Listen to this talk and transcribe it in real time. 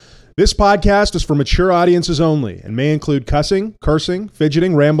This podcast is for mature audiences only and may include cussing, cursing,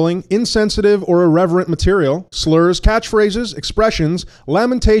 fidgeting, rambling, insensitive or irreverent material, slurs, catchphrases, expressions,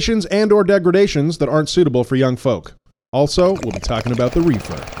 lamentations, and or degradations that aren't suitable for young folk. Also, we'll be talking about the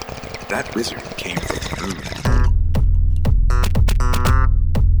reefer. That wizard came from the moon.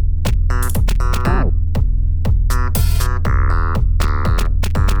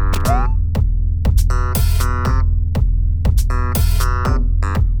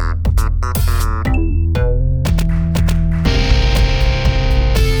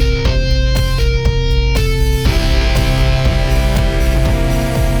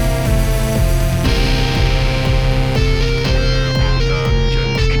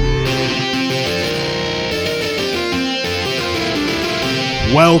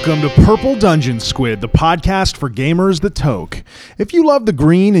 Welcome to Purple Dungeon Squid, the podcast for gamers that toke. If you love the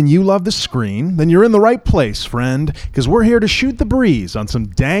green and you love the screen, then you're in the right place, friend, because we're here to shoot the breeze on some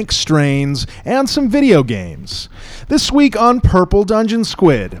dank strains and some video games. This week on Purple Dungeon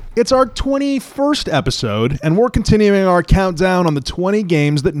Squid, it's our 21st episode, and we're continuing our countdown on the 20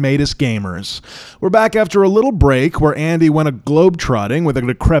 games that made us gamers. We're back after a little break where Andy went a globe-trotting with a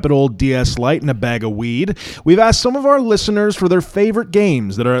decrepit old DS Lite and a bag of weed. We've asked some of our listeners for their favorite games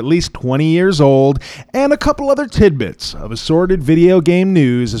that are at least 20 years old, and a couple other tidbits of assorted video game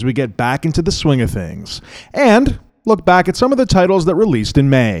news as we get back into the swing of things. And look back at some of the titles that released in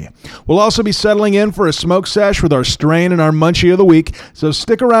May. We'll also be settling in for a smoke sesh with our strain and our munchie of the week, so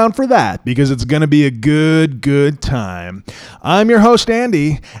stick around for that because it's going to be a good time. I'm your host,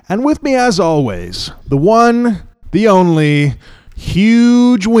 Andy, and with me as always, the one, the only,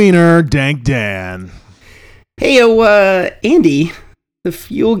 huge wiener, Dank Dan. Heyo, Andy. The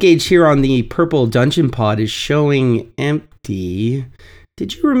fuel gauge here on the Purple Dungeon Pod is showing empty.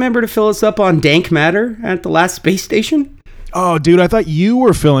 Did you remember to fill us up on dank matter at the last space station? Oh, dude, I thought you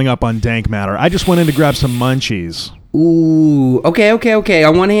were filling up on dank matter. I just went in to grab some munchies. Ooh, okay.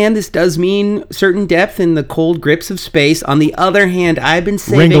 On one hand, this does mean certain depth in the cold grips of space. On the other hand, I've been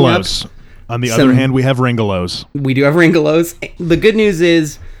saving Ringolos. On the other hand, we have Ringolos. We do have Ringolos. The good news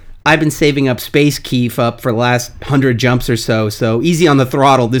is I've been saving up Space Keef up for the last 100 jumps or so easy on the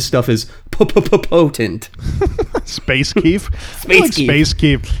throttle. This stuff is potent. Space Keef? Space Keef. Space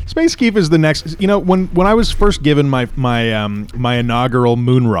Keef. Space Keef is the next. You know, when I was first given my inaugural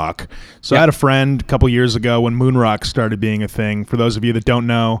moon rock, so I had a friend a couple years ago when moon rock started being a thing. For those of you that don't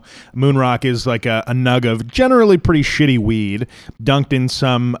know, moon rock is like a nug of generally pretty shitty weed, dunked in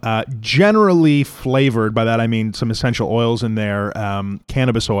some generally flavored, by that I mean some essential oils in there,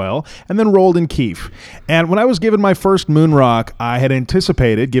 cannabis oil, and then rolled in keef. And when I was given my first moon rock, I had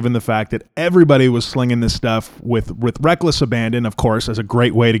anticipated, given the fact that everybody was slinging this stuff with reckless abandon, of course, as a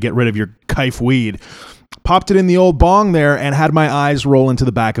great way to get rid of your kife weed, popped it in the old bong there and had my eyes roll into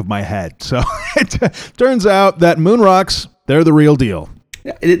the back of my head. So it turns out that moon rocks, they're the real deal.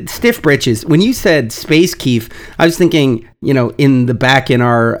 Stiff britches. When you said Space Keef, I was thinking, in the back in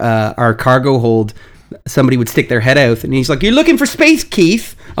our cargo hold, somebody would stick their head out and he's like, "You're looking for Space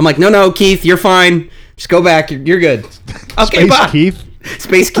Keith?" I'm like, No, Keith, you're fine. Just go back. You're good. Okay, bye. Keith?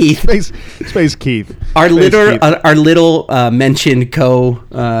 Space Keith. Space Keith. Our little mentioned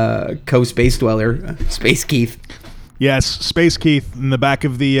co-space dweller, Space Keith. Yes, Space Keith in the back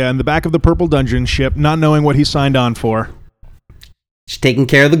of the Purple Dungeon ship, not knowing what he signed on for. Just taking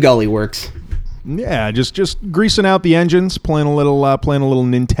care of the gully works. Yeah, just greasing out the engines, playing a little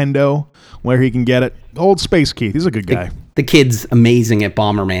Nintendo where he can get it. Old Space Keith, he's a good guy. The kid's amazing at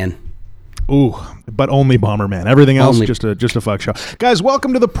Bomberman. Ooh, but only Bomberman. Everything else, just a fuck show. Guys,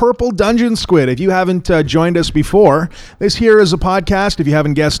 welcome to the Purple Dungeon Squid. If you haven't joined us before, this here is a podcast, if you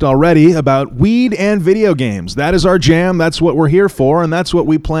haven't guessed already, about weed and video games. That is our jam. That's what we're here for, and that's what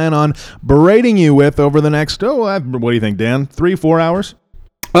we plan on berating you with over the next, what do you think, Dan? 3-4 hours?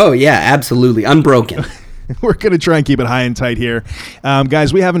 Oh, yeah, absolutely. Unbroken. We're going to try and keep it high and tight here.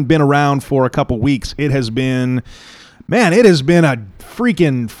 Guys, we haven't been around for a couple weeks. It has been a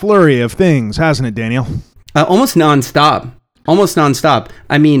freaking flurry of things, hasn't it, Daniel? Almost nonstop.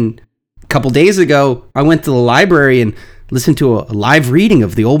 I mean, a couple days ago, I went to the library and listened to a live reading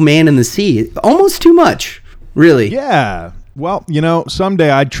of The Old Man and the Sea. Almost too much, really. Yeah. Well,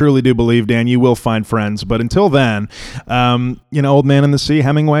 someday I truly do believe, Dan, you will find friends. But until then, Old Man and the Sea,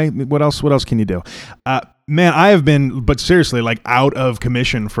 Hemingway, what else can you do? Man, I have been, but seriously, out of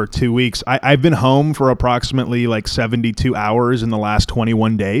commission for 2 weeks. I've been home for approximately 72 hours in the last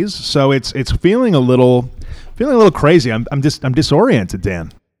 21 days. So it's feeling a little crazy. I'm disoriented,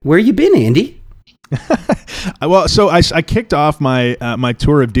 Dan. Where you been, Andy? Well, so I kicked off my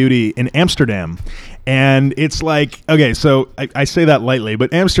tour of duty in Amsterdam, And it's like, okay, so I say that lightly,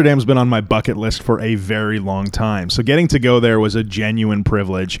 but Amsterdam's been on my bucket list for a very long time. So getting to go there was a genuine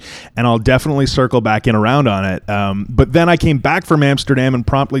privilege, and I'll definitely circle back in around on it. But then I came back from Amsterdam and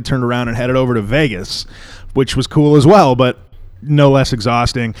promptly turned around and headed over to Vegas, which was cool as well, but no less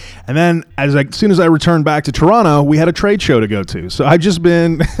exhausting. And then as soon as I returned back to Toronto, we had a trade show to go to. So I've just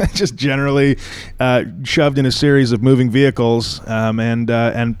been just generally shoved in a series of moving vehicles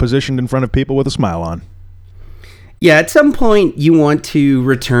and positioned in front of people with a smile on. Yeah, at some point you want to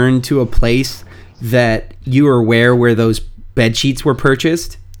return to a place that you are aware where those bed sheets were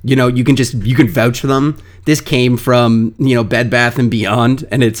purchased. You know, you can vouch for them. This came from, Bed Bath & Beyond,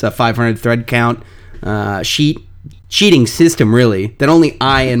 and it's a 500 thread count sheeting system, really, that only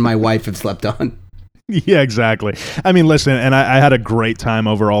I and my wife have slept on. Yeah, exactly. I mean, listen, and I had a great time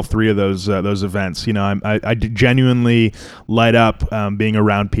over all three of those events. I genuinely light up being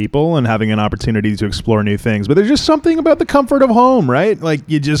around people and having an opportunity to explore new things. But there's just something about the comfort of home, right? Like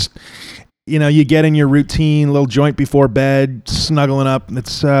you just, you get in your routine, little joint before bed, snuggling up.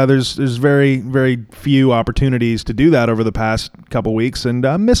 It's there's very, very few opportunities to do that over the past couple weeks, and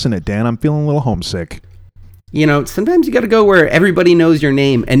I'm missing it, Dan. I'm feeling a little homesick. Sometimes you got to go where everybody knows your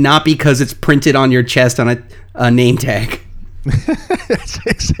name, and not because it's printed on your chest on a name tag.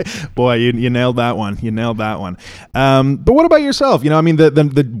 Boy, you nailed that one. But what about yourself?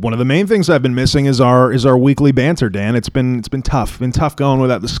 The one of the main things I've been missing is our weekly banter, Dan. It's been tough. Been tough going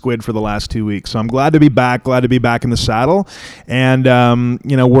without the squid for the last 2 weeks. So I'm glad to be back. Glad to be back in the saddle. And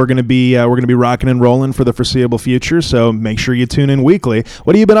we're gonna be rocking and rolling for the foreseeable future. So make sure you tune in weekly.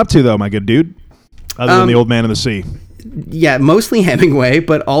 What have you been up to though, my good dude? Other than the old man in the sea. Yeah, mostly Hemingway,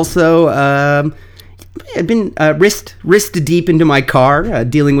 but also I've been wrist deep into my car,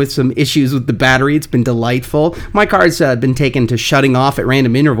 dealing with some issues with the battery. It's been delightful. My car's been taken to shutting off at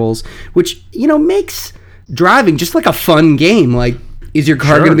random intervals, which, makes driving just like a fun game. Like, is your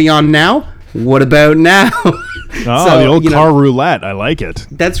car going to be on now? What about now? The old car roulette. I like it.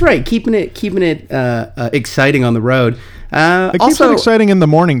 That's right. Keeping it exciting on the road. It keeps it exciting in the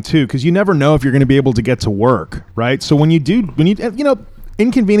morning too, because you never know if you're going to be able to get to work, right? So when you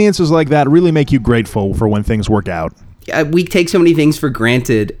inconveniences like that really make you grateful for when things work out. We take so many things for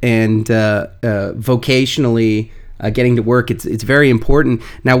granted, and vocationally, getting to work, it's very important.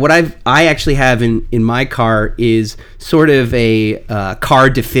 Now, what I actually have in my car is sort of a car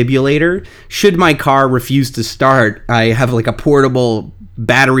defibrillator. Should my car refuse to start, I have like a portable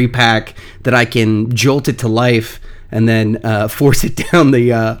battery pack that I can jolt it to life and then force it down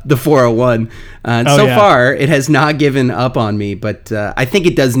the 401. Far, it has not given up on me, but I think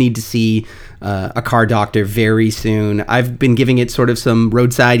it does need to see a car doctor very soon. I've been giving it sort of some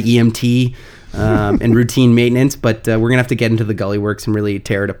roadside EMT and routine maintenance, but we're going to have to get into the gully works and really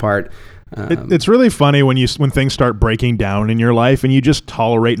tear it apart. It's really funny when things start breaking down in your life and you just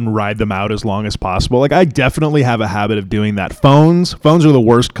tolerate and ride them out as long as possible. Like, I definitely have a habit of doing that. Phones are the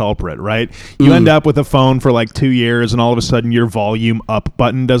worst culprit, right? You end up with a phone for like 2 years and all of a sudden your volume up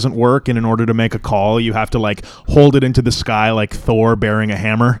button doesn't work, and in order to make a call you have to like hold it into the sky like Thor bearing a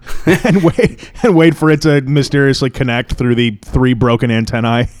hammer and wait for it to mysteriously connect through the 3 broken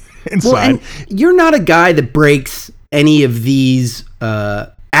antennae inside. Well, and you're not a guy that breaks any of these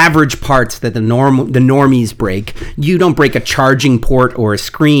average parts that the normies break. You don't break a charging port or a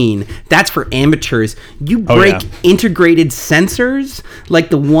screen. That's for amateurs. You break integrated sensors, like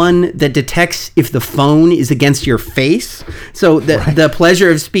the one that detects if the phone is against your face. So the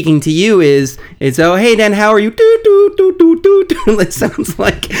pleasure of speaking to you is oh, hey Dan, how are you? Doot, doot, doot, doot, doot. It sounds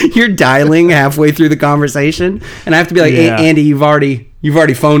like you're dialing halfway through the conversation, and I have to be like, hey, Andy, you've already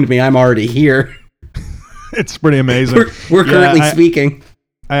phoned me. I'm already here. It's pretty amazing. We're currently speaking.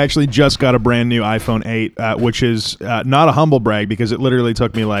 I actually just got a brand new iPhone 8, which is not a humble brag, because it literally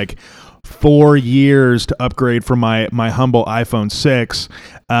took me like 4 years to upgrade from my humble iPhone 6.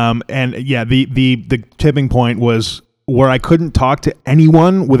 The tipping point was where I couldn't talk to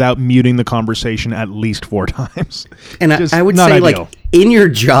anyone without muting the conversation at least 4 times. And I would say, ideal. Like, in your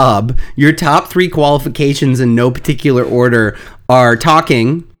job, your top 3 qualifications in no particular order are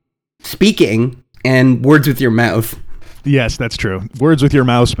talking, speaking, and words with your mouth. Yes, that's true. Words with your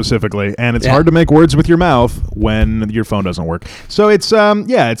mouth specifically, and it's hard to make words with your mouth when your phone doesn't work. So it's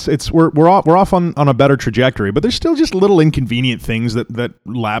we're off on a better trajectory, but there's still just little inconvenient things that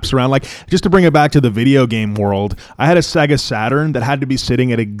lapse around. Like, just to bring it back to the video game world, I had a Sega Saturn that had to be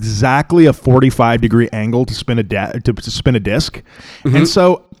sitting at exactly a 45-degree angle to spin a disc, and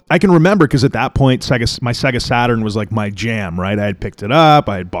so I can remember because at that point, my Sega Saturn was like my jam, right? I had picked it up.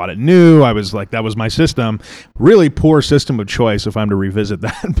 I had bought it new. I was like, that was my system. Really poor system of choice if I'm to revisit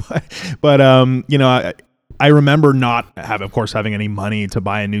that. but you know, I remember not having any money to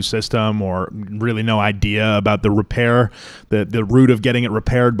buy a new system or really no idea about the repair, the route of getting it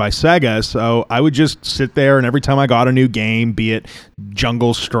repaired by Sega. So I would just sit there, and every time I got a new game, be it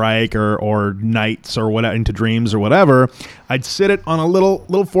Jungle Strike or Nights or whatever, Into Dreams or whatever, I'd sit it on a little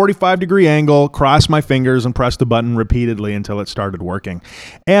 45-degree angle, cross my fingers, and press the button repeatedly until it started working.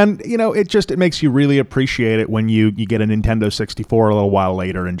 And you know, it makes you really appreciate it when you get a Nintendo 64 a little while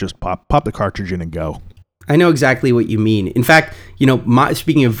later and just pop the cartridge in and go. I know exactly what you mean. In fact, you know,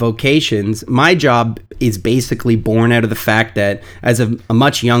 speaking of vocations, my job is basically born out of the fact that as a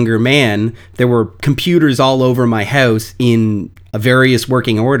much younger man, there were computers all over my house in a various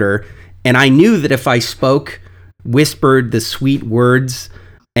working order. And I knew that if I whispered the sweet words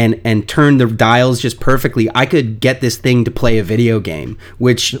and turned the dials just perfectly, I could get this thing to play a video game,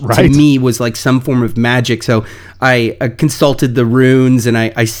 which to me was like some form of magic. So I consulted the runes and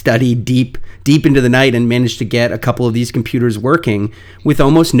I studied deep into the night and managed to get a couple of these computers working with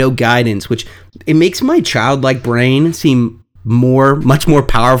almost no guidance, which it makes my childlike brain seem much more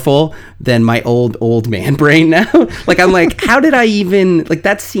powerful than my old man brain now. Like, I'm like, how did I even, like,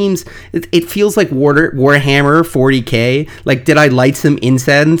 that seems, it feels like Warhammer 40K. Like, did I light some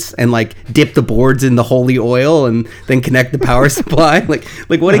incense and like dip the boards in the holy oil and then connect the power supply? Like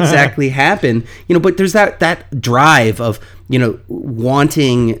what exactly happened? You know, but there's that drive of, you know,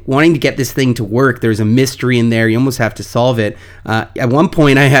 wanting to get this thing to work. There's a mystery in there. You almost have to solve it. At one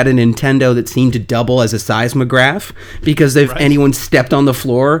point, I had a Nintendo that seemed to double as a seismograph because if anyone stepped on the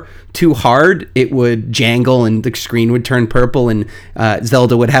floor too hard, it would jangle and the screen would turn purple, and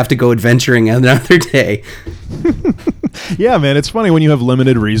Zelda would have to go adventuring another day. Yeah, man, it's funny when you have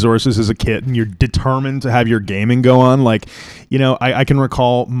limited resources as a kid and you're determined to have your gaming go on. Like, you know, I can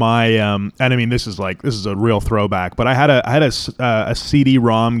recall my and I mean, this is a real throwback, but I had a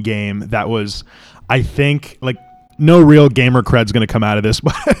CD-ROM game that was, I think, like, no real gamer cred's going to come out of this,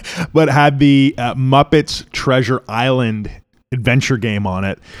 but had the Muppets Treasure Island adventure game on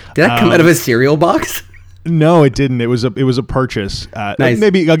it. Did that come out of a cereal box? No, it didn't. It was a purchase. Nice.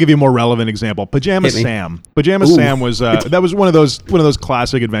 Maybe I'll give you a more relevant example. Pajama Sam. Pajama Sam was that was one of those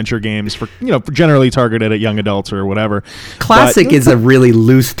classic adventure games for generally targeted at young adults or whatever. Classic is a really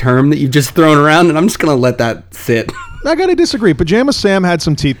loose term that you've just thrown around, and I'm just gonna let that sit. I gotta disagree. Pajama Sam had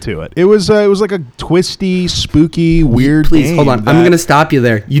some teeth to it. It was like a twisty, spooky, weird. Please game hold on. I'm gonna stop you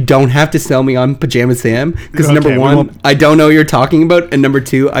there. You don't have to sell me on Pajama Sam because number one, I don't know what you're talking about, and number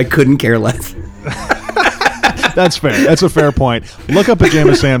two, I couldn't care less. That's fair. That's a fair point. Look up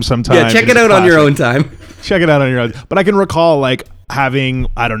Pajama Sam sometime. Yeah, check it out on your own time. Check it out on your own. But I can recall like having,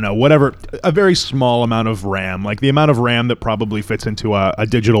 I don't know, whatever, a very small amount of RAM, like the amount of RAM that probably fits into a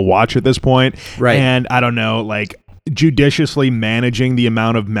digital watch at this point. Right. And I don't know, like judiciously managing the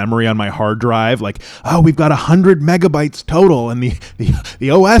amount of memory on my hard drive, like, oh, we've got 100 megabytes total, and the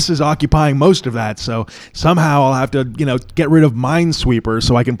OS is occupying most of that, so somehow I'll have to get rid of Minesweeper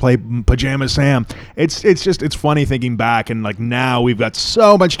so I can play Pajama Sam. It's funny thinking back, and like now we've got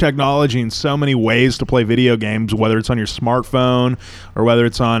so much technology and so many ways to play video games, whether it's on your smartphone or whether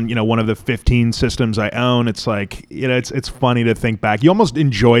it's on one of the 15 systems I own. It's like it's funny to think back. You almost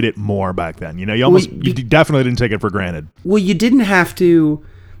enjoyed it more back then. You definitely didn't take it for granted. Well, you didn't have to,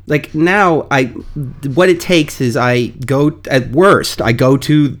 like, now what it takes is I go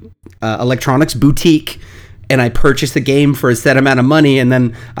to electronics boutique and I purchase a game for a set amount of money, and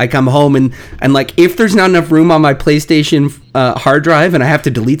then I come home and like, if there's not enough room on my PlayStation hard drive and I have to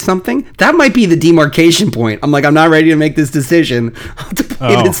delete something, that might be the demarcation point. I'm like, I'm not ready to make this decision. I'll have to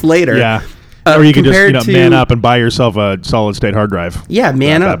play this later. Yeah. Or you can just man up and buy yourself a solid state hard drive. Yeah,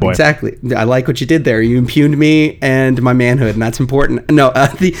 man up. Exactly. I like what you did there. You impugned me and my manhood, and that's important. No,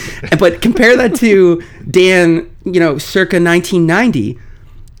 but compare that to Dan, circa 1990.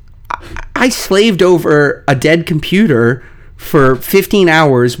 I slaved over a dead computer for 15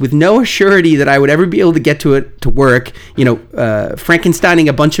 hours with no assurity that I would ever be able to get to it to work. Frankensteining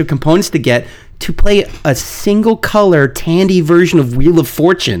a bunch of components to play a single color Tandy version of Wheel of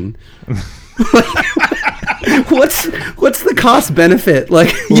Fortune. What's the cost benefit?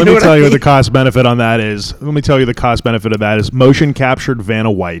 Like, let me tell you what the cost benefit on that is. Let me tell you the cost benefit of that is motion captured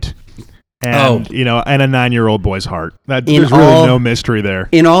Vanna White. And and a 9-year-old boy's heart. There's really no mystery there.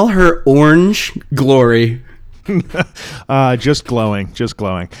 In all her orange glory. Just glowing.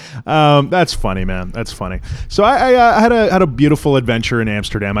 That's funny, man. That's funny. So I had a beautiful adventure in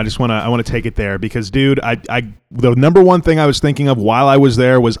Amsterdam. I want to take it there because, dude, the number one thing I was thinking of while I was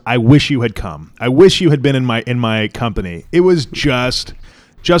there was I wish you had come. I wish you had been in my company. It was just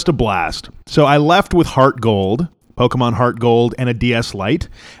a blast. So I left with Heart Gold, Pokemon Heart Gold, and a DS Lite,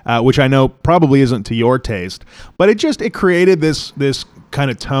 which I know probably isn't to your taste, but it created this kind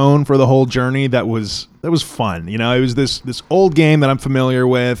of tone for the whole journey that was fun. You know, it was this old game that I'm familiar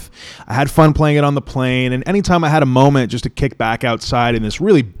with. I had fun playing it on the plane, and anytime I had a moment just to kick back outside in this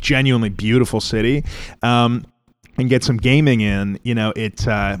really genuinely beautiful city, and get some gaming in, you know,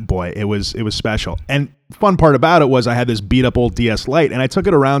 it was special. And fun part about it was I had this beat up old DS Lite, and I took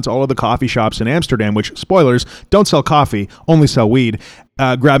it around to all of the coffee shops in Amsterdam, which, spoilers, don't sell coffee, only sell weed,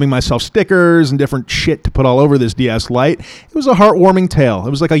 grabbing myself stickers and different shit to put all over this DS Lite. It was a heartwarming tale. It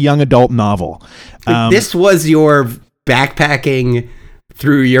was like a young adult novel. This was your backpacking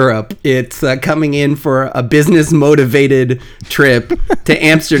through Europe. It's coming in for a business motivated trip to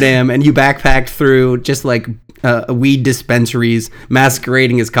Amsterdam, and you backpacked through just like weed dispensaries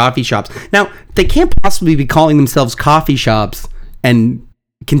masquerading as coffee shops. Now, they can't possibly be calling themselves coffee shops and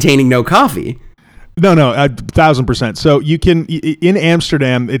containing no coffee. No, 1,000%. So you can, in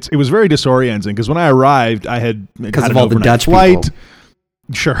Amsterdam, it was very disorienting because when I arrived, I had of all the Dutch flight. people.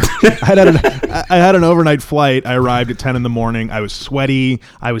 Sure. I had an overnight flight. I arrived at 10 in the morning. I was sweaty.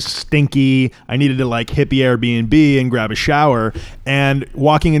 I was stinky. I needed to like hit the Airbnb and grab a shower. And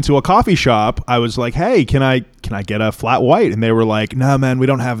walking into a coffee shop, I was like, "Hey, can I get a flat white?" And they were like, "No, man, we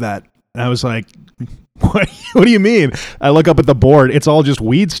don't have that." And I was like, What do you mean? I look up at the board. It's all just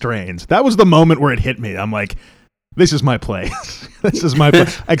weed strains. That was the moment where it hit me. I'm like, this is my place. This is my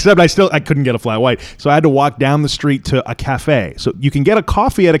place. Except I couldn't get a flat white. So I had to walk down the street to a cafe. So you can get a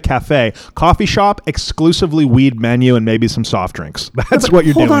coffee at a cafe, coffee shop, exclusively weed menu, and maybe some soft drinks. That's what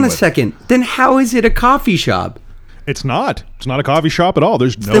you're doing. Hold on a second. Then how is it a coffee shop? It's not. It's not a coffee shop at all.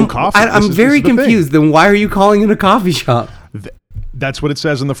 There's no coffee. I'm very confused. Then why are you calling it a coffee shop? That's what it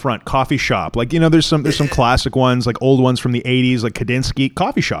says in the front. Coffee shop. Like, you know, there's some classic ones, like old ones from the 80s, like Kadinsky.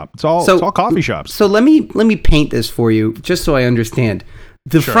 Coffee shop. It's all coffee shops. So let me paint this for you, just so I understand.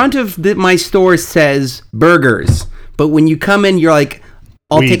 The front of my store says burgers, but when you come in, you're like,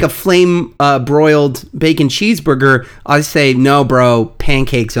 I'll take a flame broiled bacon cheeseburger. I say, no, bro,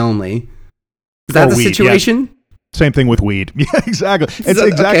 pancakes only. Is that the weed, situation? Yeah. Same thing with weed. Yeah, exactly. It's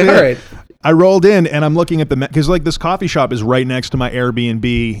exactly okay, all right. I rolled in and I'm looking at because like this coffee shop is right next to my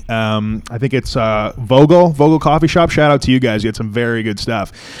Airbnb. I think it's Vogel Coffee Shop. Shout out to you guys. You had some very good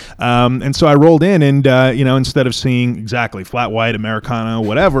stuff. And so I rolled in and, instead of seeing exactly flat white, Americano,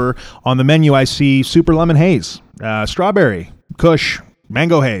 whatever, on the menu I see super lemon haze, strawberry, Kush,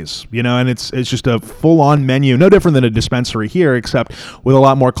 mango haze, and it's just a full-on menu, no different than a dispensary here, except with a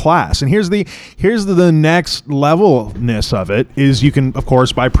lot more class. And here's the next levelness of it is you can, of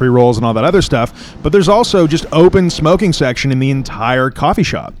course, buy pre-rolls and all that other stuff, but there's also just open smoking section in the entire coffee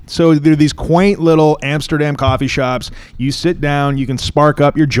shop. So there are these quaint little Amsterdam coffee shops. You sit down, you can spark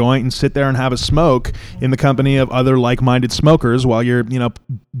up your joint and sit there and have a smoke in the company of other like-minded smokers while you're,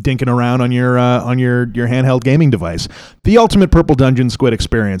 dinking around on your handheld gaming device. The ultimate Purple Dungeon Squid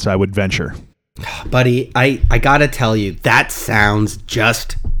experience, I would venture. Buddy, I gotta tell you, that sounds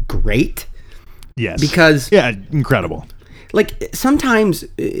just great. Yes. Because incredible. Like sometimes,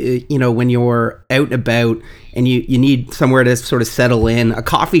 when you're out and about and you need somewhere to sort of settle in, a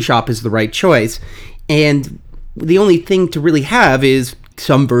coffee shop is the right choice. And the only thing to really have is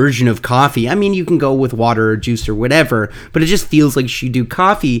some version of coffee. I mean, you can go with water or juice or whatever, but it just feels like you should do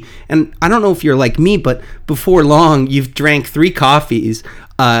coffee. And I don't know if you're like me, but before long, you've drank 3 coffees,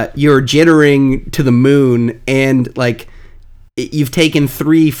 you're jittering to the moon, and like you've taken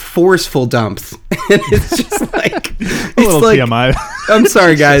 3 forceful dumps. And it's just like a little TMI. I'm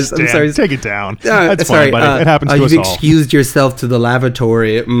sorry, guys. I'm sorry. Take it down. That's fine, buddy. It happens to us all. You've excused yourself to the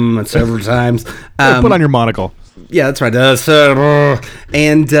lavatory several times. Put on your monocle. Yeah, that's right.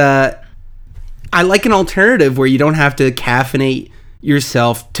 And I like an alternative where you don't have to caffeinate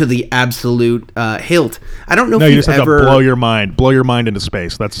yourself to the absolute hilt. I don't know if you you've just have ever to blow your mind into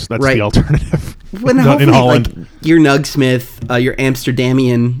space. That's right. The alternative. When in Holland, like your Nugsmith, your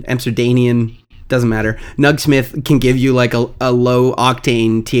Amsterdamian. Doesn't matter. Nugsmith can give you like a low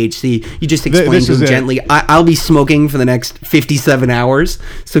octane THC. You just explain to him gently, I'll be smoking for the next 57 hours.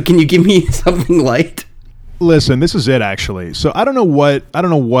 So can you give me something light? Listen, this is it actually. So I don't know what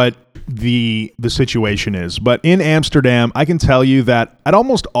the situation is, but in Amsterdam, I can tell you that at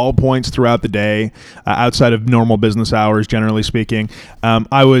almost all points throughout the day, outside of normal business hours, generally speaking,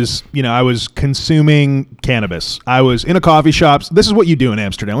 I was consuming cannabis. I was in a coffee shop. This is what you do in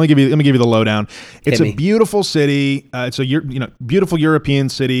Amsterdam. Let me give you the lowdown. It's a beautiful city. It's a beautiful European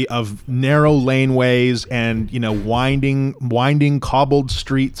city of narrow laneways and winding cobbled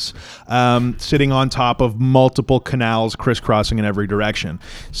streets, sitting on top of multiple canals crisscrossing in every direction.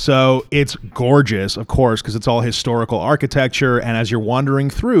 So it's gorgeous, of course, because it's all historical architecture. And as you're wandering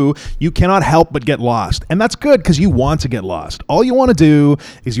through, you cannot help but get lost. And that's good because you want to get lost. All you want to do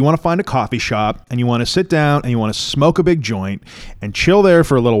is you want to find a coffee shop and you want to sit down and you want to smoke a big joint and chill there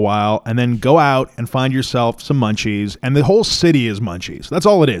for a little while and then go out and find yourself some munchies. And the whole city is munchies. That's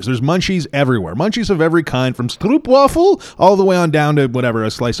all it is. There's munchies everywhere. Munchies of every kind, from stroopwafel all the way on down to whatever,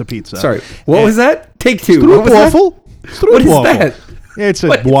 a slice of pizza. Sorry, what was that? Take two. Stroopwafel? What is that? It's a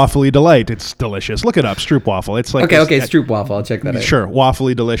waffly delight. It's delicious. Look it up, stroopwafel. It's like okay, stroopwafel. I'll check that out. Sure,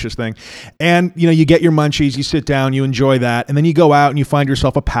 waffly, delicious thing. And you get your munchies, you sit down, you enjoy that, and then you go out and you find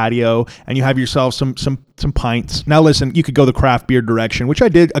yourself a patio and you have yourself some pints. Now listen, you could go the craft beer direction, which I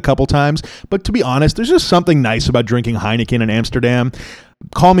did a couple times, but to be honest, there's just something nice about drinking Heineken in Amsterdam.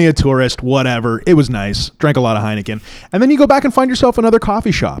 Call me a tourist, whatever. It was nice. Drank a lot of Heineken. And then you go back and find yourself another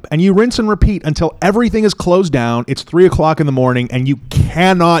coffee shop and you rinse and repeat until everything is closed down. It's 3:00 in the morning and you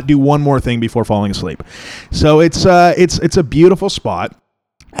cannot do one more thing before falling asleep. So it's a beautiful spot.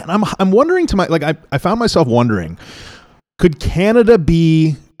 And I'm wondering I found myself wondering, could Canada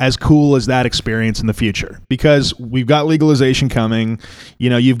be as cool as that experience in the future? Because we've got legalization coming.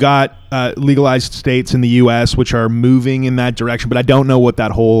 You've got legalized states in the U.S. which are moving in that direction, but I don't know what that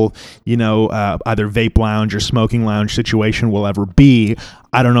whole, either vape lounge or smoking lounge situation will ever be.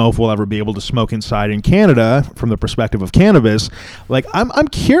 I don't know if we'll ever be able to smoke inside in Canada from the perspective of cannabis. I'm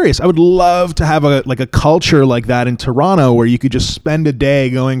curious. I would love to have a culture like that in Toronto where you could just spend a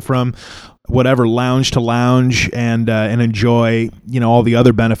day going from whatever lounge to lounge and enjoy all the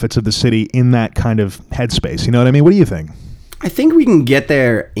other benefits of the city in that kind of headspace. You know what I mean? What do you think? I think we can get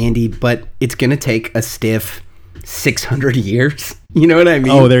there, Andy, but it's going to take a stiff 600 years. You know what I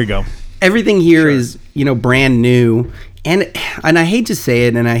mean? Oh, there you go. Everything here is brand new, and I hate to say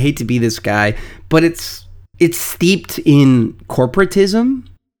it, and I hate to be this guy, but it's steeped in corporatism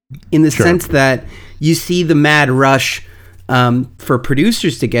in the sense that you see the mad rush for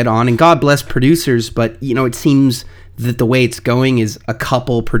producers to get on, and God bless producers, but it seems that the way it's going is a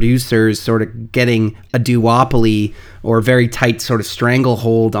couple producers sort of getting a duopoly or a very tight sort of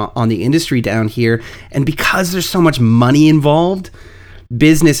stranglehold on the industry down here. And because there's so much money involved,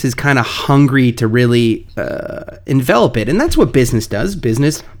 business is kind of hungry to really envelop it. And that's what business does.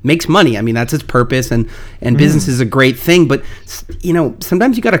 Business makes money. I mean, that's its purpose, and business is a great thing. But,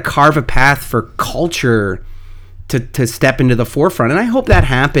 sometimes you got to carve a path for culture to step into the forefront, and I hope that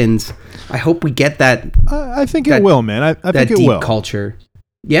happens. I hope we get that. I think it will, man. I think it will. Deep culture.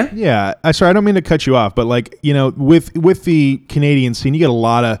 Yeah. Yeah. Sorry, I don't mean to cut you off, but with the Canadian scene, you get a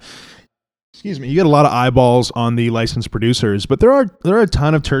lot of eyeballs on the licensed producers, but there are a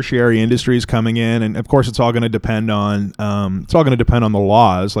ton of tertiary industries coming in, and of course it's all going to depend on the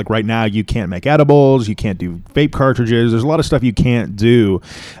laws. Like right now, you can't make edibles, you can't do vape cartridges. There's a lot of stuff you can't do,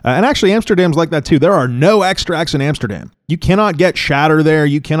 and actually Amsterdam's like that too. There are no extracts in Amsterdam. You cannot get shatter there.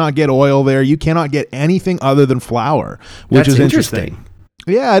 You cannot get oil there. You cannot get anything other than flour, which is interesting.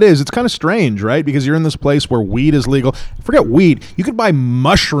 Yeah, it is. It's kind of strange, right? Because you're in this place where weed is legal. Forget weed. You could buy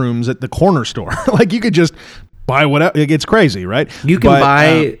mushrooms at the corner store. You could just buy whatever. It's crazy, right? You can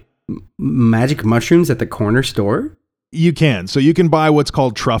buy magic mushrooms at the corner store? You can. So you can buy what's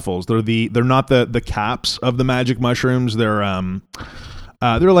called truffles. They're not the caps of the magic mushrooms. They're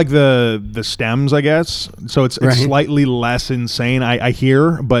like the stems, I guess. So it's slightly less insane, I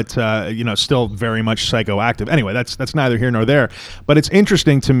hear, but still very much psychoactive. Anyway, that's neither here nor there. But it's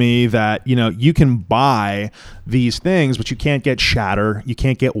interesting to me that you can buy these things, but you can't get shatter, you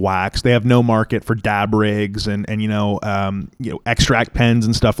can't get wax. They have no market for dab rigs and extract pens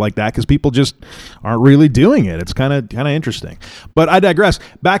and stuff like that because people just aren't really doing it. It's kind of interesting. But I digress.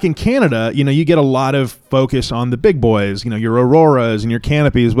 Back in Canada, you get a lot of focus on the big boys, your Auroras and your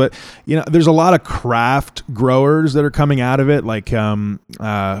Canopies, but there's a lot of craft growers that are coming out of it, like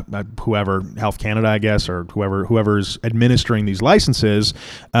whoever, Health Canada, I guess, or whoever's administering these licenses.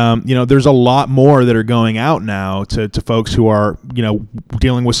 There's a lot more that are going out now to folks who are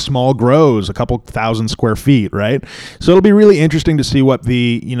dealing with small grows, a couple thousand square feet, right? So it'll be really interesting to see what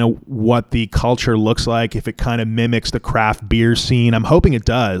the culture looks like, if it kind of mimics the craft beer scene. I'm hoping it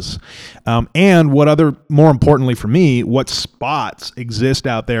does, and more importantly for me, what spots exist exist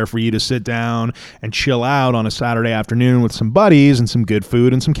out there for you to sit down and chill out on a Saturday afternoon with some buddies and some good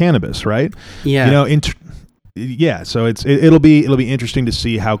food and some cannabis, right? Yeah. You know, yeah, so it'll be interesting to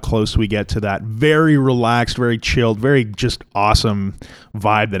see how close we get to that very relaxed, very chilled, very just awesome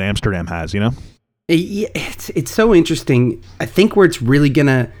vibe that Amsterdam has, you know? It's so interesting. I think where it's really going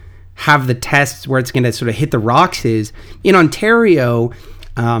to have the tests, where it's going to sort of hit the rocks is in Ontario.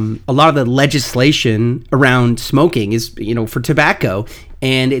 A lot of the legislation around smoking is, you know, for tobacco,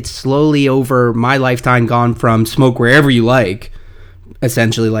 and it's slowly over my lifetime gone from smoke wherever you like,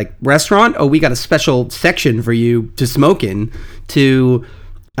 essentially like restaurant, oh, we got a special section for you to smoke in, to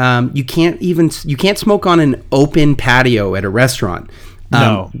you can't smoke on an open patio at a restaurant.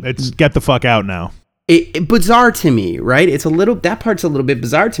 No, it's get the fuck out now. It bizarre to me, right? That part's a little bit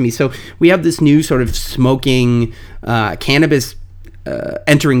bizarre to me. So we have this new sort of smoking cannabis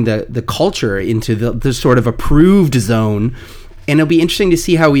entering the culture into the sort of approved zone. And it'll be interesting to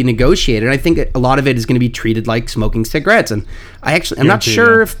see how we negotiate it. And I think a lot of it is going to be treated like smoking cigarettes. And I'm not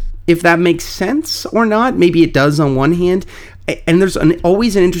sure if that makes sense or not. Maybe it does on one hand. And there's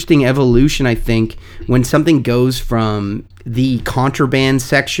always an interesting evolution, I think, when something goes from the contraband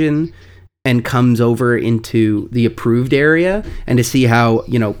section and comes over into the approved area, and to see how,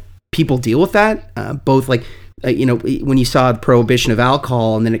 you know, people deal with that. Both like, you know, when you saw the prohibition of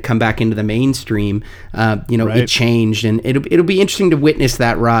alcohol and then it come back into the mainstream, you know, It changed, and it'll be interesting to witness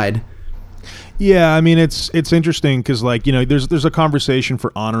that ride. Yeah, I mean, it's interesting because, like, you know, there's a conversation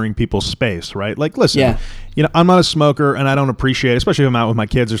for honoring people's space, right? Like, listen, you know, I'm not a smoker, and I don't appreciate, especially if I'm out with my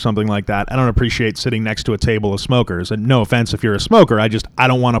kids or something like that, I don't appreciate sitting next to a table of smokers. And no offense if you're a smoker, I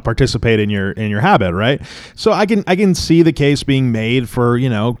don't want to participate in your habit, right? So I can see the case being made for, you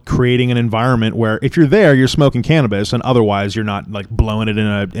know, creating an environment where if you're there, you're smoking cannabis, and otherwise you're not like blowing it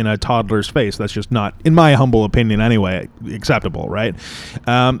in a toddler's face. That's just not, in my humble opinion anyway, acceptable, right?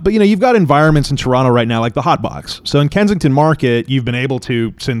 But you know, you've got environments in Toronto right now, like the Hot Box. So in Kensington Market, you've been able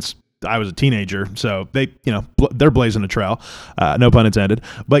to, since I was a teenager, so they're blazing a trail, no pun intended.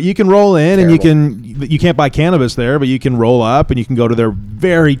 But you can roll in, and you can't buy cannabis there, but you can roll up and you can go to their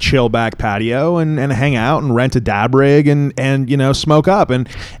very chill back patio and hang out and rent a dab rig and you know, smoke up. And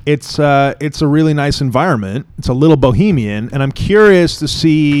it's a really nice environment. It's a little bohemian, and I'm curious to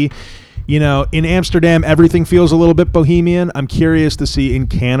see. You know, in Amsterdam, everything feels a little bit bohemian. I'm curious to see in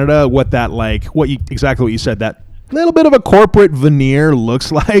Canada what that, like, exactly what you said, that little bit of a corporate veneer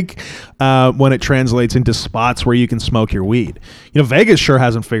looks like when it translates into spots where you can smoke your weed. You know, Vegas sure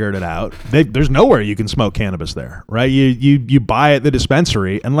hasn't figured it out. There's nowhere you can smoke cannabis there, right? You buy at the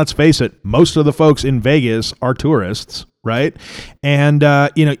dispensary, and let's face it, most of the folks in Vegas are tourists, right? And,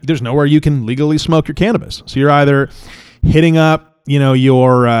 you know, there's nowhere you can legally smoke your cannabis. So you're either hitting up, you know,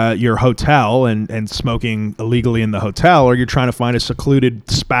 your hotel and smoking illegally in the hotel, or you're trying to find a secluded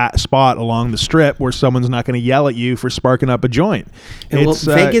spot along the strip where someone's not going to yell at you for sparking up a joint. Well,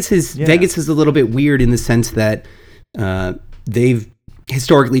 Vegas is a little bit weird in the sense that they've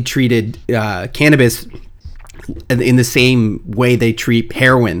historically treated cannabis in the same way they treat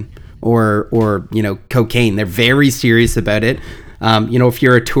heroin or you know, cocaine. They're very serious about it. You know, if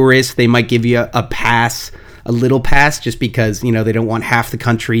you're a tourist, they might give you a little pass, just because, you know, they don't want half the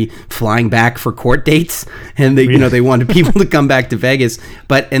country flying back for court dates, and they, you know, they wanted people to come back to Vegas.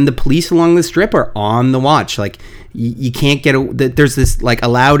 And the police along the strip are on the watch. Like, you can't there's this like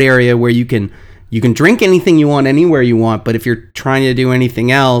allowed area where you can drink anything you want anywhere you want, but if you're trying to do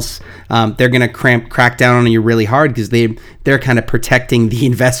anything else, they're gonna crack down on you really hard, because they're kind of protecting the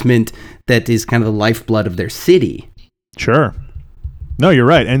investment that is kind of the lifeblood of their city. Sure. No, you're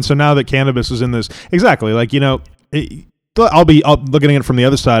right. And so now that cannabis is in this, exactly, like, you know, I'll looking at it from the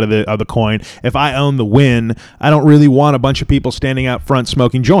other side of the coin. If I own the Wynn, I don't really want a bunch of people standing out front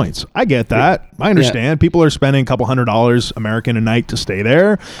smoking joints. I get that. I understand. Yeah. People are spending a couple $100 American a night to stay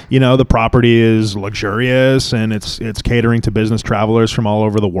there. You know, the property is luxurious, and it's catering to business travelers from all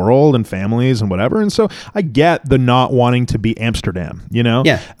over the world and families and whatever. And so I get the not wanting to be Amsterdam, you know?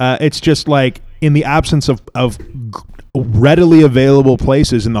 Yeah. It's just like, in the absence of readily available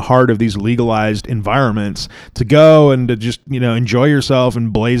places in the heart of these legalized environments to go and to just, you know, enjoy yourself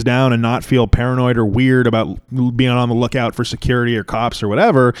and blaze down and not feel paranoid or weird about being on the lookout for security or cops or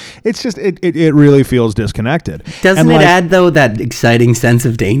whatever. It's just, it really feels disconnected. Doesn't it add, though, that exciting sense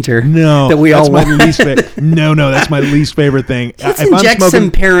of danger? No, that we all want. No, that's my least favorite thing. Let's inject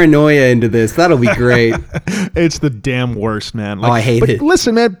some paranoia into this. That'll be great. It's the damn worst, man. Like, I hate it.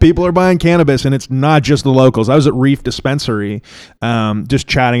 Listen, man, people are buying cannabis, and it's not just the locals. I was at Reef Dispensary, just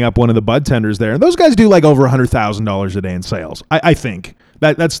chatting up one of the bud tenders there, and those guys do like over $100,000 a day in sales. I think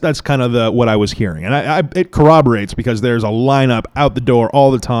That's kind of what I was hearing, and it corroborates because there's a lineup out the door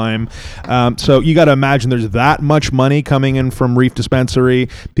all the time. So you got to imagine there's that much money coming in from Reef Dispensary,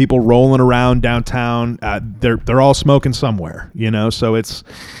 people rolling around downtown. They're all smoking somewhere, So it's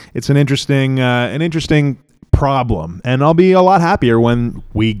an interesting problem, and I'll be a lot happier when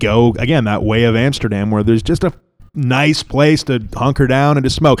we go again that way of Amsterdam, where there's just a nice place to hunker down and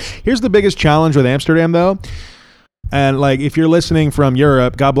to smoke. Here's the biggest challenge with Amsterdam, though. And like, if you're listening from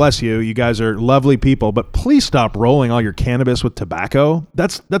Europe, God bless you. You guys are lovely people, but please stop rolling all your cannabis with tobacco.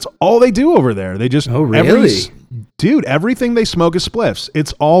 That's all they do over there. They just dude, everything they smoke is spliffs.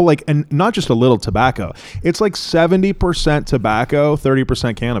 It's all like, and not just a little tobacco. It's like 70% tobacco,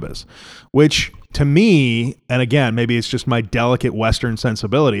 30% cannabis, which to me, and again, maybe it's just my delicate Western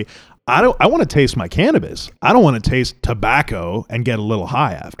sensibility, I want to taste my cannabis. I don't want to taste tobacco and get a little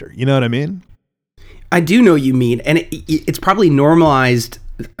high after. You know what I mean? I do know what you mean, and it's probably normalized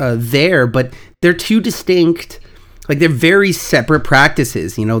there, but they're two distinct, like they're very separate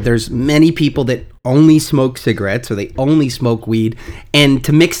practices. There's many people that only smoke cigarettes or they only smoke weed, and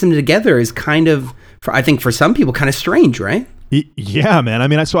to mix them together is kind of, I think for some people, kind of strange, right? Yeah, man. I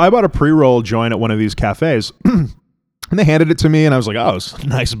mean, so I bought a pre-roll joint at one of these cafes. And they handed it to me, and I was like, oh, it's a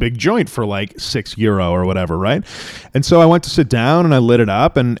nice big joint for like €6 or whatever, right? And so I went to sit down, and I lit it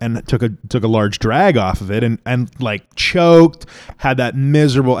up and took a large drag off of it and like choked, had that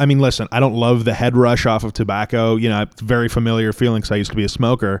miserable, I mean, listen, I don't love the head rush off of tobacco. It's very familiar feeling because I used to be a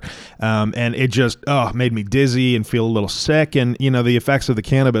smoker. And it just, made me dizzy and feel a little sick. And, the effects of the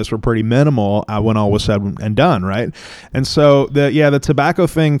cannabis were pretty minimal when all was said and done, right? And so the tobacco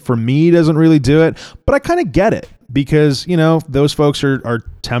thing for me doesn't really do it, but I kind of get it. Because, those folks are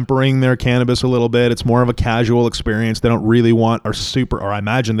tempering their cannabis a little bit. It's more of a casual experience. They don't really want I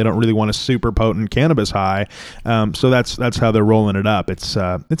imagine they don't really want a super potent cannabis high. So that's how they're rolling it up. It's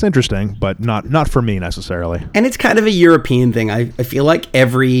interesting, but not for me necessarily. And it's kind of a European thing. I feel like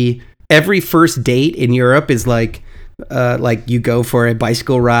every first date in Europe is like you go for a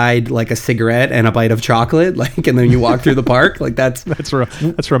bicycle ride, like a cigarette and a bite of chocolate, and then you walk through the park. Like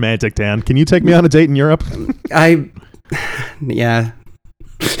that's romantic, Dan. Can you take me on a date in Europe? Yeah.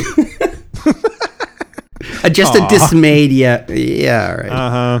 Just a dismayed, yeah, all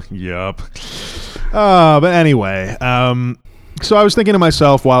right. Yep. But anyway, so I was thinking to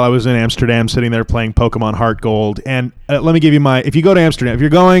myself while I was in Amsterdam, sitting there playing Pokemon Heart Gold, and let me give you if you go to Amsterdam, if you're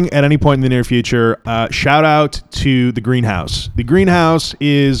going at any point in the near future, shout out to the Greenhouse. The Greenhouse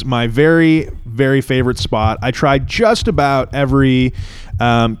is my very, very favorite spot. I tried just about every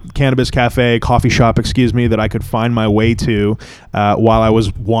cannabis cafe, coffee shop, that I could find my way to while I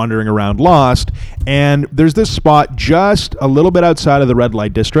was wandering around Lost, and there's this spot just a little bit outside of the red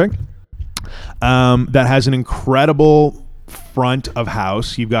light district that has an incredible front of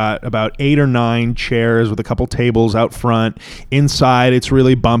house. You've got about 8 or 9 chairs with a couple tables out front. Inside, it's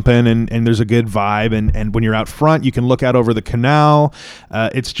really bumping and there's a good vibe. And when you're out front, you can look out over the canal.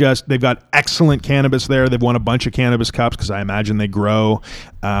 They've got excellent cannabis there. They've won a bunch of cannabis cups because I imagine they grow.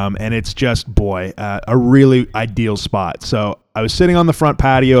 And it's just, a really ideal spot. So I was sitting on the front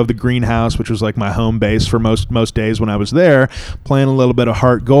patio of the Greenhouse, which was like my home base for most days when I was there, playing a little bit of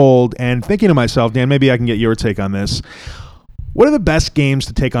Heart Gold and thinking to myself, Dan, maybe I can get your take on this. What are the best games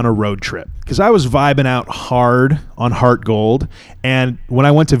to take on a road trip? Because I was vibing out hard on Heart Gold, and when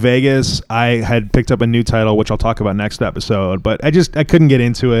I went to Vegas, I had picked up a new title, which I'll talk about next episode, but I couldn't get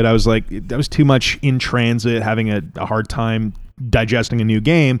into it. I was like, that was too much in transit, having a hard time digesting a new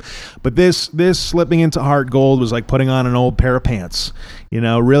game. But this slipping into Heart Gold was like putting on an old pair of pants,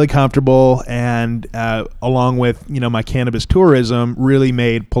 really comfortable, and along with my cannabis tourism, really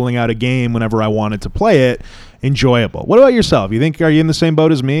made pulling out a game whenever I wanted to play it enjoyable. What about yourself? Are you in the same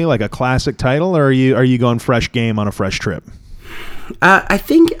boat as me, like a classic title, or are you going fresh game on a fresh trip? I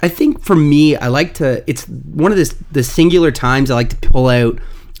think for me, I like to. It's one of the singular times I like to pull out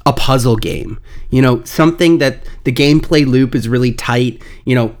a puzzle game. Something that the gameplay loop is really tight.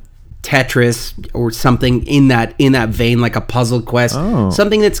 Tetris or something in that vein, like a Puzzle Quest.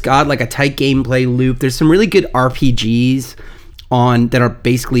 Something that's got like a tight gameplay loop. There's some really good RPGs that are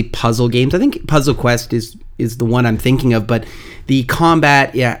basically puzzle games. I think Puzzle Quest is the one I'm thinking of, but the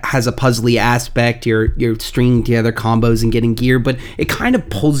combat has a puzzly aspect. You're stringing together combos and getting gear, but it kind of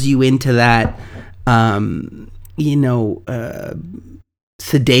pulls you into that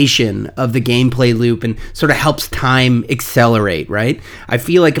sedation of the gameplay loop and sort of helps time accelerate, right? I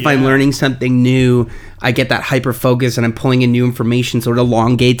feel like if I'm learning something new, I get that hyper focus and I'm pulling in new information, sort of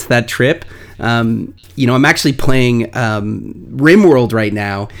elongates that trip. I'm actually playing RimWorld right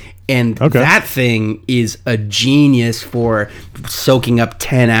now, And that thing is a genius for soaking up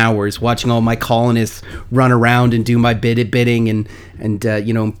 10 hours, watching all my colonists run around and do my bidding and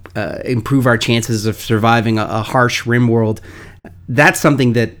improve our chances of surviving a harsh rim world. That's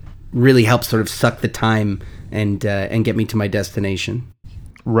something that really helps sort of suck the time and get me to my destination.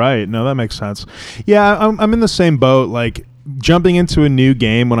 Right. No, that makes sense. Yeah, I'm in the same boat. Like, jumping into a new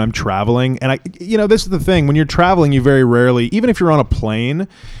game when I'm traveling, and this is the thing. When you're traveling, you very rarely, even if you're on a plane,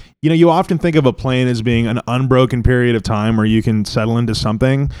 you often think of a plane as being an unbroken period of time where you can settle into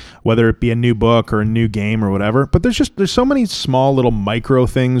something, whether it be a new book or a new game or whatever. But there's so many small little micro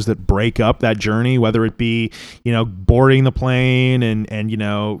things that break up that journey, whether it be, boarding the plane and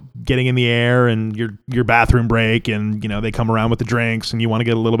getting in the air and your bathroom break and, they come around with the drinks and you want to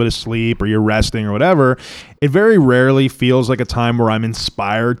get a little bit of sleep or you're resting or whatever. It very rarely feels like a time where I'm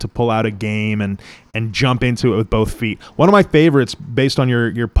inspired to pull out a game and jump into it with both feet. One of my favorites, based on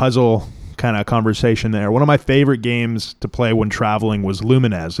your puzzle kind of conversation there, one of my favorite games to play when traveling was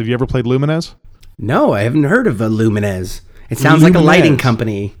Lumines. Have you ever played Lumines? No, I haven't heard of a Lumines. It sounds like a lighting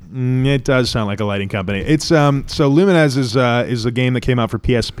company. It does sound like a lighting company. It's so Lumines is a game that came out for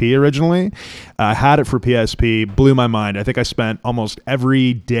PSP originally. I had it for PSP, blew my mind. I think I spent almost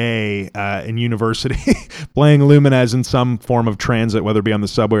every day in university playing Lumines in some form of transit, whether it be on the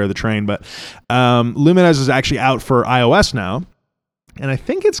subway or the train. But Lumines is actually out for iOS now. And I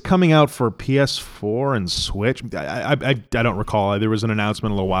think it's coming out for PS4 and Switch. I don't recall. There was an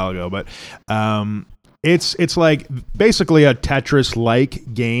announcement a little while ago, but it's like basically a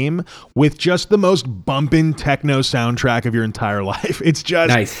Tetris-like game with just the most bumpin' techno soundtrack of your entire life. It's just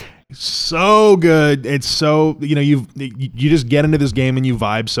nice. So good. It's so, you just get into this game and you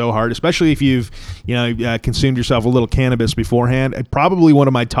vibe so hard, especially if you've, consumed yourself a little cannabis beforehand. It's probably one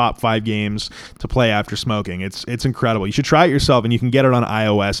of my top 5 games to play after smoking. It's incredible. You should try it yourself, and you can get it on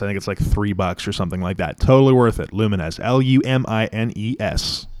iOS. I think it's like $3 or something like that. Totally worth it. Lumines.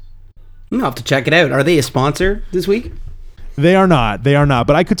 Lumines. I'll have to check it out. Are they a sponsor this week? They are not.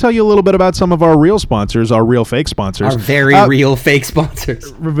 But I could tell you a little bit about some of our real sponsors, our real fake sponsors. Our very real fake sponsors.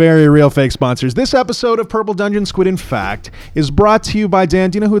 Very real fake sponsors. This episode of Purple Dungeon Squid, in fact, is brought to you by Dan.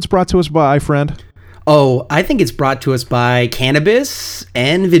 Do you know who it's brought to us by, friend? Oh, I think it's brought to us by Cannabis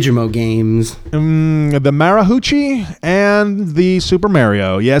and Vigimo Games. The Marahuchi and the Super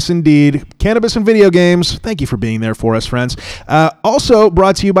Mario. Yes, indeed. Cannabis and video games. Thank you for being there for us, friends. Also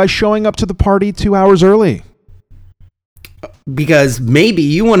brought to you by showing up to the party 2 hours early. Because maybe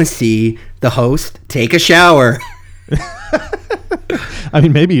you want to see the host take a shower. I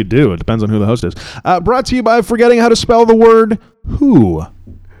mean, maybe you do. It depends on who the host is. Brought to you by forgetting how to spell the word who.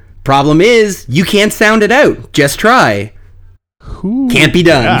 Problem is, you can't sound it out. Just try. Who? Can't be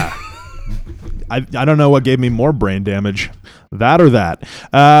done. Yeah. I don't know what gave me more brain damage. That or that.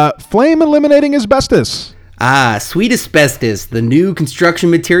 Flame eliminating asbestos. Sweet asbestos, the new construction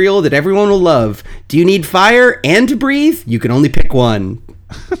material that everyone will love. Do you need fire and to breathe? You can only pick one.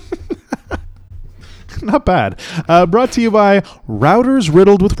 Not bad. Brought to you by routers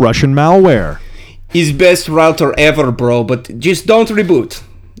riddled with Russian malware. His best router ever, bro, but just don't reboot.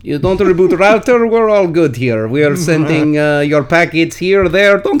 You don't reboot router, we're all good here. We are sending your packets here,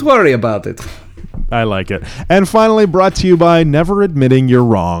 there. Don't worry about it. I like it. And finally, brought to you by never admitting you're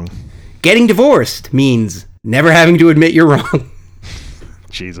wrong. Getting divorced means never having to admit you're wrong.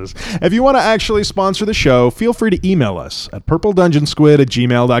 Jesus. If you want to actually sponsor the show, feel free to email us at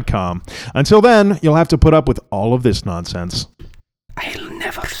purpledungeonsquid@gmail.com. Until then, you'll have to put up with all of this nonsense. I'll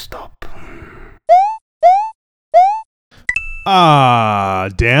never stop.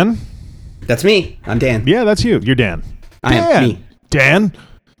 Dan? That's me. I'm Dan. Yeah, that's you. You're Dan. I am me. Dan?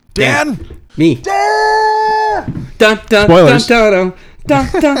 Me. Dan! Dun, dun, Spoilers. dun, dun,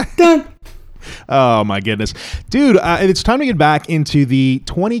 dun, dun, dun. Oh, my goodness. Dude, it's time to get back into the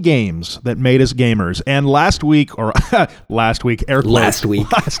 20 games that made us gamers. And last week, air quotes,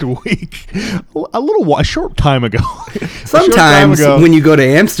 a short time ago. Sometimes when you go to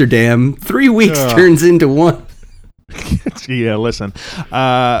Amsterdam, 3 weeks turns into one. Yeah, listen.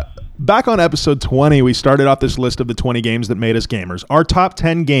 Back on episode 20, we started off this list of the 20 games that made us gamers. Our top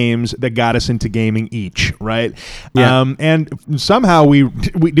 10 games that got us into gaming each, right? Yeah. And somehow we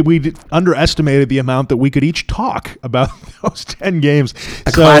underestimated the amount that we could each talk about those 10 games.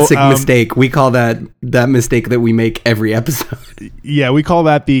 A classic mistake. We call that mistake that we make every episode. Yeah, we call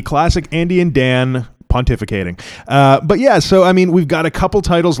that the classic Andy and Dan pontificating. But yeah, so I mean, we've got a couple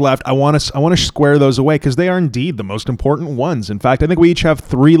titles left. I want to square those away because they are indeed the most important ones. In fact, I think we each have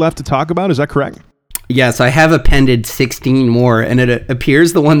 3 left to talk about. Is that correct? Yes, I have appended 16 more, and it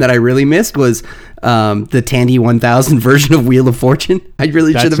appears the one that I really missed was the Tandy 1000 version of Wheel of Fortune. I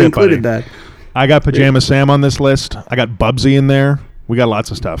really should have included that. I got Pajama Sam on this list. I got Bubsy in there. We got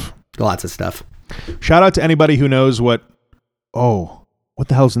lots of stuff. Lots of stuff. Shout out to anybody who knows what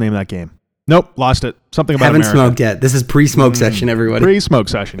the hell's the name of that game? Nope, lost it. Something about Haven't America. smoked yet. This is pre-smoke session, everybody. Pre-smoke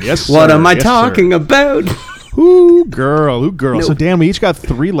session, yes, What sir. am I Yes, talking sir. about? Ooh, girl. Nope. So, Dan, we each got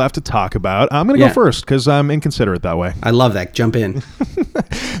 3 left to talk about. I'm going to Yeah. go first because I'm inconsiderate that way. I love that. Jump in.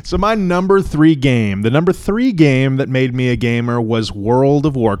 So my number 3 game, the number 3 game that made me a gamer was World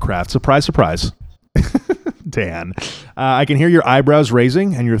of Warcraft. Surprise, surprise. Dan, I can hear your eyebrows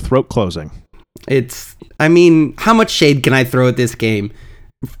raising and your throat closing. How much shade can I throw at this game?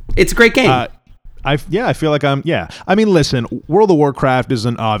 It's a great game. I feel like I mean, listen, World of Warcraft is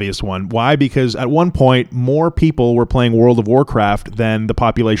an obvious one. Why? Because at one point, more people were playing World of Warcraft than the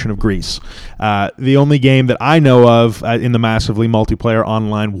population of Greece. The only game that I know of in the massively multiplayer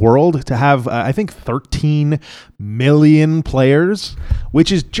online world to have, I think, 13 million players,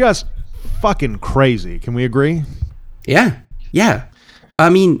 which is just fucking crazy. Can we agree? Yeah. I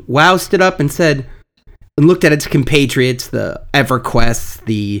mean, WoW stood up and looked at its compatriots, the EverQuests,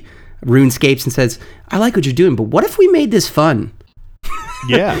 the RuneScapes, and says, I like what you're doing, but what if we made this fun?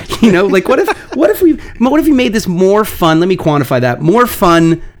 Yeah. Like what if we made this more fun? Let me quantify that. More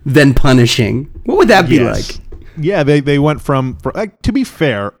fun than punishing. What would that be like? Yeah, they went from to be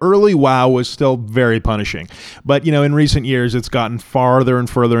fair, early WoW was still very punishing. But, in recent years, it's gotten farther and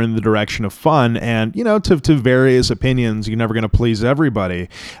further in the direction of fun. And, to various opinions, you're never going to please everybody.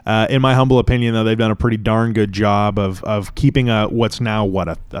 In my humble opinion, though, they've done a pretty darn good job of keeping what's now,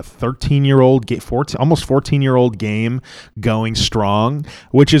 a 13-year-old, almost 14-year-old game going strong,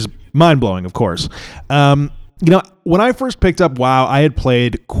 which is mind-blowing, of course. When I first picked up WoW, I had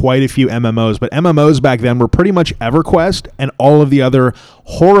played quite a few MMOs, but MMOs back then were pretty much EverQuest and all of the other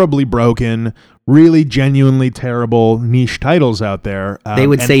horribly broken, really genuinely terrible niche titles out there. They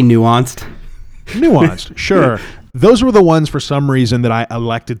would say nuanced. Nuanced, sure. Those were the ones for some reason that I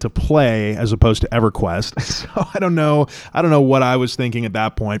elected to play as opposed to EverQuest. So I don't know what I was thinking at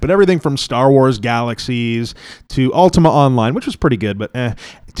that point, but everything from Star Wars Galaxies to Ultima Online, which was pretty good, but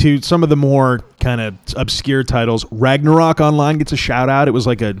to some of the more kind of obscure titles. Ragnarok Online gets a shout out. It was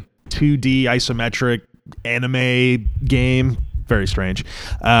like a 2D isometric anime game. Very strange.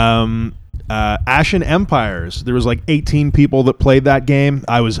 Ashen Empires. There was like 18 people that played that game.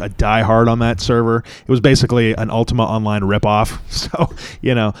 I was a diehard on that server. It was basically an Ultima Online ripoff. So,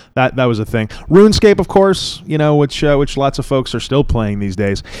 that was a thing. RuneScape, of course, which lots of folks are still playing these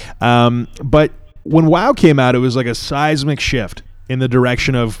days. But when WoW came out, it was like a seismic shift in the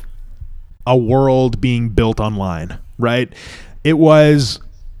direction of a world being built online, right? It was...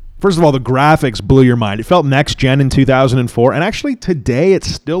 First of all, the graphics blew your mind. It felt next gen in 2004, and actually today it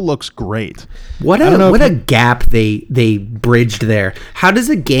still looks great. What a gap they bridged there. How does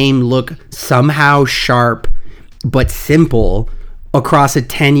a game look somehow sharp but simple across a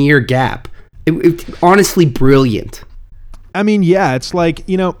 10-year gap? It honestly brilliant. I mean, yeah, it's like,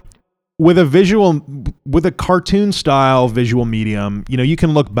 with a cartoon style visual medium, you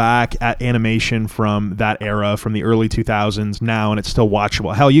can look back at animation from that era, from the early 2000s now, and it's still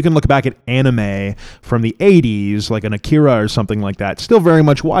watchable. Hell, you can look back at anime from the 80s, like an Akira or something like that, still very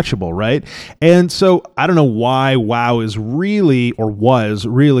much watchable, right? And so I don't know why WoW is was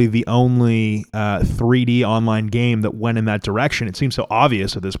really the only 3D online game that went in that direction. It seems so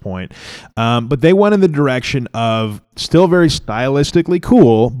obvious at this point. But they went in the direction of still very stylistically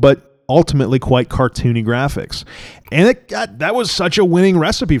cool, but ultimately quite cartoony graphics. And that was such a winning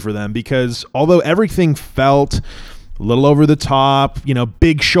recipe for them, because although everything felt a little over the top,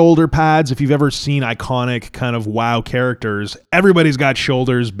 big shoulder pads. If you've ever seen iconic kind of WoW characters, everybody's got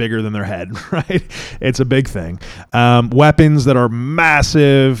shoulders bigger than their head, right? It's a big thing. Weapons that are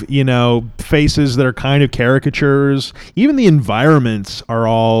massive, faces that are kind of caricatures. Even the environments are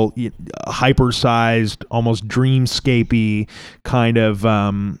all hyper-sized, almost dreamscapey kind of,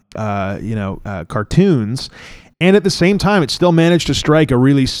 cartoons. And at the same time, it still managed to strike a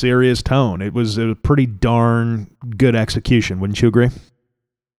really serious tone. It was a pretty darn good execution. Wouldn't you agree?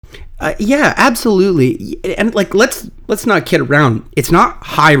 Yeah, absolutely. And let's not kid around. It's not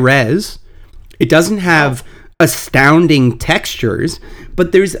high res. It doesn't have astounding textures,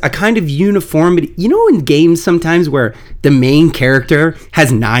 but there's a kind of uniformity. In games sometimes where the main character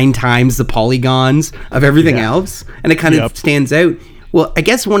has 9 times the polygons of everything else, and it kind of stands out. Well, I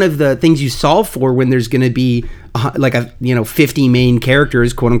guess one of the things you solve for when there's going to be 50 main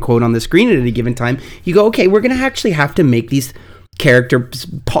characters, quote unquote, on the screen at any given time, you go, okay, we're going to actually have to make these characters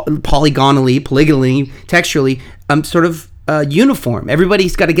polygonally, texturally, sort of uniform.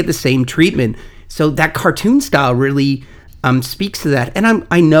 Everybody's got to get the same treatment. So that cartoon style really speaks to that. And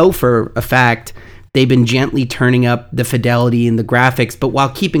I know for a fact they've been gently turning up the fidelity and the graphics, but while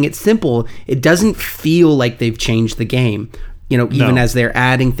keeping it simple, it doesn't feel like they've changed the game, even as they're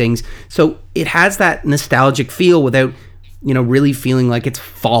adding things. So it has that nostalgic feel without, really feeling like it's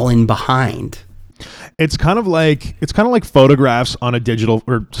fallen behind. It's kind of like photographs on a digital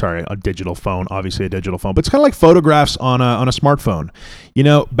phone, obviously a digital phone, but it's kind of like photographs on a smartphone.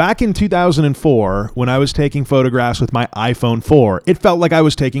 Back in 2004, when I was taking photographs with my iPhone 4, it felt like I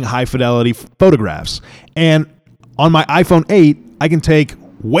was taking high fidelity photographs. And on my iPhone 8, I can take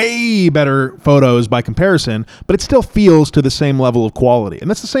way better photos by comparison, but it still feels to the same level of quality. And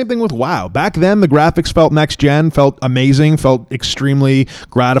that's the same thing with WoW. Back then, the graphics felt next gen, felt amazing, felt extremely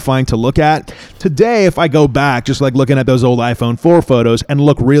gratifying to look at. Today, if I go back, just like looking at those old iPhone 4 photos and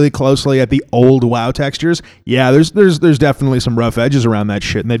look really closely at the old WoW textures, yeah, there's definitely some rough edges around that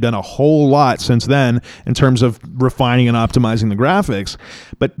shit, and they've done a whole lot since then in terms of refining and optimizing the graphics.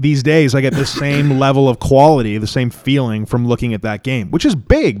 But these days, I get the same level of quality, the same feeling from looking at that game, which is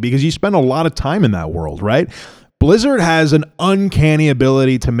big because you spend a lot of time in that world, right? Blizzard has an uncanny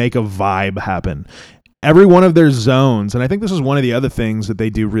ability to make a vibe happen. Every one of their zones, and I think this is one of the other things that they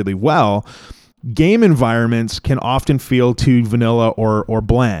do really well, game environments can often feel too vanilla or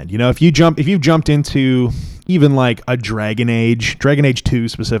bland. If you've jumped into even like a Dragon Age 2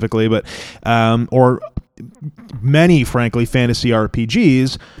 specifically, but or many, frankly, fantasy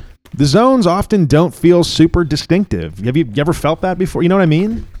RPGs, the zones often don't feel super distinctive. Have you ever felt that before? You know what I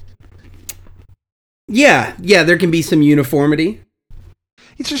mean? Yeah, there can be some uniformity.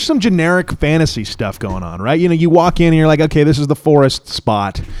 It's just some generic fantasy stuff going on, right? You walk in and you're like, okay, this is the forest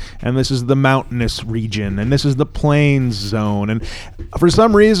spot, and this is the mountainous region, and this is the plains zone. And for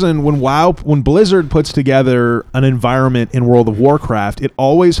some reason, when Blizzard puts together an environment in World of Warcraft, it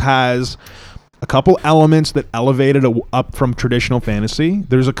always has a couple elements that elevate it up from traditional fantasy.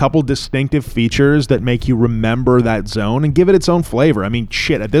 There's a couple distinctive features that make you remember that zone and give it its own flavor. I mean,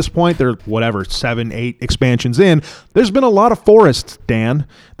 shit, at this point, they're 7, 8 expansions in. There's been a lot of forests, Dan.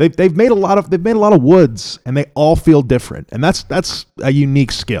 They've made a lot of woods, and they all feel different. And that's a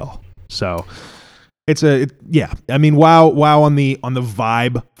unique skill. So I mean, WoW on the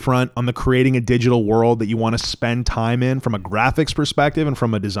vibe front, on the creating a digital world that you want to spend time in from a graphics perspective and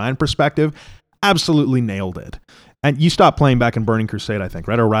from a design perspective, absolutely nailed it. And you stopped playing back in Burning Crusade, I think,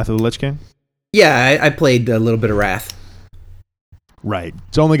 right? Or Wrath of the Lich King? Yeah, I played a little bit of Wrath. Right.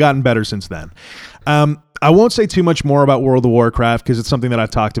 It's only gotten better since then. I won't say too much more about World of Warcraft because it's something that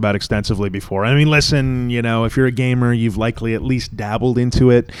I've talked about extensively before. I mean, listen, if you're a gamer, you've likely at least dabbled into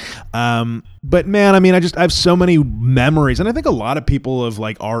it. But man, I mean, I have so many memories, and I think a lot of people of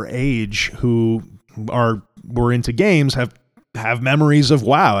like our age who were into games have memories of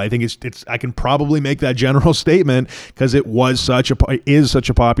WoW. I think it's I can probably make that general statement because it is such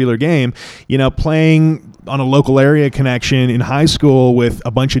a popular game. Playing on a local area connection in high school with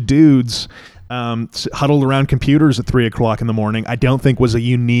a bunch of dudes huddled around computers at 3:00 in the morning, I don't think was a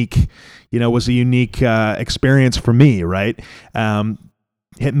unique experience for me, right?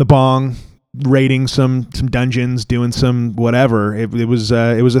 Hitting the bong, raiding some dungeons, doing some whatever. It was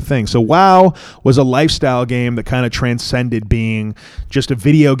a thing. So WoW was a lifestyle game that kind of transcended being just a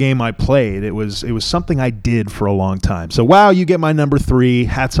video game I played. It was something I did for a long time. So WoW, you get my number 3.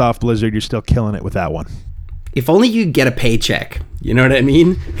 Hats off, Blizzard. You're still killing it with that one. If only you get a paycheck. You know what I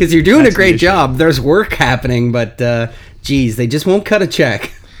mean? Because you're doing a great job. There's work happening, but geez, they just won't cut a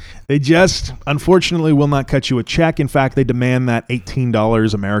check. They just, unfortunately, will not cut you a check. In fact, they demand that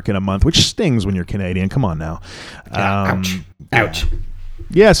 $18 American a month, which stings when you're Canadian. Come on now. Ouch. Ouch.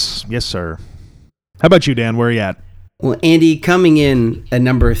 Yes, sir. How about you, Dan? Where are you at? Well, Andy, coming in at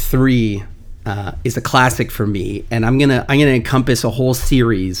number 3 is a classic for me, and I'm gonna encompass a whole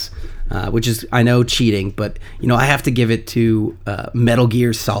series, which is, I know, cheating, but I have to give it to Metal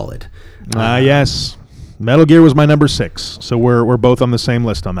Gear Solid. Yes. Metal Gear was my number 6, so we're both on the same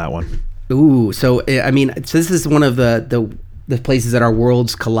list on that one. Ooh, so I mean, so this is one of the places that our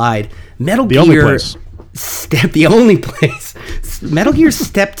worlds collide. Metal Gear, only place. The only place. Metal Gear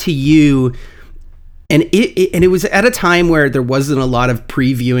stepped to you, and it was at a time where there wasn't a lot of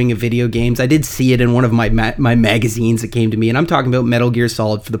previewing of video games. I did see it in one of my magazines that came to me, and I'm talking about Metal Gear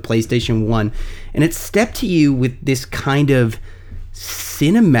Solid for the PlayStation 1, and it stepped to you with this kind of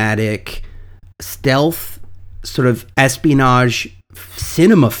cinematic stealth sort of espionage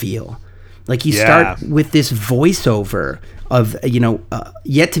cinema feel. Like you start with this voiceover of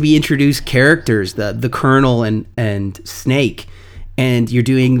yet to be introduced characters, the Colonel and Snake, and you're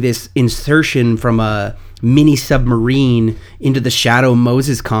doing this insertion from a mini submarine into the Shadow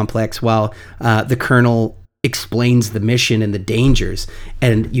Moses complex while the Colonel explains the mission and the dangers,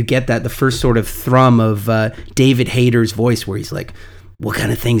 and you get the first sort of thrum of David Hayter's voice where he's like, what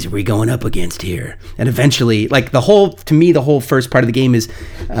kind of things are we going up against here? And eventually, like the whole first part of the game is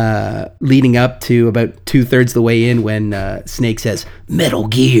leading up to about 2/3 the way in when Snake says Metal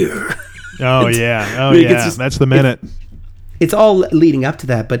Gear. Oh yeah, that's the minute. It's all leading up to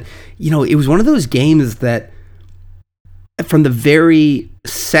that, but it was one of those games that from the very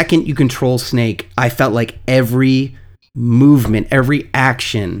second you control Snake, I felt like every movement, every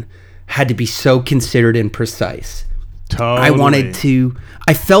action had to be so considered and precise. Totally.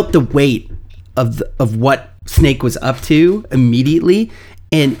 I felt the weight of what Snake was up to immediately.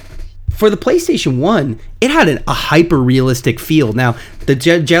 And for the PlayStation 1, it had a hyper realistic feel. Now,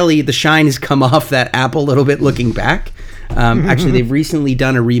 the shine has come off that apple a little bit looking back. Actually, they've recently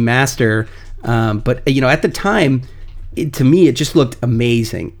done a remaster. But at the time, to me, it just looked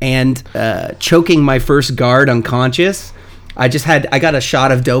amazing. And choking my first guard unconscious, I got a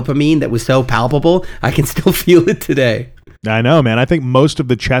shot of dopamine that was so palpable, I can still feel it today. I know, man. I think most of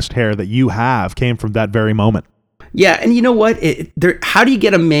the chest hair that you have came from that very moment. Yeah, and you know what? How do you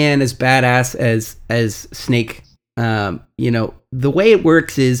get a man as badass as Snake? The way it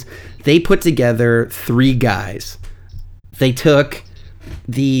works is they put together 3 guys. They took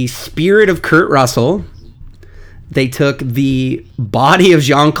the spirit of Kurt Russell. They took the body of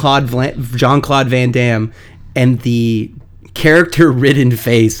Jean-Claude Van Damme and the character-ridden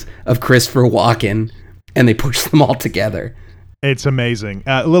face of Christopher Walken, and they pushed them all together. It's amazing.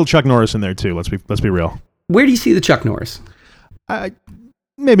 A little Chuck Norris in there too. Let's be real. Where do you see the Chuck Norris?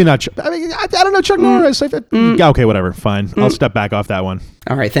 Maybe not. I don't know Chuck Norris. Okay, whatever. Fine. I'll step back off that one.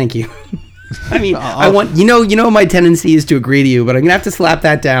 All right, thank you. I mean, I want my tendency is to agree to you, but I'm gonna have to slap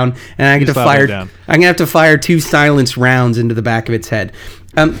that down, and I'm gonna have to fire 2 silenced rounds into the back of its head.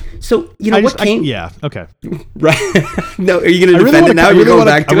 So yeah, okay. Right. No, are you gonna defend it now? You're going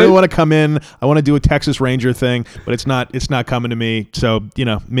back to it? I really want to come in. I want to do a Texas Ranger thing, but it's not coming to me. So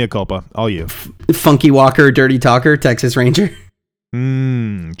mea culpa. All you. Funky Walker, Dirty Talker, Texas Ranger.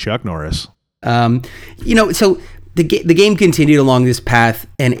 Chuck Norris. So the game continued along this path,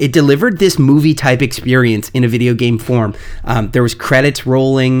 and it delivered this movie type experience in a video game form. There was credits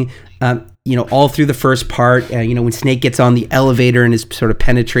rolling, all through the first part. When Snake gets on the elevator and has sort of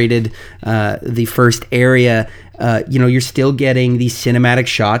penetrated the first area, you're still getting these cinematic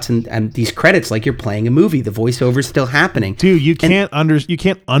shots and these credits like you're playing a movie. The voiceover's still happening. Dude, you can't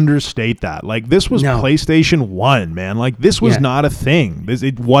understate that. Like, this was PlayStation 1, man. Like, this was not a thing.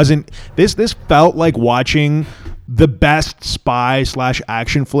 This felt like watching the best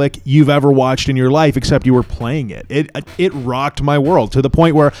spy/action flick you've ever watched in your life, except you were playing it. It rocked my world to the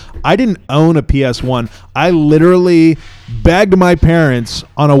point where I didn't own a PS1. I literally begged my parents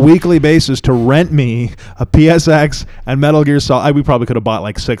on a weekly basis to rent me a PSX and Metal Gear Solid. We probably could have bought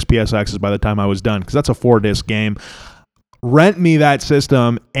like 6 PSXs by the time I was done, because that's a 4-disc game. Rent me that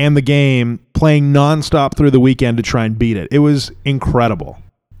system and the game, playing nonstop through the weekend to try and beat it. It was incredible.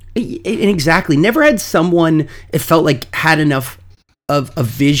 Exactly. Never had someone, it felt like, had enough of a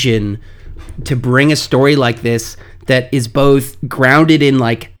vision to bring a story like this that is both grounded in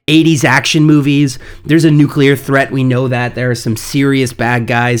like 80s action movies. There's a nuclear threat. We know that. There are some serious bad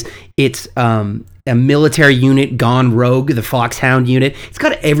guys. It's a military unit gone rogue, the Foxhound unit. It's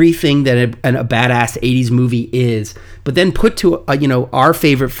got everything that a badass 80s movie is, but then put to our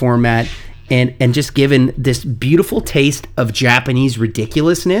favorite format. And just given this beautiful taste of Japanese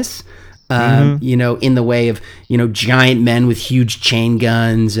ridiculousness, in the way of, giant men with huge chain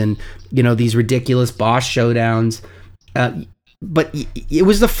guns and, these ridiculous boss showdowns. But it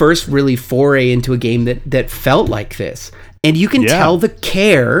was the first really foray into a game that felt like this. And you can tell the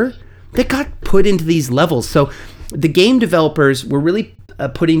care that got put into these levels. So the game developers were really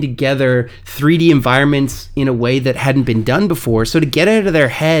putting together 3D environments in a way that hadn't been done before. So to get out of their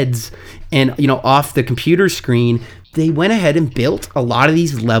heads and, off the computer screen, they went ahead and built a lot of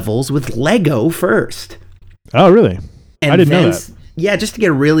these levels with Lego first. Oh, really? And I didn't know that. Yeah, just to get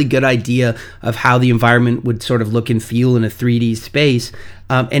a really good idea of how the environment would sort of look and feel in a 3D space.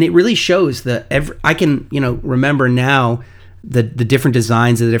 And it really shows I can, remember now the different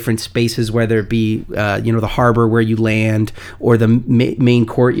designs of the different spaces, whether it be the harbor where you land or the main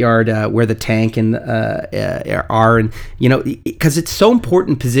courtyard where the tank and are, and because it's so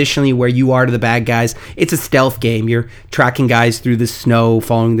important positionally where you are to the bad guys. It's a stealth game. You're tracking guys through the snow,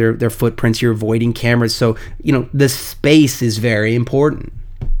 following their footprints. You're avoiding cameras, so the space is very important.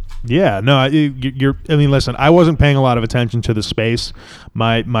 Yeah, no, you're. I mean, listen, I wasn't paying a lot of attention to the space.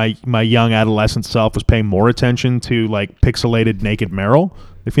 My young adolescent self was paying more attention to like pixelated naked Meryl.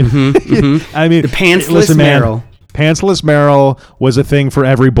 If you, I mean, the pantsless Meryl. Pantsless Meryl was a thing for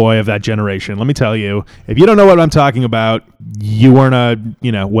every boy of that generation. Let me tell you, if you don't know what I'm talking about, you weren't a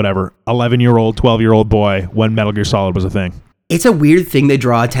 11-year-old, 12-year-old boy when Metal Gear Solid was a thing. It's a weird thing they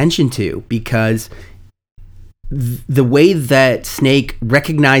draw attention to because the way that Snake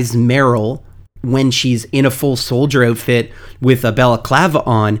recognizes Meryl when she's in a full soldier outfit with a balaclava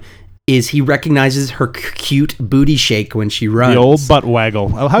on is he recognizes her cute booty shake when she runs. The old butt waggle.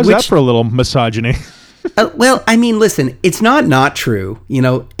 How's that for a little misogyny? Well, I mean, listen, it's not true,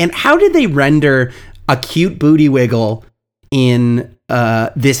 and how did they render a cute booty wiggle in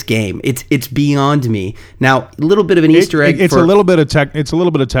this game? It's beyond me. Now, a little bit of an Easter egg. It's a little bit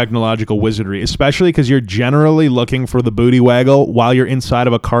of technological wizardry, especially because you're generally looking for the booty waggle while you're inside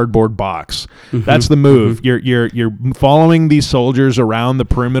of a cardboard box. That's the move. You're following these soldiers around the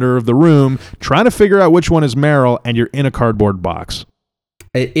perimeter of the room, trying to figure out which one is Meryl, and you're in a cardboard box.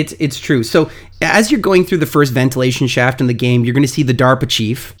 It's true. So as you're going through the first ventilation shaft in the game, you're going to see the DARPA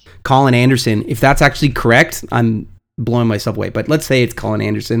chief, Colin Anderson. If that's actually correct, I'm blowing myself away, but let's say it's Colin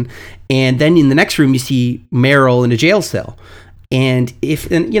Anderson. And then in the next room, you see Meryl in a jail cell. And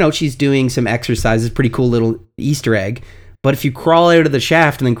she's doing some exercises, pretty cool little Easter egg. But if you crawl out of the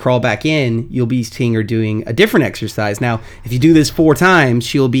shaft and then crawl back in, you'll be seeing her doing a different exercise. Now, if you do this 4 times,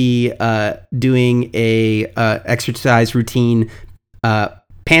 she'll be doing a exercise routine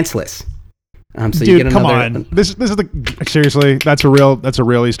pantsless. So dude, you get come on. This is seriously, that's a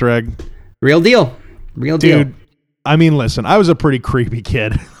real Easter egg. Real deal. Dude, I mean, listen, I was a pretty creepy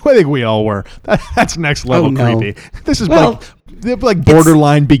kid. I think we all were. That's next level creepy. This is like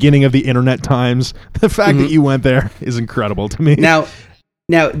borderline beginning of the internet times. The fact that you went there is incredible to me. Now,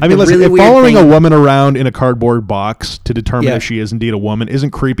 I mean, listen, if following a woman around in a cardboard box to determine if she is indeed a woman isn't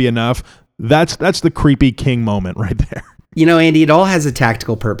creepy enough, that's the creepy king moment right there. Andy, it all has a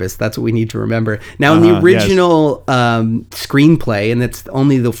tactical purpose. That's what we need to remember. Now, in the original screenplay, and that's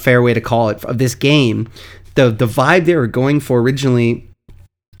only the fair way to call it, of this game, the vibe they were going for originally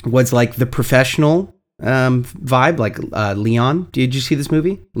was like the Professional vibe, like Leon. Did you see this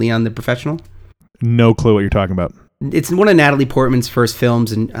movie, Leon the Professional? No clue what you're talking about. It's one of Natalie Portman's first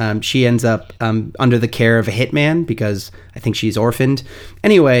films, and she ends up under the care of a hitman because I think she's orphaned.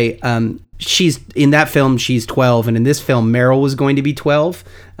 Anyway, she's in that film, she's 12, and in this film, Meryl was going to be 12.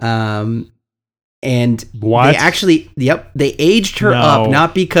 And what? They aged her up,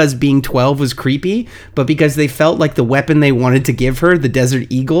 not because being 12 was creepy, but because they felt like the weapon they wanted to give her, the Desert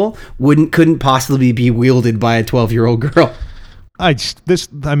Eagle, couldn't possibly be wielded by a 12-year-old girl.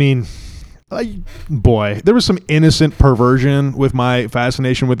 Boy, there was some innocent perversion with my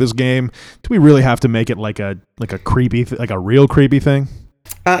fascination with this game. Do we really have to make it like a creepy, like a real creepy thing?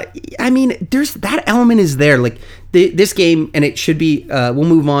 I mean, there's that element is there. Like this game, and it should be. We'll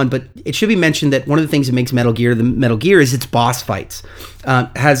move on, but it should be mentioned that one of the things that makes Metal Gear the Metal Gear is its boss fights.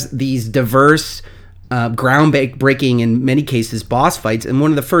 Has these diverse, groundbreaking in many cases boss fights, and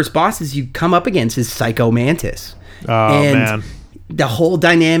one of the first bosses you come up against is Psycho Mantis. Oh, man. The whole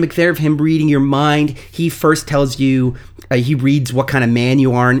dynamic there of him reading your mind. He first tells you, he reads what kind of man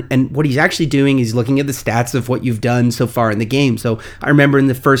you are, and what he's actually doing is looking at the stats of what you've done so far in the game. So I remember in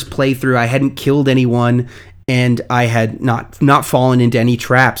the first playthrough, I hadn't killed anyone, and I had not fallen into any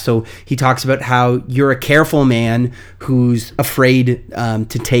traps. So he talks about how you're a careful man who's afraid to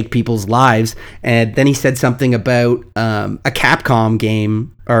take people's lives. And then he said something about a Capcom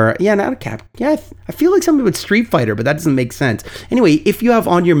game, or not a Cap. Yeah, I feel like something with Street Fighter, but that doesn't make sense. Anyway, if you have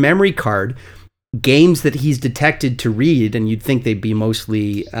on your memory card games that he's detected to read, and you'd think they'd be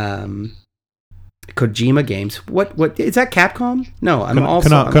mostly Kojima games. What is that? Capcom? No,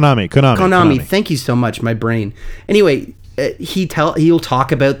 Konami. Thank you so much, my brain. Anyway, he'll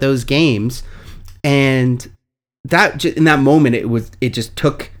talk about those games, and that in that moment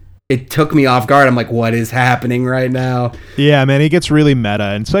it took me off guard. I'm like, what is happening right now? Yeah, man, he gets really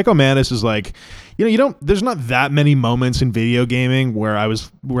meta, and Psycho Mantis is like, there's not that many moments in video gaming where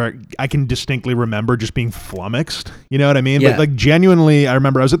I can distinctly remember just being flummoxed. You know what I mean? Yeah. But like genuinely, I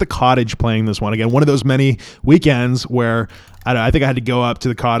remember I was at the cottage playing this one again, one of those many weekends where I think I had to go up to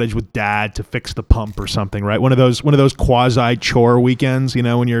the cottage with Dad to fix the pump or something, right? One of those quasi chore weekends,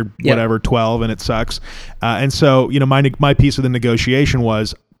 when you're whatever 12 and it sucks. And so, my piece of the negotiation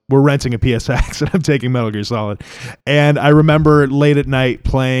was, we're renting a PSX and I'm taking Metal Gear Solid. And I remember late at night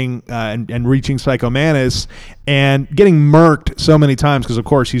playing and reaching Psycho Mantis and getting murked so many times because of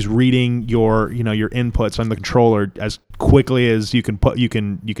course he's reading your inputs on the controller as quickly as you can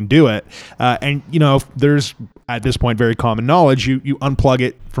do it. And there's at this point very common knowledge. You unplug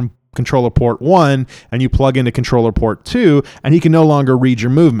it from controller port 1 and you plug into controller port 2 and he can no longer read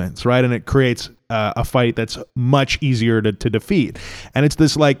your movements, right? And it creates a fight that's much easier to defeat. And it's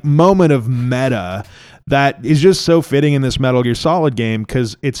this like moment of meta that is just so fitting in this Metal Gear Solid game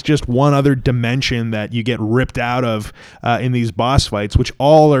because it's just one other dimension that you get ripped out of in these boss fights, which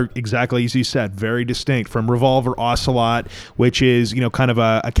all are exactly as you said, very distinct, from Revolver Ocelot, which is kind of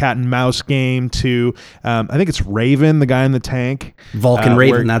a cat and mouse game, to I think it's Raven, the guy in the tank. Vulcan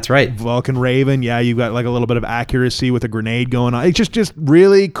Raven, that's right. Vulcan Raven, yeah, you've got like a little bit of accuracy with a grenade going on. It's just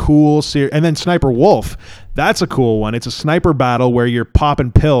really cool. And then Sniper Wolf. That's a cool one. It's a sniper battle where you're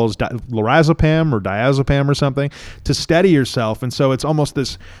popping pills, lorazepam or diazepam or something, to steady yourself. And so it's almost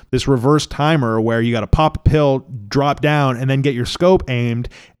this reverse timer where you got to pop a pill, drop down, and then get your scope aimed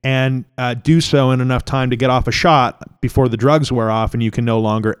and do so in enough time to get off a shot before the drugs wear off and you can no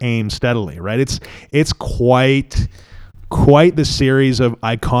longer aim steadily, right? It's quite the series of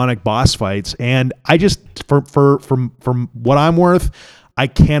iconic boss fights. And I just, from what I'm worth, I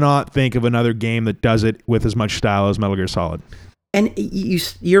cannot think of another game that does it with as much style as Metal Gear Solid. And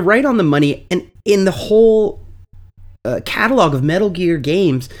you're right on the money. And in the whole catalog of Metal Gear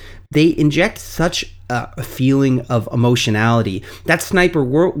games, they inject such a feeling of emotionality. That Sniper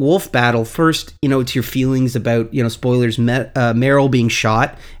Wolf battle, first, it's your feelings about, spoilers, Meryl being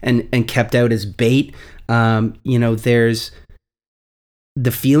shot and kept out as bait. There's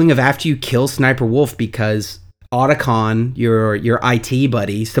the feeling of after you kill Sniper Wolf, because Otacon, your IT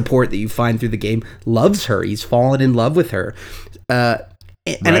buddy, support that you find through the game, loves her. He's fallen in love with her. And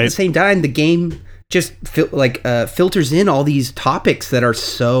at the same time, the game just filters in all these topics that are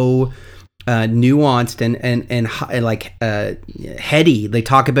so nuanced and like heady. They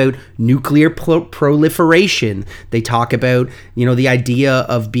talk about nuclear proliferation. They talk about the idea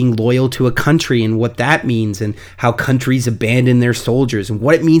of being loyal to a country and what that means, and how countries abandon their soldiers, and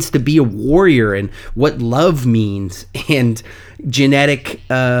what it means to be a warrior, and what love means, and genetic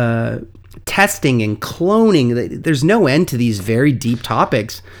testing and cloning. There's no end to these very deep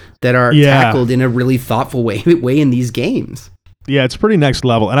topics that are tackled in a really thoughtful way in these games. Yeah, it's pretty next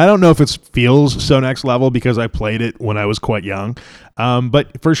level. And I don't know if it feels so next level because I played it when I was quite young.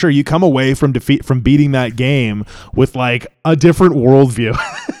 But for sure, you come away from beating that game with like a different worldview.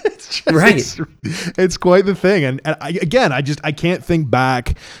 It's quite the thing. And I can't think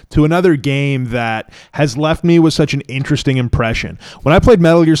back to another game that has left me with such an interesting impression. When I played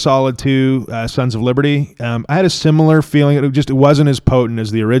Metal Gear Solid 2, Sons of Liberty, I had a similar feeling. It wasn't as potent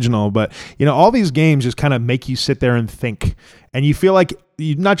as the original, but all these games just kind of make you sit there and think. And you feel like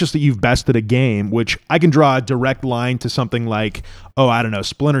not just that you've bested a game, which I can draw a direct line to something like,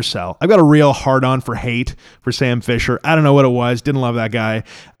 Splinter Cell. I've got a real hard-on for hate for Sam Fisher. I don't know what it was. Didn't love that guy.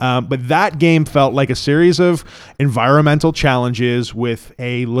 But that game felt like a series of environmental challenges with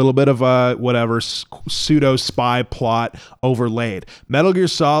a little bit of a pseudo-spy plot overlaid. Metal Gear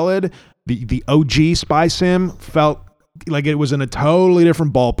Solid, the OG spy sim, felt like it was in a totally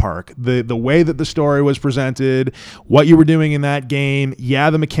different ballpark. The way that the story was presented, what you were doing in that game,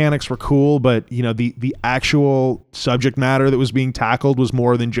 the mechanics were cool, but the actual subject matter that was being tackled was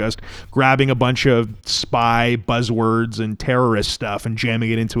more than just grabbing a bunch of spy buzzwords and terrorist stuff and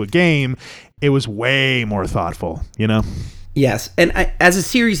jamming it into a game. It was way more thoughtful, Yes, and as a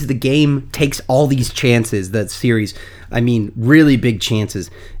series, the game takes all these chances. That series, really big chances.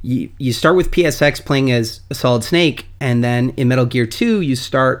 You start with PSX playing as a Solid Snake, and then in Metal Gear 2, you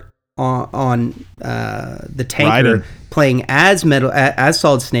start on the tanker Raiden, playing as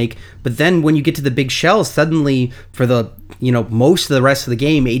Solid Snake. But then when you get to the big shell, suddenly for the most of the rest of the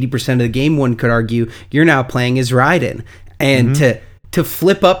game, 80% of the game, one could argue, you're now playing as Raiden, and to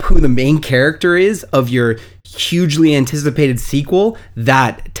flip up who the main character is of your hugely anticipated sequel,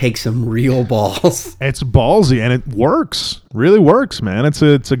 that takes some real balls. It's ballsy, and it works. Really works, man. It's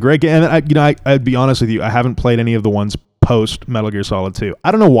a great game. And I'd be honest with you, I haven't played any of the ones post Metal Gear Solid 2.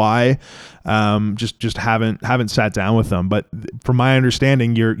 I don't know why. Just haven't sat down with them. But from my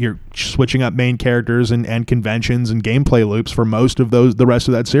understanding, you're switching up main characters and conventions and gameplay loops for most of the rest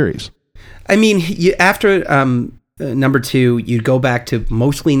of that series. I mean, after number 2, you'd go back to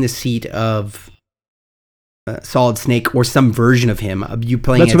mostly in the seat of Solid Snake or some version of him. You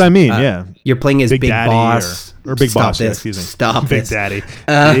playing? That's what I mean. Yeah, you're playing as Big Daddy Boss or Big Stop Boss. This. Yeah, excuse me. Stop Big this. Daddy.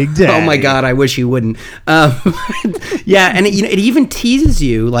 Big Daddy. Oh my God! I wish you wouldn't. Yeah, and it even teases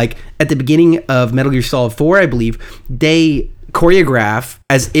you like at the beginning of Metal Gear Solid 4, I believe they choreograph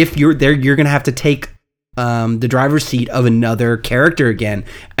as if you're there. You're gonna have to take the driver's seat of another character again,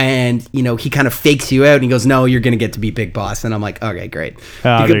 and he kind of fakes you out and he goes, no, you're gonna get to be Big Boss, and I'm like, okay, great.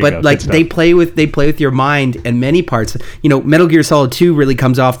 But like they play with your mind in many parts. Metal Gear Solid 2 really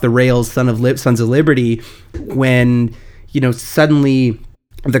comes off the rails, Sons of Liberty, when suddenly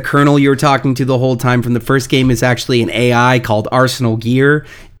the colonel you're talking to the whole time from the first game is actually an AI called Arsenal Gear,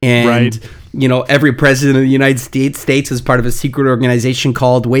 and right. Every president of the United States is part of a secret organization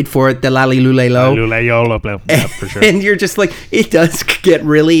called, wait for it, the Lali Lulelo. Yeah, for sure. And you're just like, it does get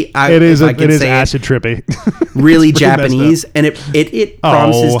really, it is acid trippy. Really Japanese, and it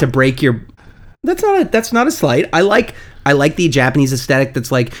promises to break your. That's not a slight. I like the Japanese aesthetic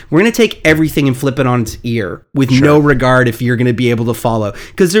that's like, we're going to take everything and flip it on its ear with no regard if you're going to be able to follow.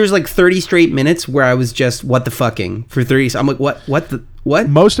 Because there's like 30 straight minutes where I was just, what the fucking, for 30. I'm like, what?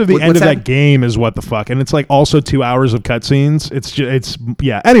 Most of the end of that game is what the fuck, and it's like also 2 hours of cutscenes. It's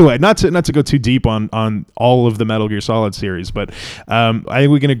Anyway, not to go too deep on all of the Metal Gear Solid series, but I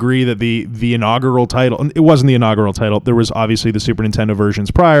think we can agree that the inaugural title, it wasn't the inaugural title. There was obviously the Super Nintendo versions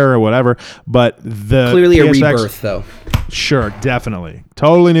prior or whatever, but the clearly PSX, a rebirth though. Sure, definitely,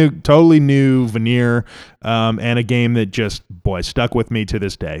 totally new veneer, and a game that just stuck with me to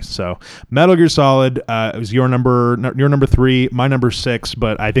this day. So Metal Gear Solid it was your number 3, my number 6.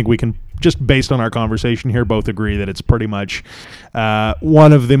 But I think we can, just based on our conversation here, both agree that it's pretty much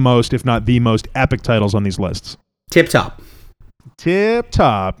one of the most, if not the most epic titles on these lists. Tip top.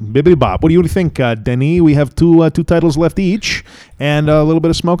 Bibbidi bop. What do you think, Denny? We have two titles left each and a little bit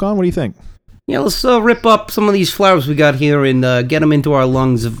of smoke on. What do you think? Yeah, let's rip up some of these flowers we got here and get them into our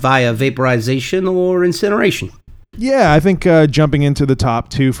lungs via vaporization or incineration. Yeah, I think jumping into the top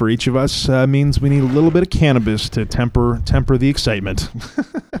 2 for each of us means we need a little bit of cannabis to temper the excitement.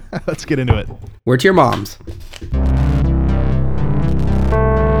 Let's get into it. Word to your moms.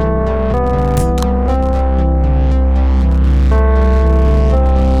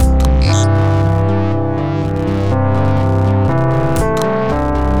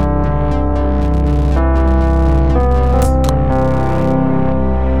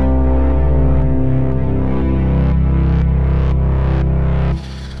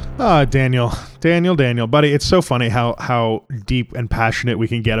 Daniel, buddy, it's so funny how deep and passionate we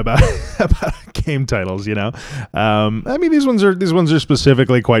can get about game titles. I mean, these ones are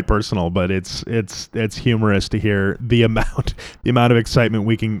specifically quite personal, but it's humorous to hear the amount of excitement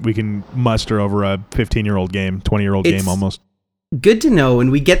we can muster over a 15-year-old game, 20-year-old game almost. Good to know,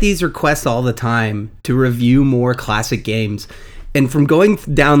 and we get these requests all the time to review more classic games. And from going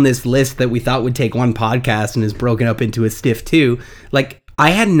down this list that we thought would take one podcast and is broken up into a stiff 2, like,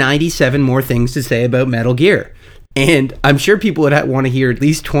 I had 97 more things to say about Metal Gear, and I'm sure people would want to hear at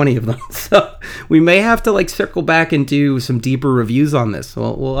least 20 of them. So we may have to circle back and do some deeper reviews on this.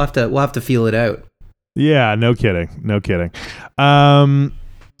 We'll have to feel it out. Yeah, no kidding.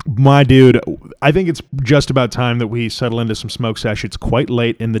 My dude, I think it's just about time that we settle into some smoke sesh. It's quite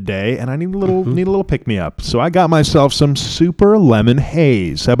late in the day, and I need a little pick me up. So I got myself some Super Lemon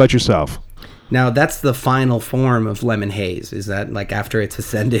Haze. How about yourself? Now, that's the final form of Lemon Haze. Is that after it's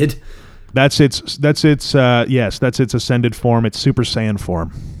ascended? That's its ascended form. It's Super Saiyan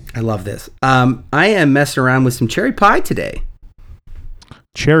form. I love this. I am messing around with some cherry pie today.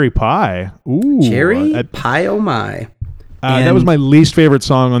 Cherry pie? Ooh. Cherry pie, oh my. That was my least favorite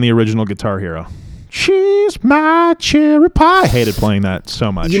song on the original Guitar Hero. She's my cherry pie. I hated playing that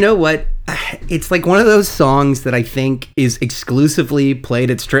so much. You know what? It's like one of those songs that I think is exclusively played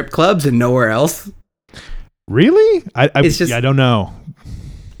at strip clubs and nowhere else. Really? I don't know.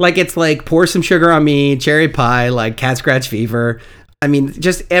 It's like Pour Some Sugar on Me, Cherry Pie, Cat Scratch Fever. I mean,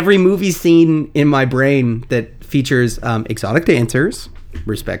 just every movie scene in my brain that features exotic dancers,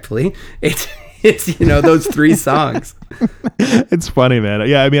 respectfully. It's those 3 songs. It's funny, man.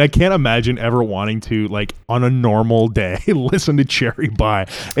 Yeah, I mean, I can't imagine ever wanting to, on a normal day, listen to Cherry Pie.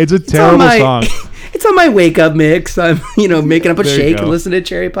 It's a terrible song. It's on my wake up mix. I'm, making up a shake and listening to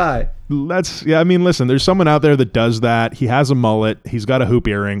Cherry Pie. I mean, listen, there's someone out there that does that. He has a mullet. He's got a hoop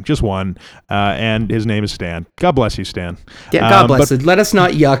earring, just one. And his name is Stan. God bless you, Stan. Yeah, God bless it. Let us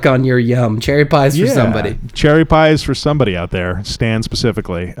not yuck on your yum. Cherry pie's for somebody. Cherry pie is for somebody out there. Stan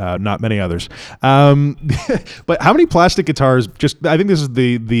specifically, not many others. But how many plastic guitars, I think this is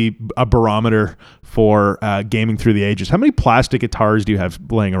a barometer for gaming through the ages. How many plastic guitars do you have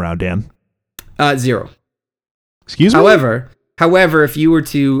laying around, Dan? 0. Excuse me? However, if you were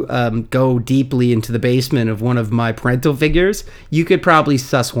to go deeply into the basement of one of my parental figures, you could probably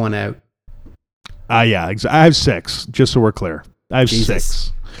suss one out. Yeah, I have 6, just so we're clear. I have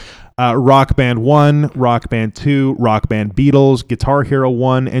Jesus. 6. Rock Band 1, Rock Band 2, Rock Band Beatles, Guitar Hero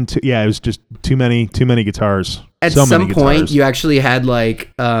 1 and 2. Yeah, it was just too many guitars. At some point, you actually had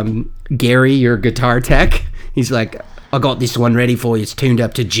like Gary, your guitar tech. He's like, I got this one ready for you. It's tuned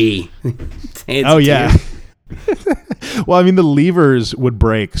up to G. Oh, yeah. Well, I mean, the levers would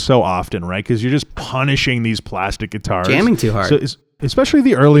break so often, right? Because you're just punishing these plastic guitars. Jamming too hard. So especially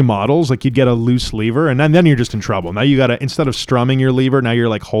the early models, like you'd get a loose lever and then you're just in trouble. Now you got to, instead of strumming your lever, now you're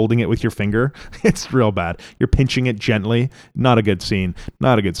like holding it with your finger. It's real bad. You're pinching it gently. Not a good scene.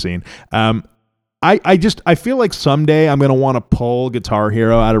 I feel like someday I'm going to want to pull Guitar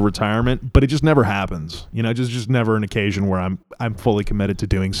Hero out of retirement, but it just never happens. You know, just never an occasion where I'm fully committed to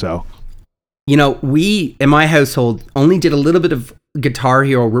doing so. You know, we, in my household, only did a little bit of Guitar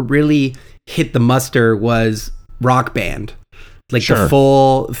Hero. What really hit the muster was Rock Band. Like the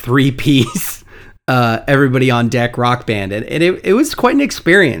full 3-piece, everybody on deck Rock Band. And it was quite an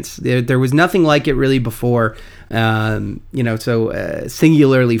experience. There was nothing like it really before, so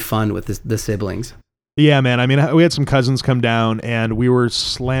singularly fun with the siblings. Yeah, man. I mean, we had some cousins come down, and we were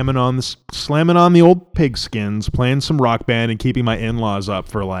slamming on the old pigskins, playing some Rock Band, and keeping my in-laws up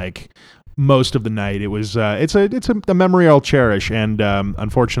for like most of the night. It was it's a memory I'll cherish, and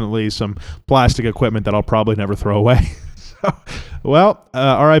unfortunately, some plastic equipment that I'll probably never throw away. So, well,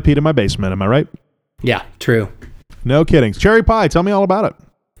 R.I.P. to my basement. Am I right? Yeah, true. No kidding. Cherry pie. Tell me all about it.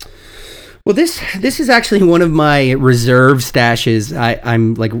 Well, this is actually one of my reserve stashes.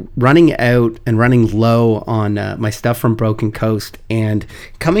 I'm like running out and running low on my stuff from Broken Coast, and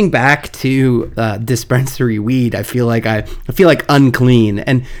coming back to dispensary weed, I feel like unclean,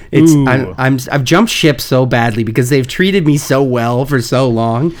 and I've jumped ship so badly because they've treated me so well for so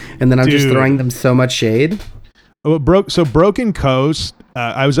long, and then I'm just throwing them so much shade. So Broken Coast,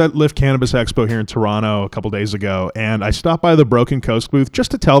 I was at Lift Cannabis Expo here in Toronto a couple days ago, and I stopped by the Broken Coast booth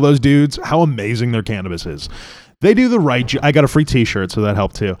just to tell those dudes how amazing their cannabis is. They do the right. I got a free T-shirt, so that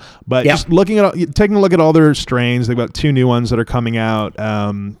helped too. But just taking a look at all their strains, they've got 2 new ones that are coming out.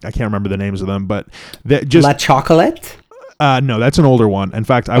 I can't remember the names of them, but La Chocolate. No, that's an older one. In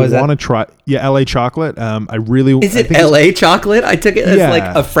fact, I want to try. Yeah, LA Chocolate. Is it LA Chocolate? I took it as like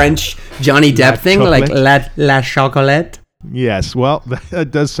a French Johnny Depp thing, like La Chocolate. Yes, well, that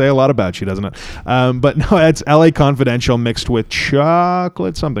does say a lot about you, doesn't it? But no, it's LA Confidential mixed with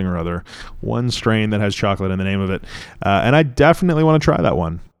chocolate something or other. One strain that has chocolate in the name of it. And I definitely want to try that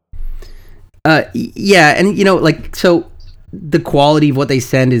one. Yeah, and so the quality of what they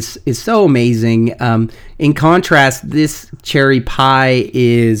send is so amazing. In contrast, this cherry pie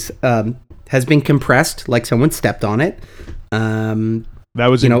has been compressed, like someone stepped on it. That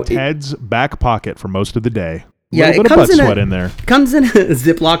was in Ted's back pocket for most of the day. Yeah, it comes in there. Comes in a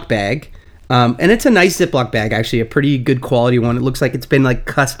Ziploc bag, and it's a nice Ziploc bag, actually, a pretty good quality one. It looks like it's been like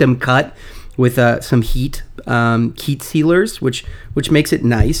custom cut with some heat sealers, which makes it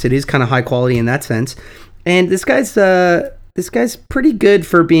nice. It is kind of high quality in that sense. And this guy's pretty good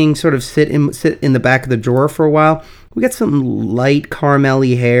for being sort of sit in the back of the drawer for a while. We got some light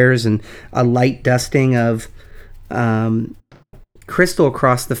caramelly hairs and a light dusting of crystal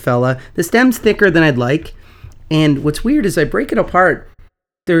across the fella. The stem's thicker than I'd like. And what's weird is I break it apart.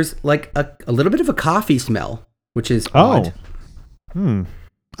 There's like a little bit of a coffee smell, which is odd. I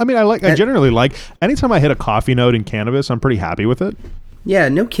mean, I generally like, anytime I hit a coffee note in cannabis, I'm pretty happy with it. Yeah,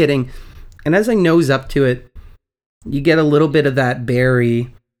 no kidding. And as I nose up to it, you get a little bit of that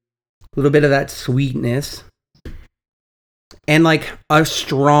berry, a little bit of that sweetness, and like a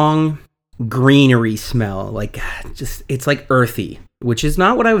strong greenery smell. Like it's like earthy, which is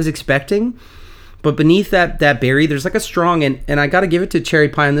not what I was expecting. But beneath that berry, there's like a strong, and I got to give it to cherry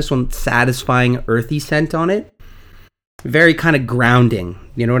pie on this one, satisfying earthy scent on it. Very kind of grounding.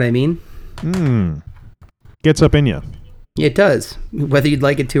 You know what I mean? Gets up in you. Yeah, it does, whether you'd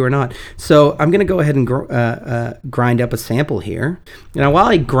like it to or not. So I'm going to go ahead and grind up a sample here. Now, while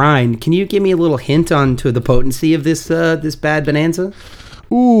I grind, can you give me a little hint onto the potency of this bad bonanza?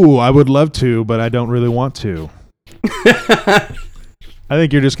 Ooh, I would love to, but I don't really want to. I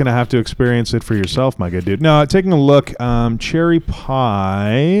think you're just going to have to experience it for yourself, my good dude. No, taking a look, cherry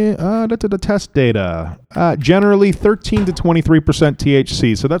pie, test data, generally 13 to 23%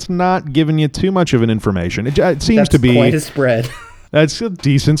 THC. So that's not giving you too much of an information. It seems to be quite a spread. That's a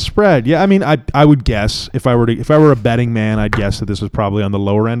decent spread. Yeah, I mean, I would guess if I were a betting man, I'd guess that this is probably on the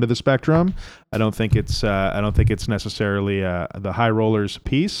lower end of the spectrum. I don't think it's necessarily the high rollers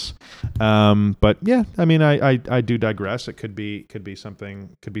piece. But yeah, I mean, I do digress. It could be something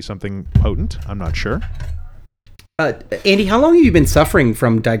potent. I'm not sure. Andy, how long have you been suffering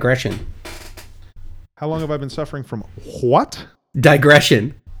from digression? How long have I been suffering from what?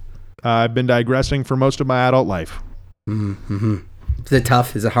 Digression. I've been digressing for most of my adult life. Mm-hmm. Is it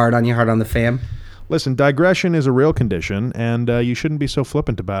tough? Is it hard on you? Hard on the fam? Listen, digression is a real condition, and you shouldn't be so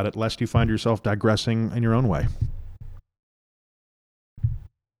flippant about it, lest you find yourself digressing in your own way.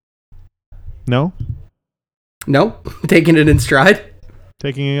 No? No? Taking it in stride?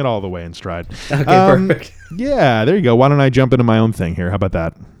 Taking it all the way in stride. Okay, perfect. Yeah, there you go. Why don't I jump into my own thing here? How about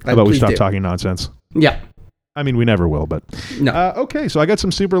that? How about we stop talking nonsense? Yeah. I mean, we never will, but... No. Okay, so I got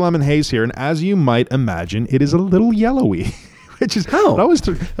some Super Lemon Haze here, and as you might imagine, it is a little yellowy, which is... Oh.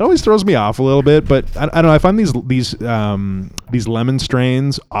 It always throws me off a little bit, but I don't know. I find these lemon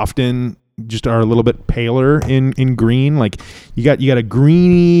strains often just are a little bit paler in green. Like, you got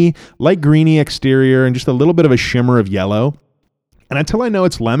a light greeny exterior and just a little bit of a shimmer of yellow. And until I know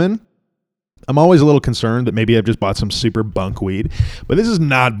it's lemon... I'm always a little concerned that maybe I've just bought some super bunk weed, but this is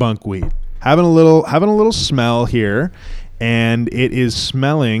not bunk weed. Having a little smell here, and it is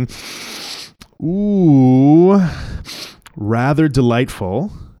smelling, rather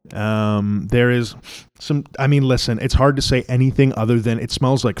delightful. There is some. I mean, listen, it's hard to say anything other than it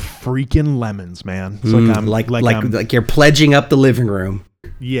smells like freaking lemons, man. It's like you're pledging up the living room.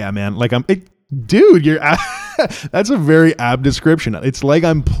 Yeah, man. Dude, you're. That's a very apt description. It's like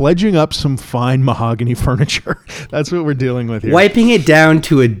I'm pledging up some fine mahogany furniture. That's what we're dealing with here. Wiping it down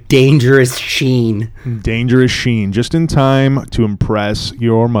to a dangerous sheen. Dangerous sheen, just in time to impress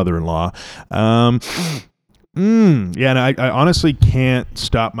your mother-in-law. Yeah, and I honestly can't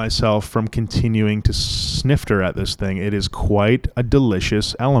stop myself from continuing to snifter at this thing. It is quite a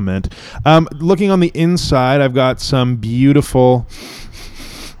delicious element. Looking on the inside, I've got some beautiful...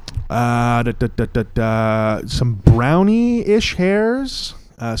 some brownie-ish hairs,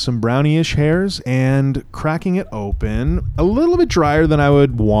 and cracking it open, a little bit drier than I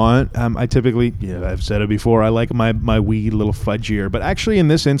would want. I typically, I've said it before, I like my weed a little fudgier, but actually in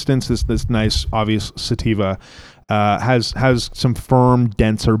this instance, this nice, obvious sativa has some firm,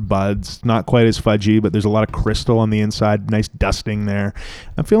 denser buds, not quite as fudgy, but there's a lot of crystal on the inside, nice dusting there.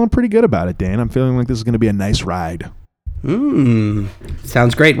 I'm feeling pretty good about it, Dan. I'm feeling like this is going to be a nice ride.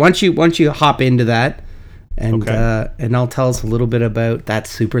 Sounds great. Once you hop into that, and I'll tell us a little bit about that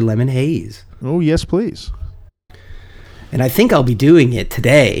Super Lemon Haze. Oh yes, please. And I think I'll be doing it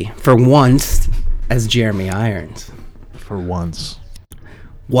today for once as Jeremy Irons. For once.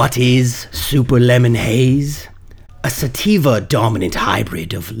 What is Super Lemon Haze? A sativa-dominant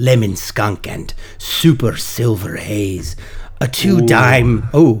hybrid of lemon skunk and super silver haze. A two-time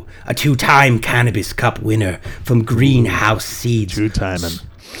Cannabis Cup winner from Greenhouse Seeds. Two-timing.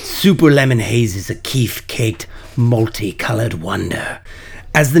 Super Lemon Haze is a keef-caked, multicolored wonder.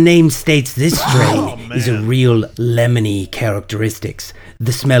 As the name states, this strain is a real lemony characteristics.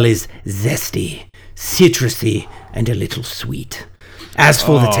 The smell is zesty, citrusy, and a little sweet. As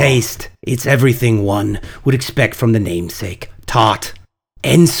for the taste, it's everything one would expect from the namesake. Tart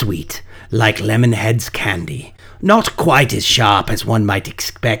and sweet, like Lemonhead's candy. Not quite as sharp as one might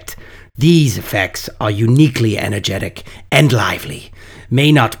expect. These effects are uniquely energetic and lively.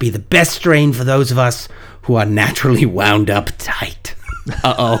 May not be the best strain for those of us who are naturally wound up tight.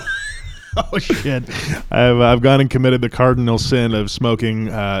 Uh-oh. Oh, shit. I've gone and committed the cardinal sin of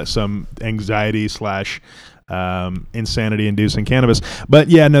smoking some anxiety / insanity-inducing cannabis. But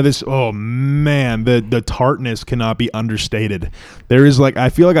yeah, no, the tartness cannot be understated. There is I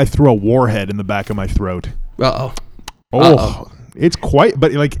feel like I threw a warhead in the back of my throat. It's quite,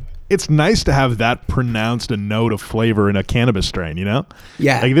 but it's nice to have that pronounced a note of flavor in a cannabis strain, you know?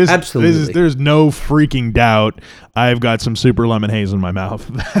 Yeah, absolutely. There's no freaking doubt I've got some Super Lemon Haze in my mouth.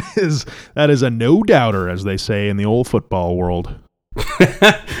 That is a no-doubter, as they say in the old football world.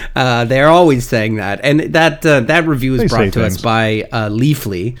 They're always saying that. And that review is brought to us by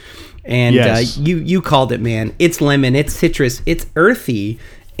Leafly. And yes. You called it, man. It's lemon, it's citrus, it's earthy.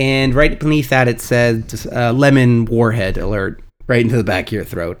 And right beneath that, it says lemon warhead alert right into the back of your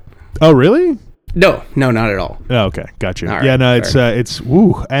throat. Oh, really? No, not at all. Oh, okay, got you. All yeah, right, no, it's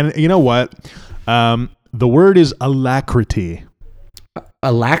woo. And you know what? The word is alacrity.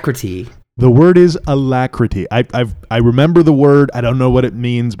 Alacrity. The word is alacrity. I remember the word. I don't know what it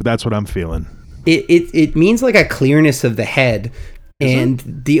means, but that's what I'm feeling. It means like a clearness of the head. And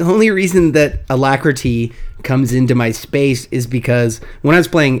the only reason that alacrity comes into my space is because when I was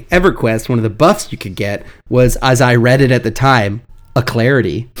playing EverQuest, one of the buffs you could get was, as I read it at the time, a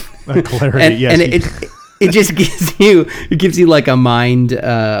clarity. A clarity, yes. And it just gives you like a mind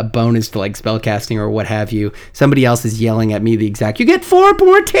bonus to like spellcasting or what have you. Somebody else is yelling at me you get 4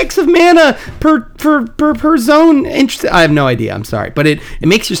 more ticks of mana per zone. I have no idea. I'm sorry, but it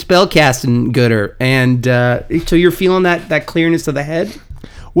makes your spellcasting gooder. And so you're feeling that clearness of the head.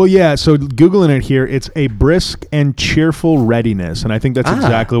 Well, yeah, so Googling it here, it's a brisk and cheerful readiness, and I think that's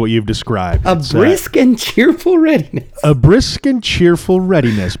exactly what you've described. Brisk and cheerful readiness. A brisk and cheerful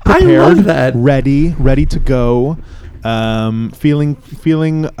readiness. Prepared, I love that. Ready to go, feeling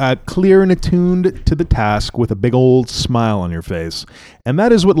clear and attuned to the task with a big old smile on your face. And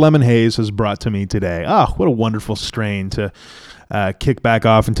that is what Lemon Haze has brought to me today. Ah, what a wonderful strain to kick back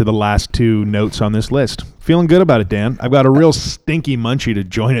off into the last 2 notes on this list. Feeling good about it, Dan. I've got a real stinky munchie to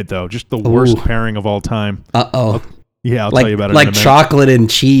join it, though. Just the worst pairing of all time. Uh-oh. Yeah, I'll tell you about it in a minute. Like chocolate and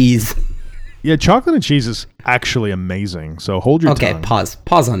cheese. Yeah, chocolate and cheese is actually amazing. So hold your tongue. Okay,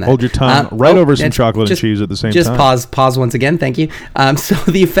 pause on that. Hold your tongue over some chocolate and cheese at the same time. Just pause once again. Thank you. So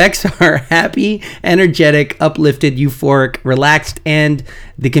the effects are happy, energetic, uplifted, euphoric, relaxed, and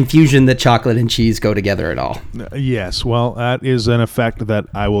the confusion that chocolate and cheese go together at all. Yes, well, that is an effect that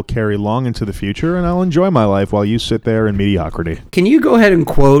I will carry long into the future, and I'll enjoy my life while you sit there in mediocrity. Can you go ahead and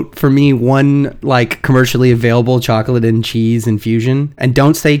quote for me one like commercially available chocolate and cheese infusion? And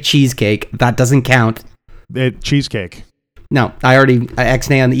don't say cheesecake. That doesn't count. Cheesecake. No, I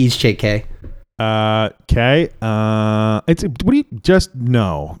X-nay on the cheesecake. Okay. It's what do you just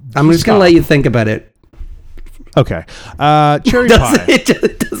no? I'm just gonna let you think about it. Okay. Cherry pie.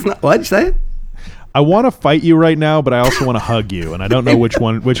 It does not. What'd you say? I want to fight you right now, but I also want to hug you, and I don't know which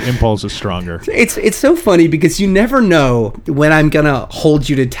impulse is stronger. It's so funny because you never know when I'm gonna hold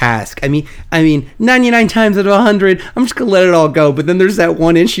you to task. I mean, 99 times out of 100, I'm just gonna let it all go. But then there's that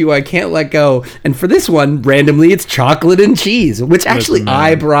one issue I can't let go, and for this one, randomly, it's chocolate and cheese, which actually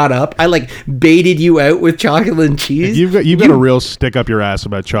I brought up. I like baited you out with chocolate and cheese. You've got a real stick up your ass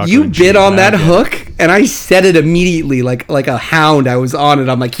about chocolate. You and cheese. bit on that hook, and I said it immediately, like a hound. I was on it.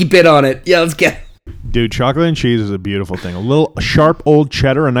 I'm like, he bit on it. Yeah, let's get it. Dude, chocolate and cheese is a beautiful thing. A little sharp old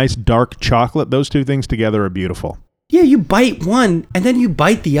cheddar, a nice dark chocolate. Those 2 things together are beautiful. Yeah, you bite one and then you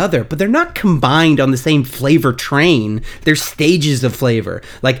bite the other, but they're not combined on the same flavor train. They're stages of flavor.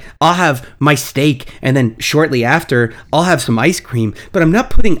 Like, I'll have my steak and then shortly after, I'll have some ice cream, but I'm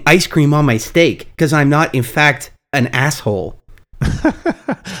not putting ice cream on my steak because I'm not, in fact, an asshole.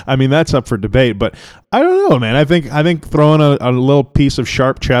 I mean, that's up for debate, but I don't know, man. I think throwing a little piece of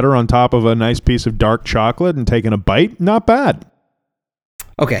sharp cheddar on top of a nice piece of dark chocolate and taking a bite, not bad.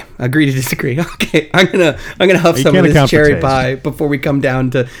 Okay, agree to disagree. Okay, I'm gonna huff some of this cherry pie before we come down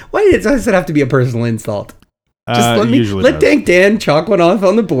to why does it have to be a personal insult? Just let Dank Dan chalk one off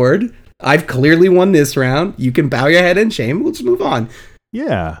on the board. I've clearly won this round. You can bow your head in shame. We'll just move on.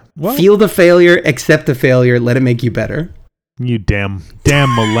 Yeah. Well, feel the failure, accept the failure, let it make you better. You damn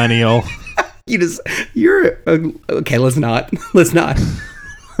millennial. Okay, let's not.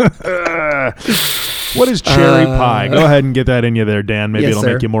 What is cherry pie? Go ahead and get that in you there, Dan. Maybe it'll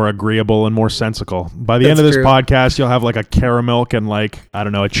make you more agreeable and more sensical. By the end of this podcast, you'll have like a caramel and like, I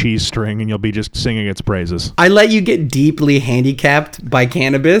don't know, a cheese string, and you'll be just singing its praises. I let you get deeply handicapped by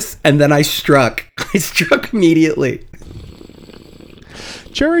cannabis, and then I struck. I struck immediately.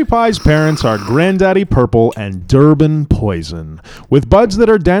 Cherry Pie's parents are Granddaddy Purple and Durban Poison. With buds that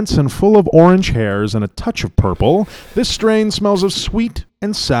are dense and full of orange hairs and a touch of purple, this strain smells of sweet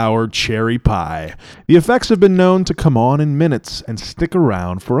and sour cherry pie. The effects have been known to come on in minutes and stick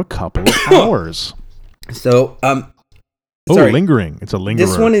around for a couple of hours. So, sorry. Lingering. It's a lingerer.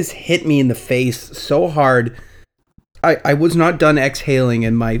 This one has hit me in the face so hard. I was not done exhaling,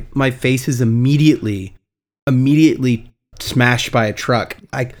 and my face is immediately smashed by a truck.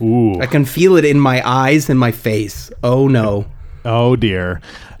 I can feel it in my eyes and my face. Oh no. Oh dear.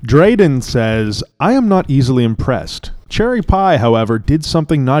 Drayden says, I am not easily impressed. Cherry pie, however, did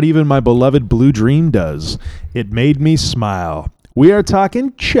something not even my beloved Blue Dream does. It made me smile. We are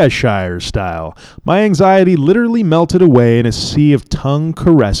talking Cheshire style. My anxiety literally melted away in a sea of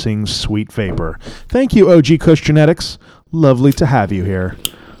tongue-caressing sweet vapor. Thank you, OG Kush Genetics. Lovely to have you here.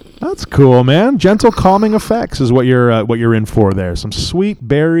 That's cool, man. Gentle calming effects is what you're in for there. Some sweet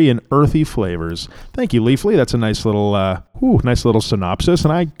berry and earthy flavors. Thank you, Leafly. That's a nice little synopsis,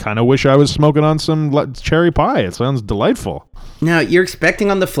 and I kind of wish I was smoking on some cherry pie. It sounds delightful. Now, you're expecting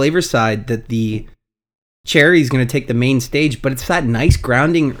on the flavor side that the cherry is going to take the main stage, but it's that nice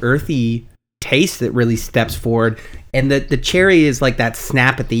grounding, earthy taste that really steps forward. And the cherry is like that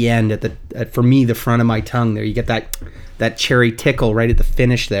snap at the end, for me, the front of my tongue there. You get that cherry tickle right at the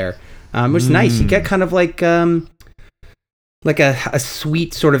finish there. Which is nice. You get kind of like a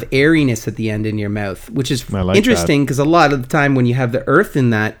sweet sort of airiness at the end in your mouth, which is interesting because a lot of the time when you have the earth in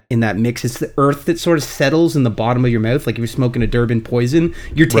that mix, it's the earth that sort of settles in the bottom of your mouth. Like if you're smoking a Durban Poison,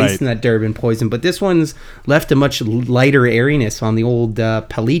 you're tasting that Durban Poison. But this one's left a much lighter airiness on the old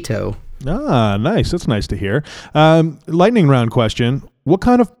Palito. Ah, nice. That's nice to hear. Lightning round question. What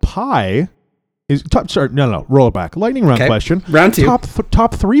kind of pie is roll it back. Lightning round question. Round 2.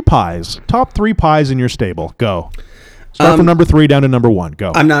 Top 3 pies. Top 3 pies in your stable. Go. Start from number 3 down to number 1.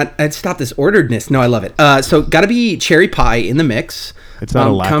 Go. I'd stop this orderedness. No, I love it. So got to be cherry pie in the mix. It's not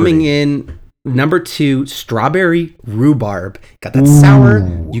alacrity. Coming in number 2, strawberry rhubarb. Got that sour.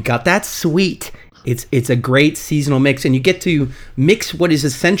 You got that sweet. It's a great seasonal mix, and you get to mix what is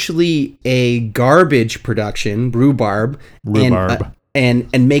essentially a garbage production, rhubarb.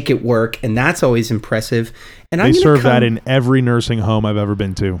 And make it work, and that's always impressive. And they serve that in every nursing home I've ever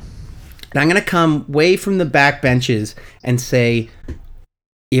been to. And I'm going to come way from the back benches and say,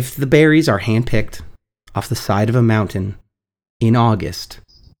 if the berries are handpicked off the side of a mountain in August,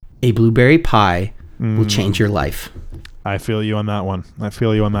 a blueberry pie will change your life. I feel you on that one.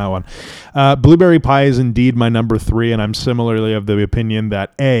 Blueberry pie is indeed my number 3, and I'm similarly of the opinion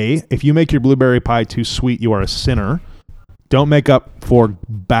that if you make your blueberry pie too sweet, you are a sinner. Don't make up for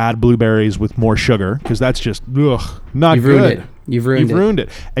bad blueberries with more sugar, because that's just not good. You've ruined it.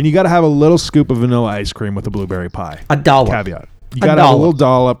 And you got to have a little scoop of vanilla ice cream with a blueberry pie. A dollop. Caveat. You got to have a little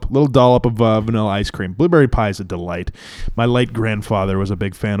dollop of vanilla ice cream. Blueberry pie is a delight. My late grandfather was a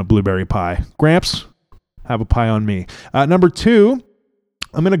big fan of blueberry pie. Gramps, have a pie on me. Number 2,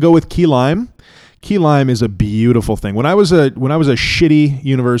 I'm going to go with key lime. Key lime is a beautiful thing. When I was a shitty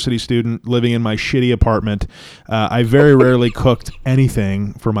university student living in my shitty apartment, I very rarely cooked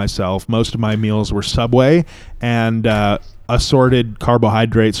anything for myself. Most of my meals were Subway and assorted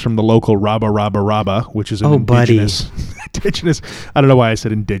carbohydrates from the local Rabba, which is an indigenous. I don't know why I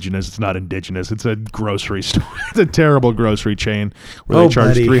said indigenous. It's not indigenous. It's a grocery store. It's a terrible grocery chain where they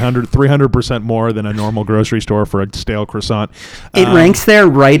charge 300% more than a normal grocery store for a stale croissant. It ranks there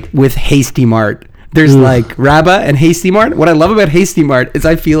right with Hasty Mart. There's like Rabba and Hasty Mart. What I love about Hasty Mart is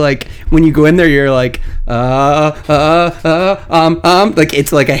I feel like when you go in there, you're like, like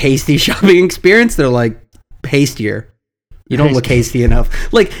it's like a hasty shopping experience. They're like hastier. You don't look hasty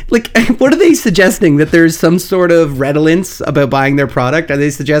enough. Like, what are they suggesting? That there's some sort of redolence about buying their product? Are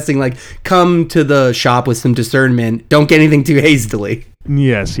they suggesting like, come to the shop with some discernment? Don't get anything too hastily.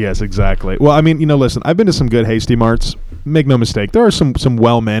 Yes, exactly. Well, I mean, listen, I've been to some good Hasty Marts. Make no mistake, there are some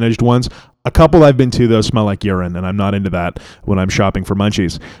well-managed ones. A couple I've been to, though, smell like urine, and I'm not into that when I'm shopping for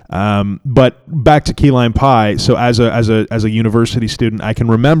munchies. But back to key lime pie. So as a university student, I can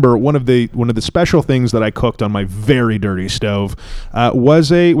remember one of the special things that I cooked on my very dirty stove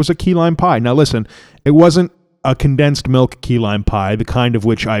was a key lime pie. Now, listen, it wasn't a condensed milk key lime pie, the kind of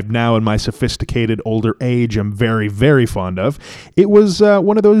which I've now in my sophisticated older age am very, very fond of. It was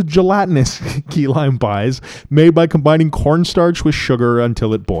one of those gelatinous key lime pies made by combining cornstarch with sugar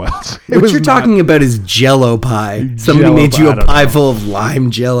until it boils. What you're talking about is Jell-O pie. Somebody made you a pie full of lime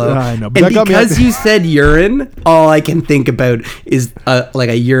Jell-O. I know. And because you said urine, all I can think about is like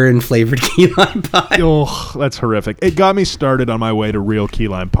a urine flavored key lime pie. Oh, that's horrific. It got me started on my way to real key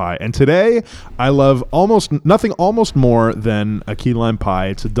lime pie. And today I love nothing almost more than a key lime pie.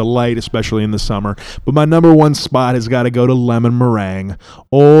 It's a delight, especially in the summer. But my number 1 spot has got to go to lemon meringue.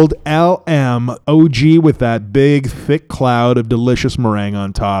 Old LM OG with that big, thick cloud of delicious meringue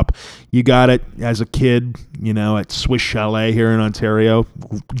on top. You got it as a kid, at Swiss Chalet here in Ontario,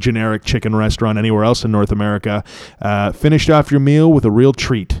 generic chicken restaurant anywhere else in North America. Finished off your meal with a real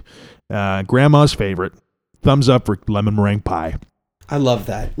treat. Grandma's favorite. Thumbs up for lemon meringue pie. I love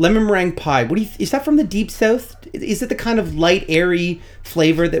that. Lemon meringue pie. Is that from the Deep South? Is it the kind of light, airy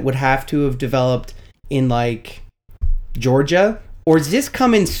flavor that would have to have developed in like Georgia? Or is this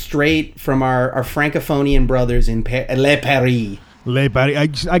coming straight from our Francophonian brothers in Le Paris? Le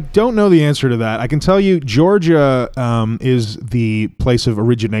Paris. I don't know the answer to that. I can tell you Georgia is the place of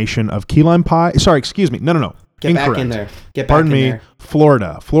origination of key lime pie. Sorry, excuse me. No. Get Incorrect. back in there. Pardon me.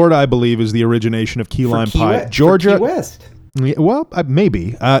 Florida. Florida, I believe, is the origination of key lime pie. Georgia. Key West. Well,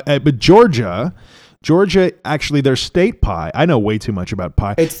 maybe. But Georgia, actually, their state pie. I know way too much about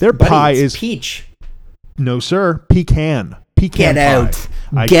pie. Their pie is peach. No, sir. Pecan. pecan Get pie. out.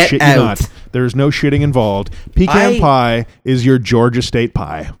 I Get shit out. you not. There's no shitting involved. Pecan pie is your Georgia State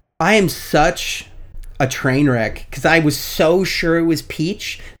pie. I am such a train wreck because I was so sure it was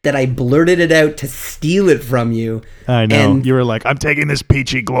peach that I blurted it out to steal it from you. I know. And You were like, I'm taking this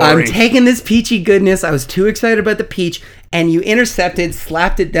peachy glory. I'm taking this peachy goodness. I was too excited about the peach, and you intercepted,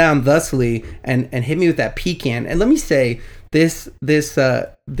 slapped it down thusly, and hit me with that pecan. And let me say, this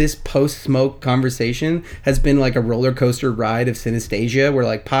post smoke conversation has been like a roller coaster ride of synesthesia. Where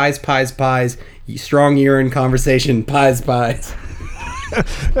like pies, strong urine conversation, pies.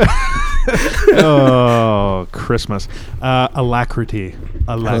 Oh, Christmas. Alacrity.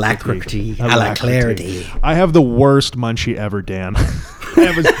 Alacrity. Alacrity. I have the worst munchie ever, Dan. I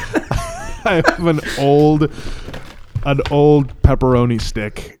have an old pepperoni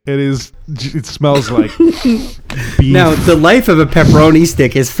stick. It smells like beef. Now, the life of a pepperoni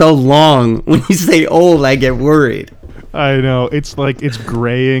stick is so long. When you say old, I get worried. I know. It's like it's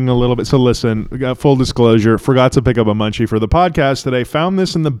graying a little bit. So listen, full disclosure, forgot to pick up a munchie for the podcast today. Found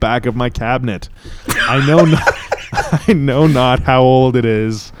this in the back of my cabinet. I know not how old it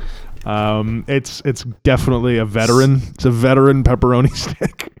is. It's definitely a veteran. It's a veteran pepperoni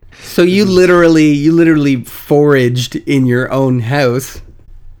stick. So you literally foraged in your own house.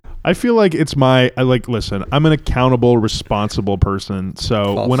 I feel like listen, I'm an accountable, responsible person.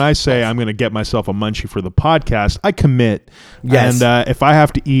 So when I say I'm going to get myself a munchie for the podcast, I commit. Yes. And if I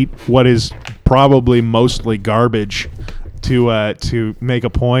have to eat what is probably mostly garbage to make a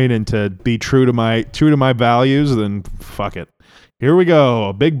point and to be true to my values, then fuck it. Here we go.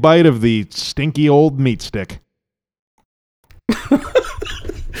 A big bite of the stinky old meat stick.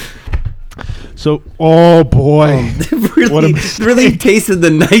 So, oh boy, They've really tasted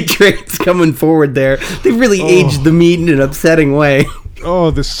the nitrates coming forward there. They've really aged the meat in an upsetting way. Oh,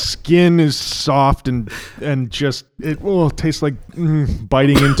 the skin is soft and just it tastes like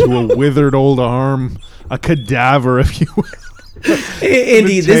biting into a withered old arm, a cadaver, if you will.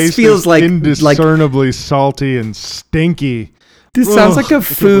 Andy, this feels like indiscernibly salty and stinky. This sounds like a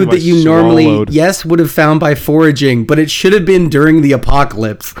food that you normally, would have found by foraging, but it should have been during the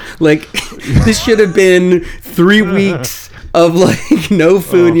apocalypse. Like, this should have been 3 weeks of, like, no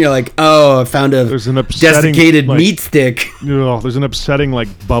food, and you're like, oh, I found a desiccated meat stick. There's an upsetting,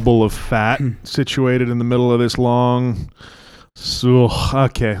 bubble of fat situated in the middle of this long... So,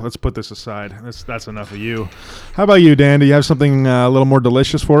 okay, let's put this aside. That's enough of you. How about you, Dan? Do you have something a little more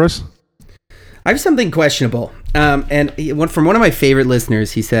delicious for us? I have something questionable. From one of my favorite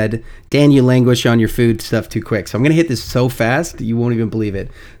listeners, he said, Dan, you languish on your food stuff too quick. So I'm going to hit this so fast, you won't even believe it.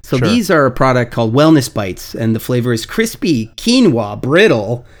 So These are a product called Wellness Bites, and the flavor is crispy, quinoa,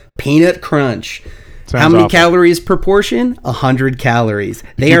 brittle, peanut crunch. Sounds How many awful. calories per portion? 100 calories.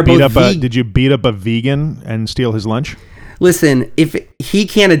 They are both Did you beat up a vegan and steal his lunch? Listen, if he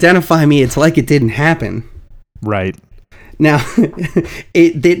can't identify me, it's like it didn't happen. Right. Now,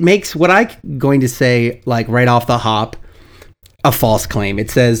 it makes what I'm going to say, like right off the hop, a false claim.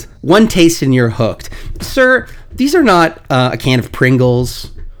 It says, one taste and you're hooked. Sir, these are not a can of Pringles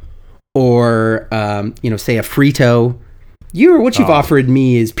or, say a Frito. What you've offered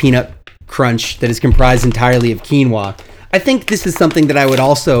me is peanut crunch that is comprised entirely of quinoa. I think this is something that I would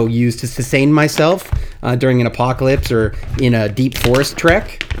also use to sustain myself during an apocalypse or in a deep forest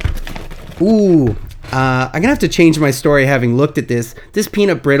trek. Ooh. I'm going to have to change my story having looked at this. This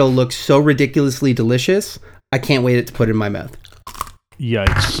peanut brittle looks so ridiculously delicious. I can't wait to put it in my mouth.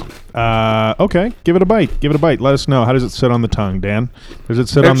 Yikes. Okay, give it a bite. Let us know. How does it sit on the tongue, Dan? Does it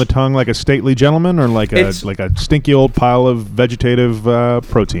sit on the tongue like a stately gentleman or like a stinky old pile of vegetative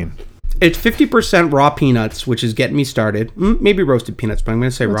protein? It's 50% raw peanuts, which is getting me started. Maybe roasted peanuts, but I'm going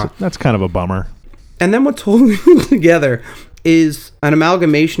to say raw. That's kind of a bummer. And then what's holding it together is an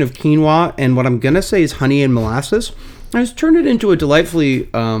amalgamation of quinoa and what I'm going to say is honey and molasses. And it's turned it into a delightfully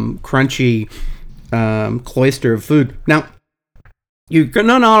crunchy cloister of food. Now, you're going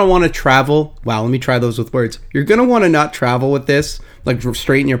to not want to travel. Wow, let me try those with words. You're going to want to not travel with this, like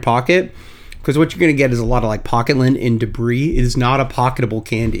straight in your pocket, because what you're going to get is a lot of pocket lint and debris. It is not a pocketable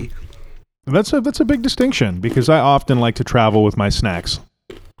candy. That's a big distinction because I often like to travel with my snacks.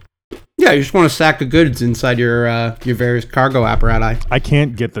 Yeah, you just want a sack of goods inside your various cargo apparatus. I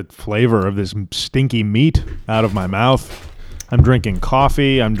can't get the flavor of this stinky meat out of my mouth. I'm drinking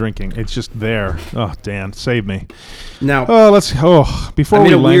coffee. It's just there. Oh, Dan, save me. Now, before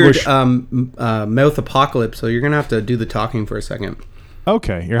we languish. Weird mouth apocalypse, so you're gonna have to do the talking for a second.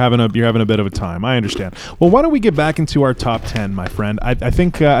 Okay, you're having a bit of a time. I understand. Well, why don't we get back into our top 10, my friend? I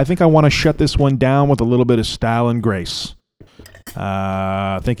think I want to shut this one down with a little bit of style and grace.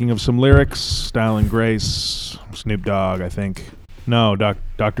 Thinking of some lyrics, Style and Grace, Snoop Dogg, I think. No,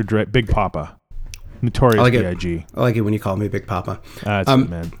 Dr. Dre, Big Papa. Notorious B.I.G. I like it when you call me Big Papa. That's it,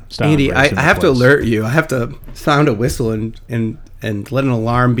 man. Style Andy, and Grace I have to alert you. I have to sound a whistle and let an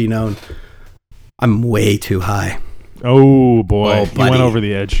alarm be known. I'm way too high. Oh, boy. Oh, He went over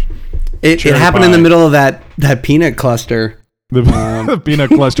the edge. It happened in the middle of that peanut cluster. The peanut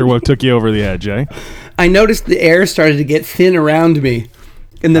cluster what took you over the edge, eh? I noticed the air started to get thin around me.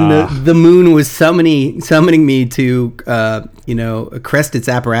 And then the moon was summoning me to, crest its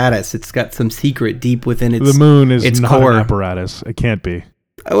apparatus. It's got some secret deep within its core. The moon is not an apparatus. It can't be.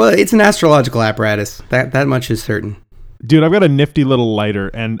 Well, it's an astrological apparatus. That much is certain. Dude, I've got a nifty little lighter,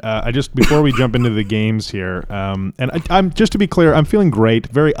 and before we jump into the games here, I'm just to be clear, I'm feeling great,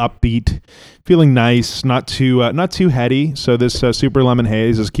 very upbeat, feeling nice, not too heady. So this Super Lemon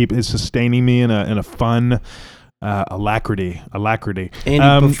Haze is sustaining me in a fun alacrity.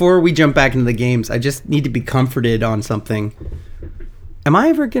 And before we jump back into the games, I just need to be comforted on something. Am I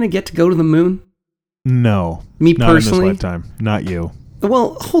ever going to get to go to the moon? No, me personally, not in this lifetime. Not you.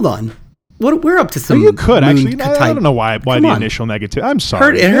 Well, hold on. We're up to some. You could actually. I don't know why the initial negative. I'm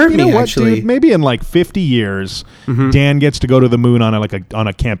sorry. It hurt me actually. Dude, maybe in like 50 years, Dan gets to go to the moon on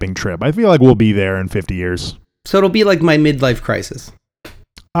a camping trip. I feel like we'll be there in 50 years. So it'll be like my midlife crisis.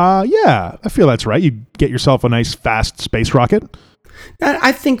 Yeah, I feel that's right. You get yourself a nice fast space rocket.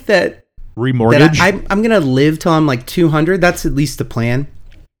 I think that remortgage. I'm gonna live till I'm like 200. That's at least the plan.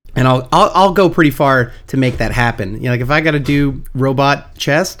 And I'll go pretty far to make that happen. You know, like if I got to do robot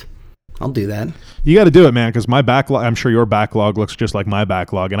chest, I'll do that. You got to do it, man, because my backlog, I'm sure your backlog looks just like my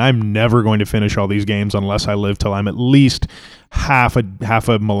backlog, and I'm never going to finish all these games unless I live till I'm at least half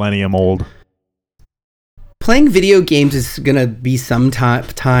a millennium old. Playing video games is going to be some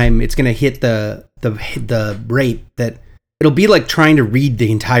time. It's going to hit the rate that it'll be like trying to read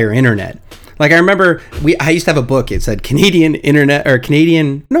the entire internet. Like I remember I used to have a book. It said it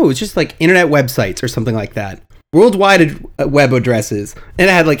was just like internet websites or something like that. Worldwide web addresses. And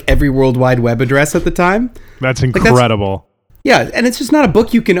it had like every worldwide web address at the time. That's incredible. Yeah, and it's just not a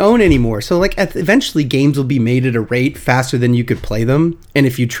book you can own anymore. So like eventually games will be made at a rate faster than you could play them. And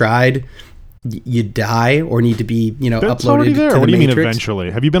if you tried, you'd die or need to be, That's uploaded already there. to the What do you Matrix. mean eventually?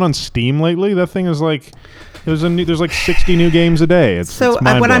 Have you been on Steam lately? That thing is like... There's like 60 new games a day. It's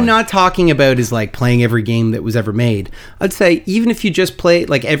what I'm not talking about is like playing every game that was ever made. I'd say even if you just play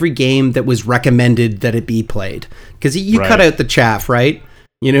like every game that was recommended that it be played, because you cut out the chaff, right?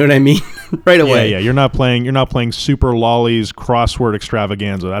 You know what I mean? Right away. Yeah. You're not playing Super Lolly's crossword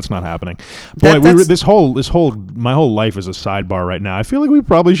extravaganza. That's not happening. Boy, my whole life is a sidebar right now. I feel like we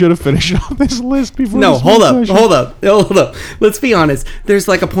probably should have finished off this list before. No, hold up. Let's be honest. There's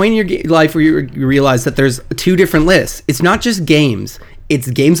like a point in your life where you realize that there's two different lists. It's not just games.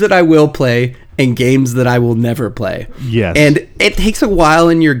 It's games that I will play and games that I will never play. Yes. And it takes a while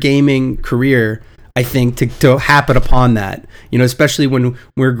in your gaming career, I think, to happen upon that, especially when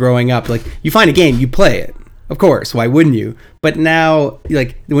we're growing up. Like you find a game, you play it, of course. Why wouldn't you? But now,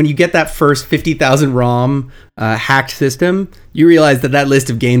 like when you get that first 50,000 ROM hacked system, you realize that list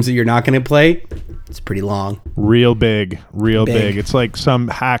of games that you're not going to play, it's pretty long. Real big. It's like some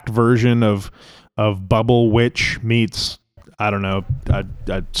hacked version of Bubble Witch meets, I don't know,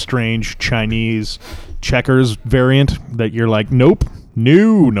 a strange Chinese checkers variant that you're like, nope.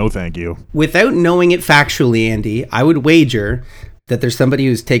 No, thank you. Without knowing it factually, Andy, I would wager that there's somebody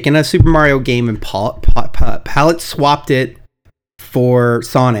who's taken a Super Mario game and palette swapped it for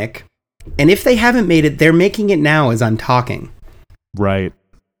Sonic. And if they haven't made it, they're making it now as I'm talking. Right.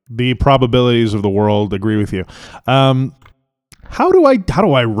 The probabilities of the world agree with you. How do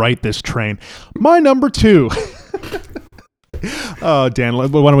I write this train? My number 2. Oh, Dan, why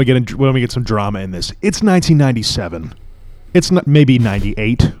don't we get some drama in this? It's 1997. It's not maybe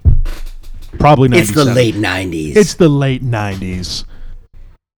 98. Probably 97. It's the late 90s. It's the late 90s.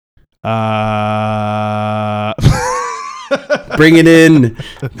 Bring it in.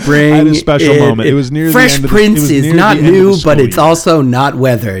 I had a special moment. It was near Fresh the end of Prince is not new, but it's year. also not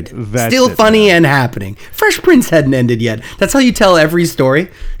weathered. Still funny and happening. Fresh Prince hadn't ended yet. That's how you tell every story.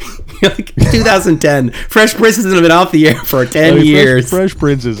 Like 2010. Fresh Prince hasn't been off the air for 10 years. Fresh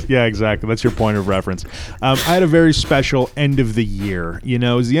Prince is, yeah, exactly. That's your point of reference. I had a very special end of the year. It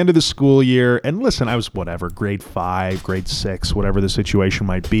was the end of the school year. And listen, I was grade 5, grade 6, whatever the situation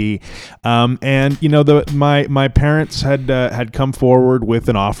might be. And my parents had come forward with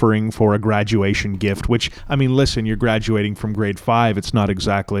an offering for a graduation gift, which, I mean, listen, you're graduating from grade 5. It's not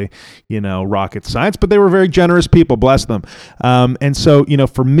exactly, rocket science, but they were very generous people, bless them. And so,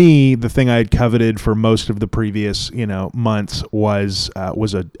 for me, me, the thing I had coveted for most of the previous, months was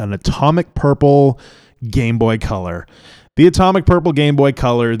an Atomic Purple Game Boy Color. The Atomic Purple Game Boy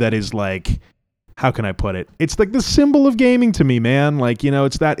Color that is like, how can I put it? It's like the symbol of gaming to me, man. Like,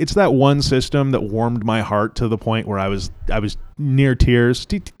 it's that one system that warmed my heart to the point where I was near tears.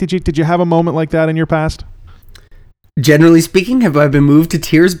 Did you have a moment like that in your past? Generally speaking, have I been moved to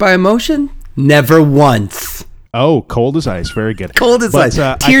tears by emotion? Never once. Oh, cold as ice. Very good. Cold as ice.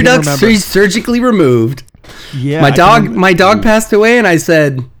 Tear ducts surgically removed. Yeah. My dog passed away, and I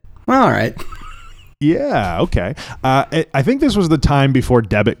said, well, all right. Yeah, okay. I think this was the time before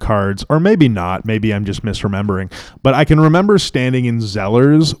debit cards, or maybe not. Maybe I'm just misremembering. But I can remember standing in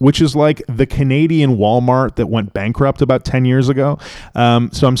Zellers, which is like the Canadian Walmart that went bankrupt about 10 years ago.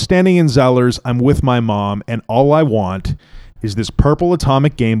 So I'm standing in Zellers, I'm with my mom, and all I want is this purple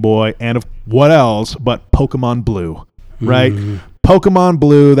Atomic Game Boy and of what else but Pokemon Blue, right? Pokemon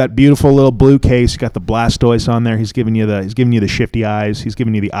Blue, that beautiful little blue case. You got the Blastoise on there. He's giving you the shifty eyes. He's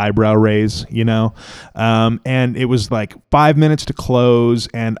giving you the eyebrow raise, and it was like 5 minutes to close,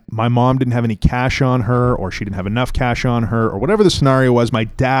 and my mom didn't have any cash on her, or she didn't have enough cash on her, or whatever the scenario was. My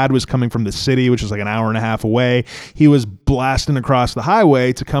dad was coming from the city, which was like an hour and a half away. He was blasting across the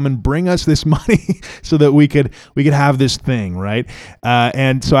highway to come and bring us this money so that we could have this thing, right?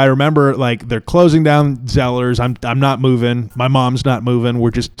 And so I remember, like, they're closing down Zellers. I'm not moving. My mom's not moving.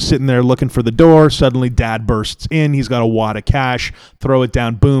 We're just sitting there looking for the door. Suddenly dad bursts in. He's got a wad of cash, throw it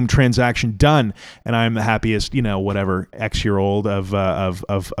down, boom, transaction done. And I'm the happiest, whatever X-year-old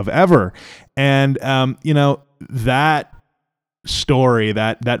of ever. And, that story,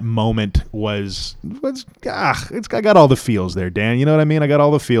 that moment was I got all the feels there, Dan. You know what I mean? I got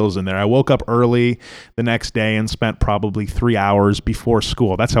all the feels in there. I woke up early the next day and spent probably 3 hours before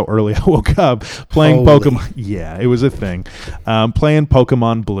school. That's how early I woke up playing Pokemon. Yeah, it was a thing. Playing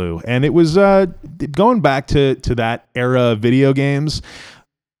Pokemon Blue. And it was going back to that era of video games.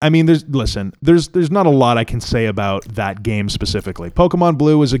 I mean, there's not a lot I can say about that game specifically. Pokemon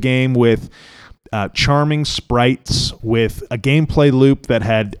Blue was a game with charming sprites, with a gameplay loop that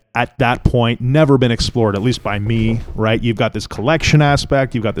had, at that point, never been explored, at least by me, right? You've got this collection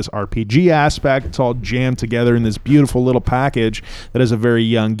aspect, you've got this RPG aspect, it's all jammed together in this beautiful little package that, as a very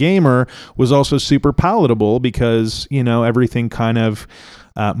young gamer, was also super palatable because, everything kind of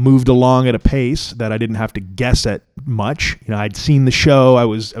moved along at a pace that I didn't have to guess at much. I'd seen the show. I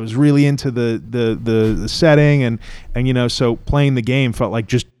was really into the setting, and so playing the game felt like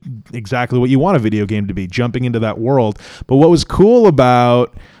just exactly what you want a video game to be, jumping into that world. But what was cool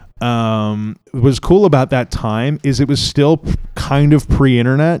about that time is it was still kind of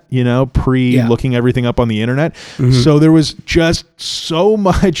pre-internet, looking everything up on the internet. Mm-hmm. So there was just so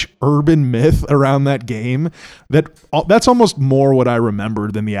much urban myth around that game that's almost more what I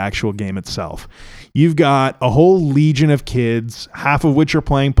remember than the actual game itself. You've got a whole legion of kids, half of which are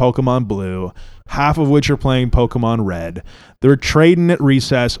playing Pokemon Blue, half of which are playing Pokemon Red. They're trading at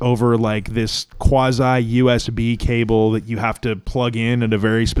recess over like this quasi USB cable that you have to plug in at a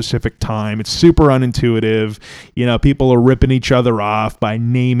very specific time. It's super unintuitive. People are ripping each other off by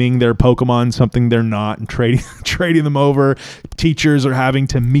naming their Pokemon something they're not and trading them over. Teachers are having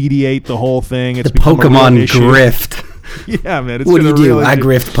to mediate the whole thing. It's the Pokemon grift. Yeah, man. What do you do? I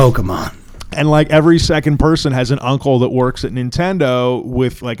grift Pokemon. And like every second person has an uncle that works at Nintendo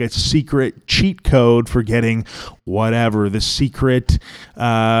with like a secret cheat code for getting whatever, the secret,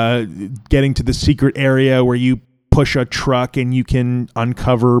 getting to the secret area where you push a truck and you can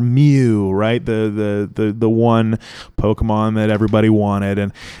uncover Mew, right? The one Pokemon that everybody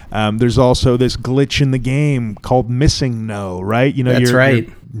wanted. And there's also this glitch in the game called Missing No, right? That's right.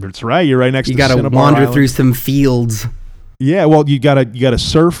 That's right. You're right next to Cinnabar Island. You got to wander through some fields. Yeah, well, you gotta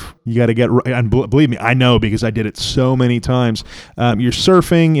surf. You gotta get, and believe me, I know because I did it so many times. You're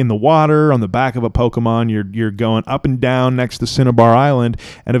surfing in the water on the back of a Pokemon. You're going up and down next to Cinnabar Island,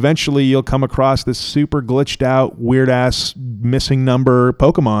 and eventually you'll come across this super glitched out, weird ass missing number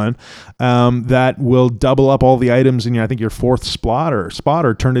Pokemon that will double up all the items in I think your fourth spot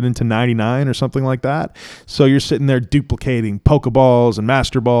or turn it into 99 or something like that. So you're sitting there duplicating Pokeballs and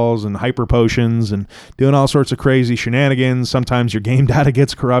Master Balls and Hyper Potions and doing all sorts of crazy shenanigans. Sometimes your game data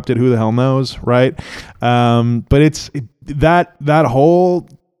gets corrupted. Who the hell knows, right? But it's that whole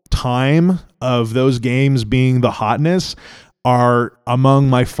time of those games being the hotness are among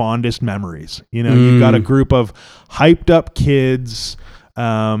my fondest memories. You've got a group of hyped up kids.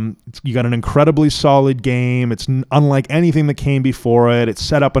 You got an incredibly solid game. It's unlike anything that came before it. It's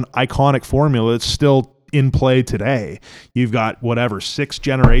set up an iconic formula. It's still in play today. You've got 6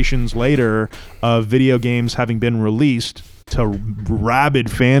 generations later of video games having been released to rabid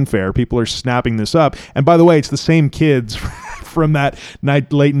fanfare. People are snapping this up. And by the way, it's the same kids from that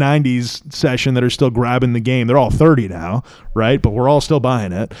late 90s session that are still grabbing the game. They're all 30 now, right? But we're all still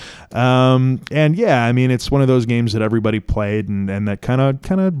buying it. And yeah, I mean, it's one of those games that everybody played and that kind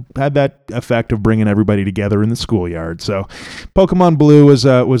of had that effect of bringing everybody together in the schoolyard. So Pokemon Blue was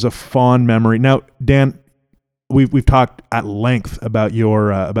a fond memory. Now, Dan, we've talked at length about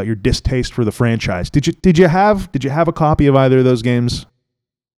your distaste for the franchise. Did you have a copy of either of those games?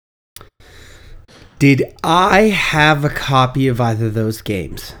 Did I have a copy of either of those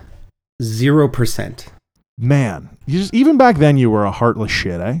games? 0%. Man, even back then you were a heartless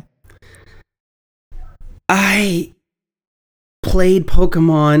shit, eh? I played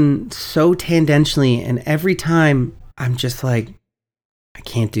Pokemon so tangentially, and every time I'm just like, I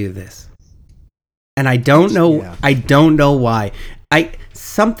can't do this. And I don't know why.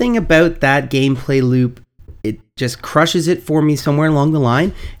 Something about that gameplay loop, it just crushes it for me somewhere along the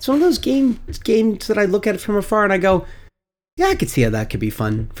line. It's one of those games that I look at it from afar and I go, yeah, I could see how that could be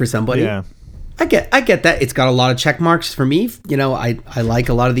fun for somebody. Yeah. I get that. It's got a lot of check marks for me. You know, I like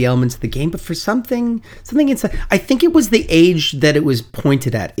a lot of the elements of the game, but for something inside, I think it was the age that it was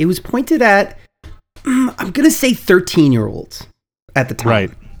pointed at. It was pointed at, I'm going to say 13-year-olds at the time.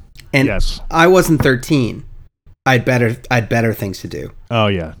 Right. And yes. I wasn't 13. I'd better things to do. Oh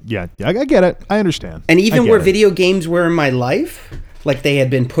yeah. I get it. I understand. And even where video games were in my life, like they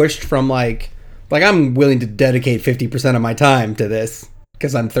had been pushed from like I'm willing to dedicate 50% of my time to this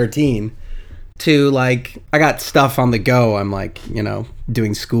because I'm 13. To like I got stuff on the go. I'm like, you know,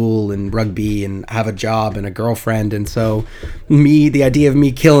 doing school and rugby and have a job and a girlfriend, and so the idea of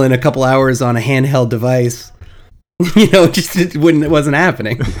me killing a couple hours on a handheld device. You know, it wasn't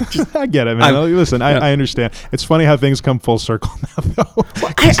happening. I get it, man. Listen, I understand. It's funny how things come full circle now, though.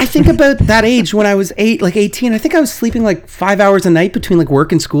 Well, I think about that age when I was 18. I think I was sleeping like 5 hours a night between like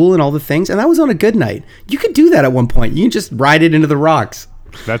work and school and all the things, and that was on a good night. You could do that at one point. You can just ride it into the rocks.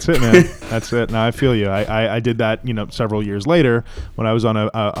 That's it, man. That's it. Now I feel you. I did that, you know, several years later when I was on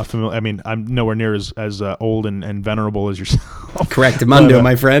a familiar. I mean, I'm nowhere near as old and venerable as yourself. Correct, Mundo,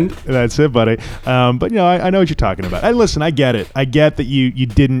 my friend. That's it, buddy. But you know, I know what you're talking about. And listen, I get it. I get that you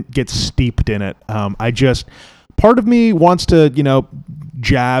didn't get steeped in it. Part of me wants to, you know,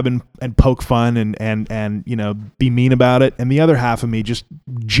 jab and poke fun and you know, be mean about it, and the other half of me just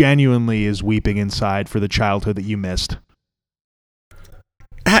genuinely is weeping inside for the childhood that you missed.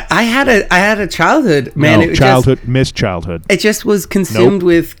 I had a childhood, man. No, missed childhood. It just was consumed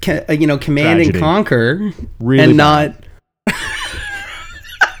with, you know, Command Tragedy. and Conquer, really and bad. not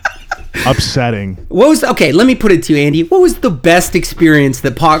upsetting. Okay, let me put it to you, Andy. What was the best experience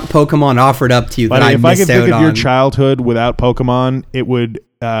that Pokemon offered up to you that I missed out on? If I could think of your childhood without Pokemon, it would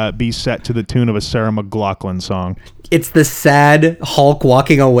be set to the tune of a Sarah McLachlan song. It's the sad Hulk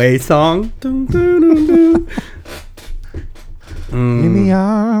walking away song. Dun, dun, dun, dun. In the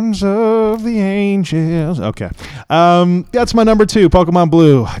arms of the angels. Okay. That's my number 2, Pokemon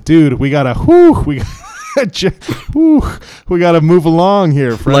Blue. Dude, we gotta move along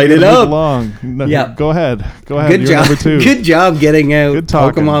here. Light it up. Yeah. Go ahead. Good You're job. Number 2. Good job getting out Good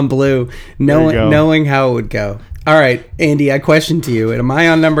talking. Pokemon Blue. Knowing how it would go. All right, Andy, I question to you. Am I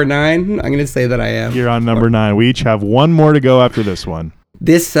on number 9? I'm going to say that I am. You're on number 9. We each have one more to go after this one.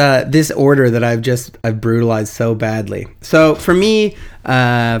 This order that I've brutalized so badly. So for me,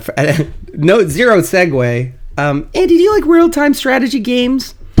 zero segue. Andy, do you like real-time strategy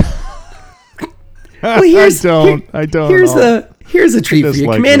games? Well, I don't. Here's a treat for you.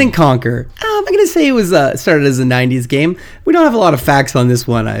 Command and Conquer. I'm going to say it was started as a 90s game. We don't have a lot of facts on this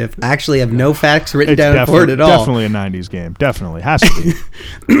one. I actually have no facts written down for it at all. Definitely a 90s game. Definitely. Has to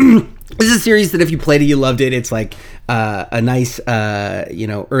be. This is a series that if you played it, you loved it. It's like a nice,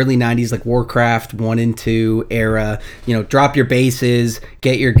 early 90s, like Warcraft 1 and 2 era, drop your bases,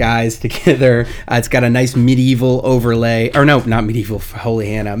 get your guys together. It's got a nice medieval overlay, or no, not medieval,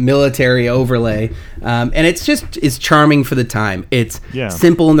 holy Hannah, military overlay. And it's charming for the time. It's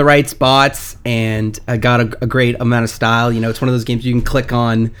simple in the right spots and got a great amount of style. It's one of those games you can click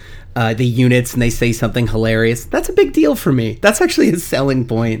on the units and they say something hilarious. That's a big deal for me. That's actually a selling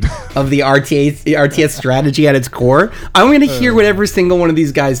point of the RTS strategy at its core. I'm going to hear what every single one of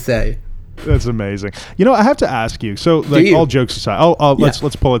these guys say. That's amazing. You know, I have to ask you. So, like, all jokes aside,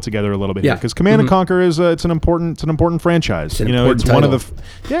 let's pull it together a little bit here, because Command and Conquer is it's an important franchise. It's one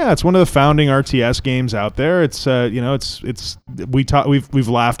of the founding RTS games out there. It's we've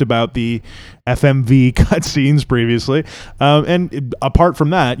laughed about the FMV cutscenes previously, and apart from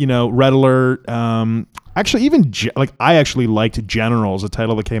that, Red Alert. Actually, I actually liked Generals, a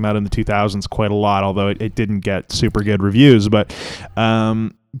title that came out in the 2000s, quite a lot, although it didn't get super good reviews. But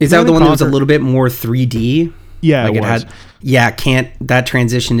is that the one that was a little bit more 3D? Yeah, like it was. That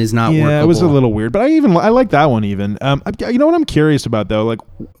transition is not workable. Yeah, it was a little weird, but I like that one even. You know what I'm curious about though? Like,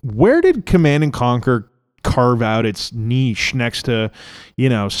 where did Command and Conquer carve out its niche next to,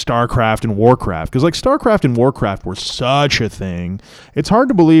 StarCraft and Warcraft? Because like StarCraft and Warcraft were such a thing. It's hard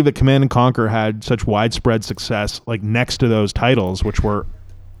to believe that Command and Conquer had such widespread success like next to those titles, which were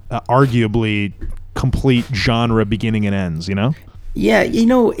arguably complete genre beginning and ends, Yeah,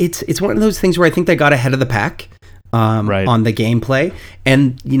 it's one of those things where I think they got ahead of the pack on the gameplay.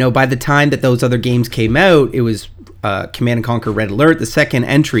 And, by the time that those other games came out, it was Command and Conquer Red Alert, the second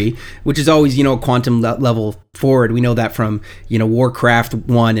entry, which is always, a quantum level forward. We know that from, Warcraft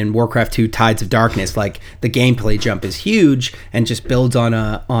 1 and Warcraft 2 Tides of Darkness. Like, the gameplay jump is huge and just builds on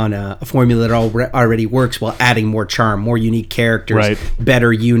a formula that already works while adding more charm, more unique characters,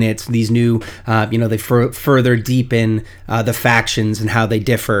 better units. These new, they further deepen the factions and how they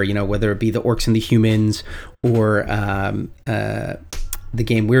differ, whether it be the orcs and the humans or the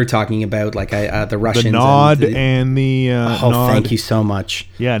game we were talking about, like the Russians. The Nod and the Nod. Thank you so much.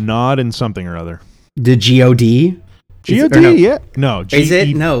 Yeah, Nod and something or other. The GOD? GOD, yeah. No. Is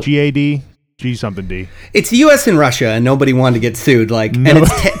it? No. GAD? G something D. It's the U.S. and Russia, and nobody wanted to get sued. And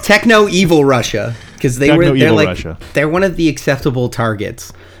it's techno evil Russia, because they're one of the acceptable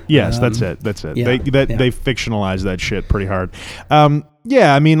targets. Yes, that's it. Yeah, they fictionalized that shit pretty hard.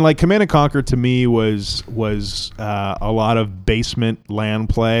 Yeah, I mean, like Command and Conquer to me was a lot of basement LAN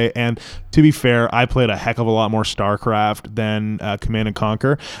play, and to be fair, I played a heck of a lot more StarCraft than Command and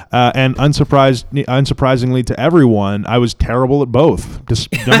Conquer, and unsurprisingly to everyone, I was terrible at both.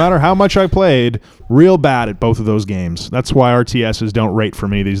 Just no matter how much I played, real bad at both of those games. That's why RTSs don't rate for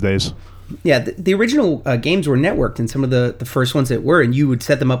me these days. Yeah, the original games were networked, and some of the first ones that were, and you would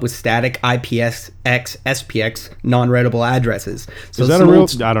set them up with static IPsX, SPX, non-readable addresses. So is that a real?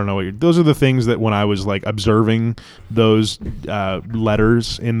 I don't know. Those are the things that when I was like observing those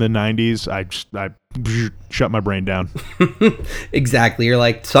letters in the 90s, I shut my brain down. Exactly. You're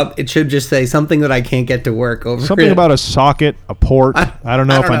like, it should just say something that I can't get to work over. Something about a socket, a port. I don't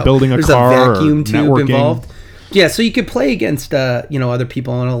know if I'm building a car There's a vacuum or tube networking. involved. Yeah, so you could play against other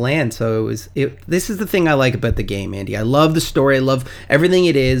people on a LAN. So this is the thing I like about the game, Andy. I love the story. I love everything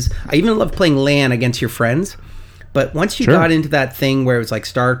it is. I even love playing LAN against your friends. But once you got into that thing where it was like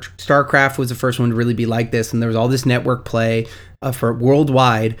StarCraft was the first one to really be like this, and there was all this network play for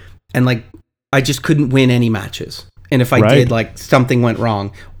worldwide, and like I just couldn't win any matches. And if I did, like something went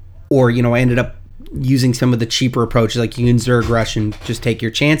wrong, or I ended up using some of the cheaper approaches, like you can Zerg Rush and just take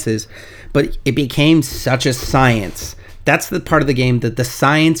your chances. But it became such a science. That's the part of the game, that the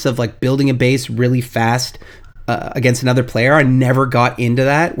science of like building a base really fast against another player. I never got into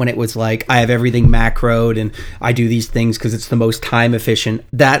that when it was like I have everything macroed and I do these things because it's the most time efficient.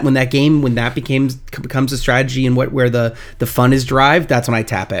 When that becomes a strategy and where the fun is derived, that's when I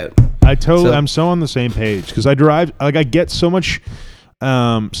tap out. I'm so on the same page, because I get so much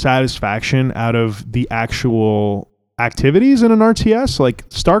satisfaction out of the actual activities in an RTS, like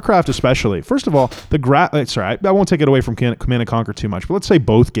StarCraft especially. First of all, I won't take it away from Command and Conquer too much, but let's say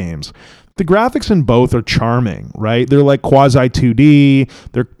both games. The graphics in both are charming, right? They're like quasi 2D.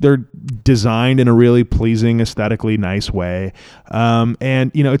 They're designed in a really pleasing, aesthetically nice way.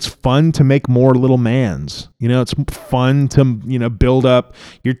 And it's fun to make more little mans. It's fun to build up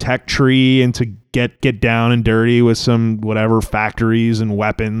your tech tree and to get down and dirty with some whatever factories and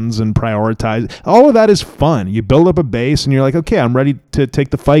weapons and prioritize. All of that is fun. You build up a base and you're like, okay, I'm ready to take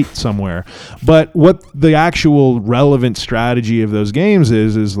the fight somewhere. But what the actual relevant strategy of those games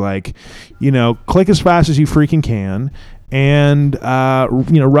is like, click as fast as you freaking can and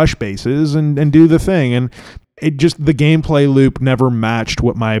rush bases and do the thing. And the gameplay loop never matched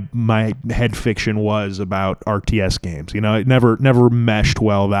what my head fiction was about RTS games. It never meshed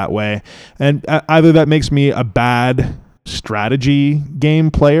well that way. And either that makes me a bad strategy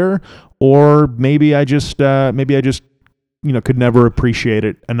game player, or maybe I just could never appreciate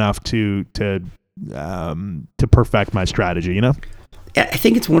it enough to perfect my strategy. I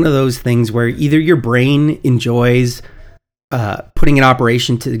think it's one of those things where either your brain enjoys putting an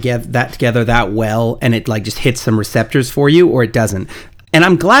operation together that well, and it like just hits some receptors for you, or it doesn't. And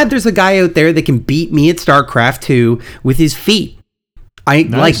I'm glad there's a guy out there that can beat me at StarCraft 2 with his feet. I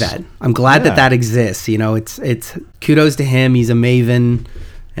like that. I'm glad that exists. You know, it's kudos to him. He's a maven,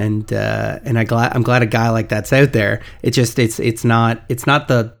 and I'm glad a guy like that's out there. It's just it's not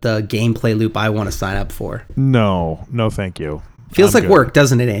the gameplay loop I want to sign up for. No, thank you. Feels like work,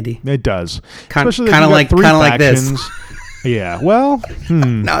 doesn't it, Andy? It does. Kind of like this. Yeah. Well,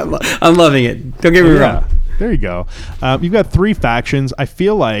 no, I'm loving it. Don't get me wrong. There you go. You've got 3 factions. I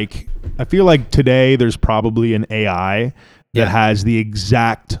feel like today there's probably an AI that has the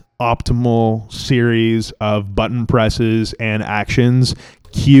exact optimal series of button presses and actions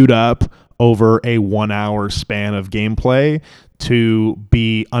queued up over a 1 hour span of gameplay to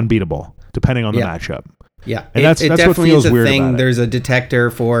be unbeatable, depending on the matchup. Yeah, and that's what feels weird about it. There's a detector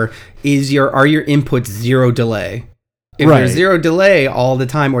for are your inputs 0 delay? If there's 0 delay all the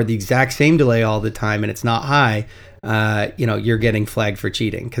time, or the exact same delay all the time, and it's not high, you're getting flagged for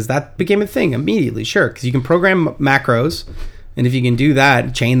cheating, because that became a thing immediately. Sure, because you can program macros, and if you can do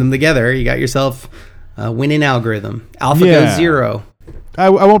that, chain them together, you got yourself a winning algorithm. Alpha goes 0. I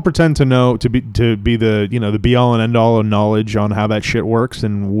won't pretend to be the the be all and end all of knowledge on how that shit works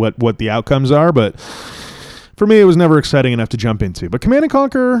and what the outcomes are, but for me, it was never exciting enough to jump into. But Command &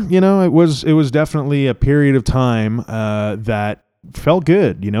 Conquer, it was definitely a period of time that felt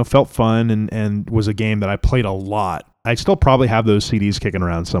good, felt fun, and was a game that I played a lot. I still probably have those CDs kicking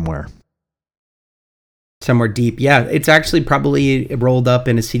around somewhere. Somewhere deep. Yeah, it's actually probably rolled up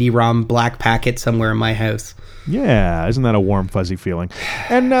in a CD-ROM black packet somewhere in my house. Yeah, isn't that a warm, fuzzy feeling?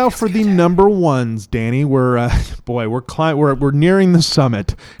 And now for the number ones, Danny. We're nearing the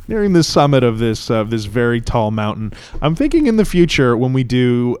summit, of this very tall mountain. I'm thinking in the future when we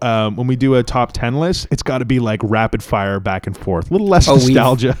do a top 10 list, it's got to be like rapid fire back and forth, a little less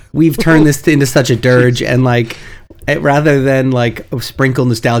nostalgia. We've turned this into such a dirge, and rather than sprinkle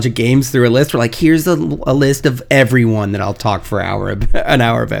nostalgic games through a list, we're like, here's a list of everyone that I'll talk for an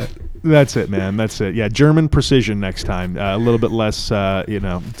hour about. That's it, man. That's it. Yeah, German precision next time. A little bit less, side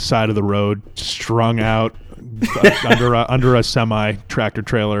of the road, strung out under a semi tractor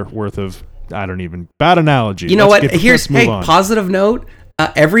trailer worth of. Bad analogy. You know what? Positive note.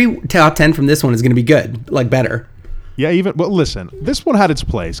 Every top 10 from this one is going to be good, better. Yeah, listen, this one had its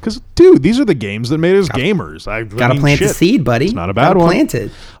place because, dude, these are the games that made us gamers. Gotta plant the seed, buddy. It's not a bad one. Plant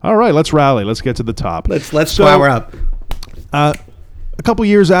it. All right, let's rally. Let's get to the top. Let's flower up. A couple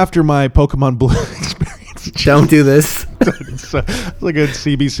years after my Pokemon Blue experience. Don't do this. It's like a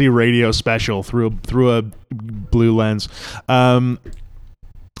CBC radio special through a blue lens.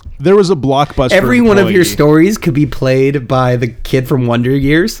 There was a Blockbuster. Every one of your stories could be played by the kid from Wonder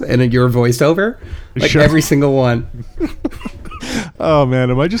Years and your voiceover. Sure. Every single one. Oh, man.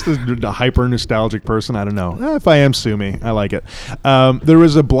 Am I just a hyper nostalgic person? I don't know. If I am, sue me. I like it. There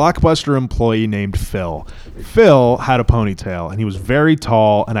was a Blockbuster employee named Phil. Phil had a ponytail, and he was very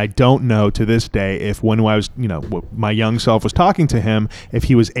tall, and I don't know to this day if when I was, my young self was talking to him, if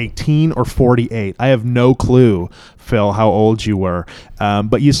he was 18 or 48. I have no clue, Phil, how old you were.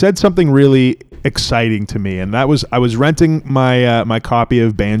 But you said something really exciting to me, and that was I was renting my copy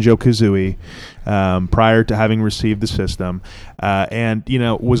of Banjo-Kazooie prior to having received the system, and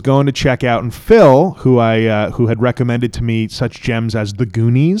was going to check out. And Phil, who had recommended to me such gems as The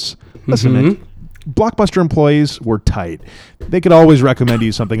Goonies. Listen, Blockbuster employees were tight. They could always recommend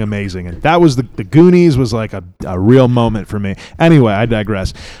you something amazing, and that was the Goonies was like a real moment for me. Anyway, I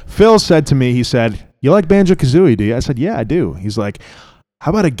digress. Phil said to me, he said, "You like Banjo-Kazooie, do you?" I said, "Yeah, I do." He's like, "How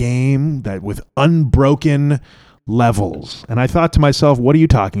about a game that with unbroken levels?" And I thought to myself, what are you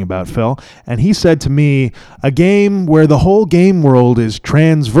talking about, Phil? And he said to me, a game where the whole game world is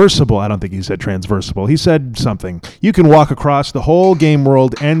transversable. I don't think he said transversable. He said something. You can walk across the whole game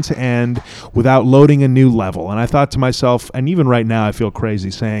world end to end without loading a new level. And I thought to myself, and even right now I feel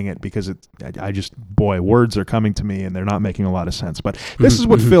crazy saying it because words are coming to me and they're not making a lot of sense. But this is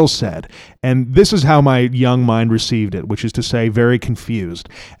what Phil said. And this is how my young mind received it, which is to say very confused.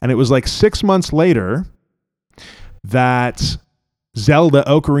 And it was like 6 months later that Zelda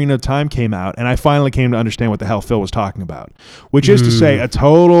Ocarina of Time came out, and I finally came to understand what the hell Phil was talking about, which is to say a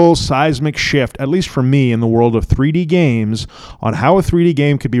total seismic shift, at least for me, in the world of 3D games on how a 3D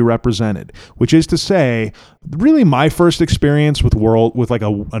game could be represented, which is to say really my first experience with like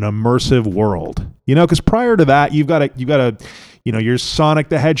an immersive world, because prior to that, you've got a your Sonic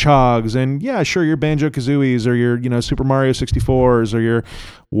the Hedgehogs and your Banjo-Kazooies or your Super Mario 64s or your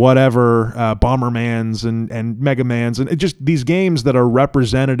whatever Bombermans and Mega Mans and just these games that are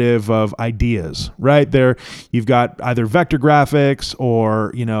representative of ideas, right? You've got either vector graphics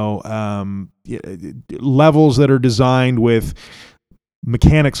or levels that are designed with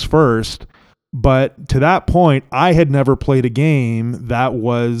mechanics first. But to that point, I had never played a game that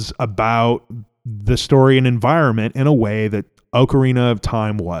was about the story and environment in a way that Ocarina of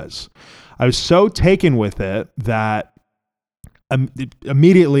Time was. I was so taken with it that it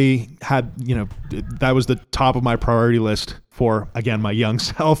immediately had, that was the top of my priority list for, again, my young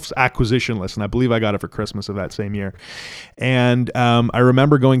self's acquisition list. And I believe I got it for Christmas of that same year. And I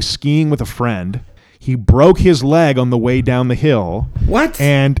remember going skiing with a friend. He broke his leg on the way down the hill. What?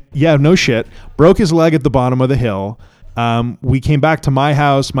 And yeah, no shit. Broke his leg at the bottom of the hill. We came back to my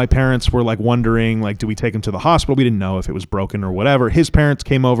house. My parents were like wondering, like, do we take him to the hospital? We didn't know if it was broken or whatever. His parents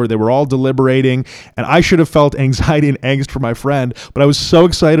came over. They were all deliberating, and I should have felt anxiety and angst for my friend, but I was so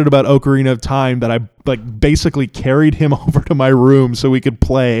excited about Ocarina of Time that I like basically carried him over to my room so we could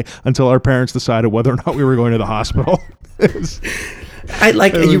play until our parents decided whether or not we were going to the hospital.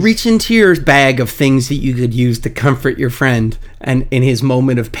 You reach into your bag of things that you could use to comfort your friend and in his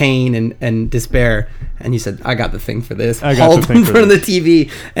moment of pain and despair, and you said, I got the thing for this. Hauled him in front of the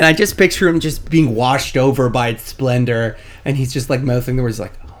TV, and I just picture him just being washed over by its splendor, and he's just like mouthing the words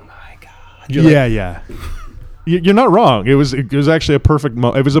like, oh my God. Yeah. You're not wrong. It was actually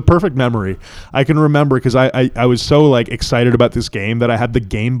it was a perfect memory. I can remember because I was so like excited about this game that I had the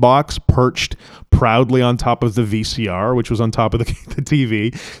game box perched proudly on top of the VCR, which was on top of the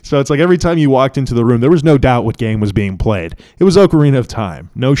TV. So it's like every time you walked into the room, there was no doubt what game was being played. It was Ocarina of Time.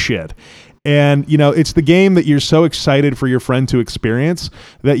 No shit. And, it's the game that you're so excited for your friend to experience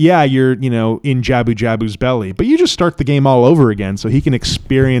that, yeah, you're, in Jabu Jabu's belly, but you just start the game all over again so he can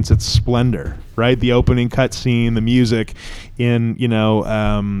experience its splendor, right? The opening cutscene, the music in,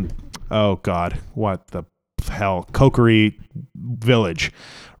 oh God, what the hell? Kokiri Village,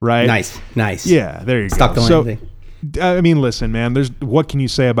 right? Nice. Yeah, there you go. Stuck the landing. I mean, listen, man, what can you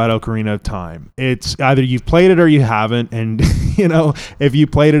say about Ocarina of Time? It's either you've played it or you haven't. And, if you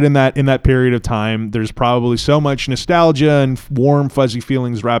played it in that period of time, there's probably so much nostalgia and warm, fuzzy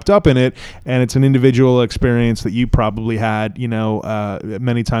feelings wrapped up in it. And it's an individual experience that you probably had,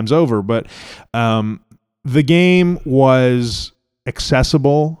 many times over. But the game was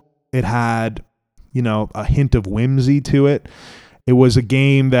accessible. It had, a hint of whimsy to it. It was a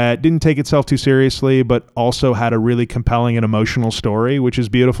game that didn't take itself too seriously, but also had a really compelling and emotional story, which is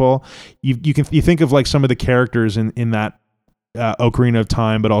beautiful. You think of like some of the characters in that Ocarina of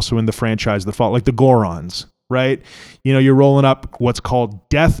Time, but also in the franchise, like the Gorons, right? You're rolling up what's called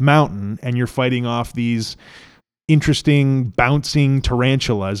Death Mountain, and you're fighting off these interesting bouncing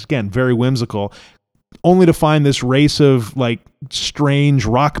tarantulas. Again, very whimsical. Only to find this race of like strange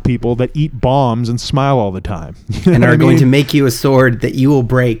rock people that eat bombs and smile all the time. And are going to make you a sword that you will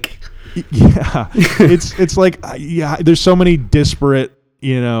break. Yeah. It's like, there's so many disparate,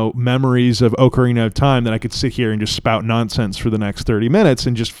 memories of Ocarina of Time that I could sit here and just spout nonsense for the next 30 minutes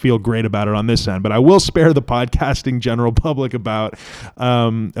and just feel great about it on this end. But I will spare the podcasting general public about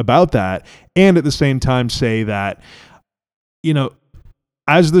that. And at the same time say that,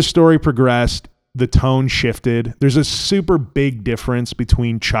 as the story progressed, the tone shifted. There's a super big difference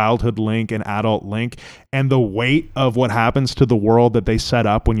between childhood Link and adult Link, and the weight of what happens to the world that they set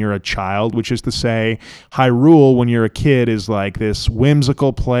up when you're a child, which is to say Hyrule when you're a kid is like this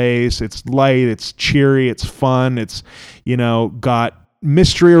whimsical place. It's light, it's cheery, it's fun. It's, got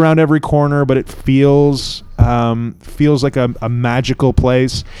mystery around every corner, but it feels like a magical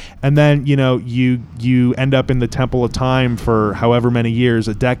place. And then you end up in the Temple of Time for however many years,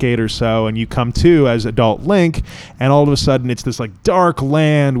 a decade or so, and you come to as adult Link, and all of a sudden it's this like dark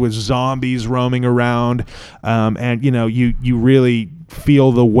land with zombies roaming around, and you really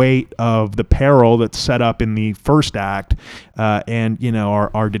feel the weight of the peril that's set up in the first act, and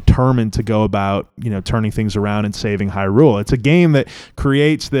are determined to go about turning things around and saving Hyrule. It's a game that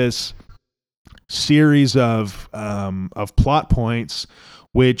creates this series of plot points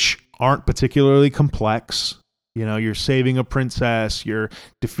which aren't particularly complex. You're saving a princess, you're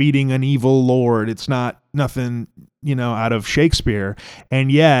defeating an evil lord. It's nothing out of Shakespeare,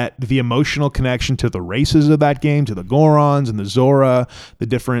 and yet the emotional connection to the races of that game, to the Gorons and the Zora, the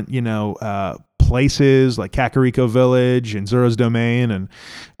different places like Kakariko Village and Zora's Domain, and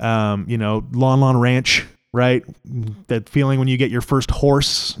Lon Lon Ranch, right? That feeling when you get your first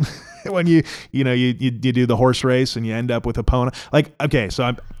horse. When you do the horse race and you end up with Epona. Like, okay,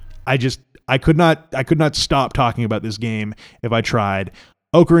 so I could not stop talking about this game if I tried.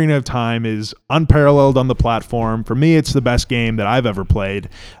 Ocarina of Time is unparalleled on the platform. For me, it's the best game that I've ever played.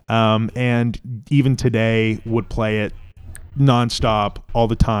 And even today would play it nonstop all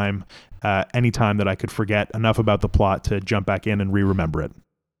the time, anytime that I could forget enough about the plot to jump back in and re-remember it.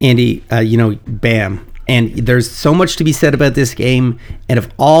 Andy, bam. And there's so much to be said about this game. And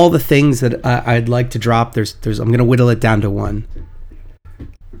of all the things that I'd like to drop, I'm going to whittle it down to one.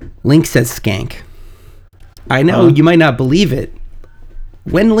 Link says skank. I know you might not believe it.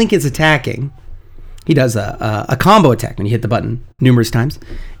 When Link is attacking, he does a combo attack when you hit the button numerous times.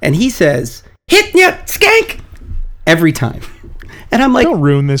 And he says, hit ya, skank! Every time. And I'm like, don't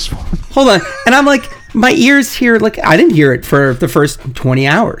ruin this one. Hold on. And I'm like, my ears hear, like, I didn't hear it for the first 20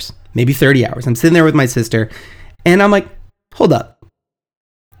 hours, maybe 30 hours. I'm sitting there with my sister, and I'm like, hold up.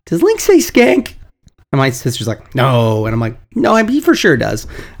 Does Link say skank? And my sister's like, no. And I'm like, no, he for sure does.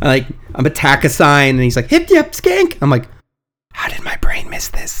 I'm attack a sign, and he's like, hip, yep, skank. I'm like, how did my brain miss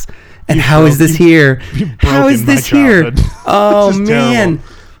this? And how is this here? How is this here? Oh, man.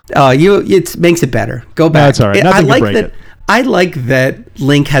 It makes it better. Go back. That's all right. Nothing can break it. I like that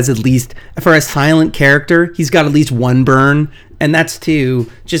Link has at least, for a silent character, he's got at least one burn, and that's to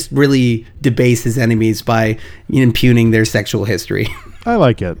just really debase his enemies by impugning their sexual history. I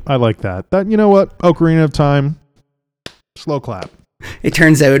like it. I like that. You know what? Ocarina of Time, slow clap. It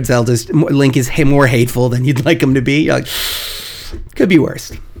turns out Link is more hateful than you'd like him to be. You're like, could be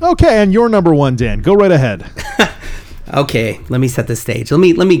worse. Okay, and your number one, Dan. Go right ahead. Okay, let me set the stage. Let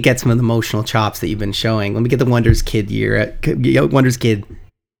me get some of the emotional chops that you've been showing. Let me get the Wonders Kid Wonders Kid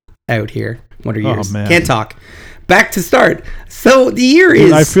out here. Wonder Years. Oh, man. Can't talk. Back to start. So the year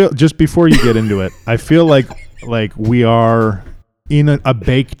is. I feel, just before you get into it, I feel like we are in a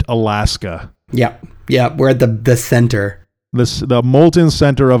baked Alaska. Yeah, we're at the center. The molten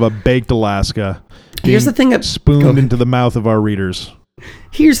center of a baked Alaska. Here's the thing. Spooned into the mouth of our readers.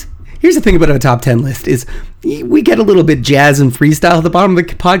 Here's the thing about a top 10 list is we get a little bit jazz and freestyle at the bottom of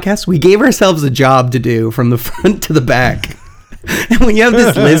the podcast. We gave ourselves a job to do from the front to the back. And when you have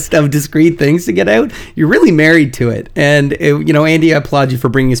this list of discrete things to get out, you're really married to it. And, Andy, I applaud you for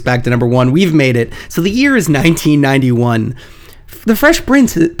bringing us back to number one. We've made it. So the year is 1991. The Fresh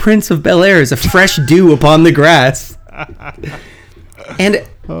Prince of Bel-Air is a fresh dew upon the grass. And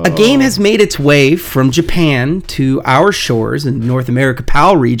a game has made its way from Japan to our shores in North America,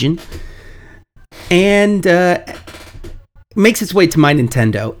 PAL region, and makes its way to my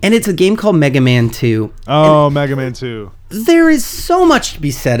Nintendo. And it's a game called Mega Man 2. Oh, and Mega Man 2. There is so much to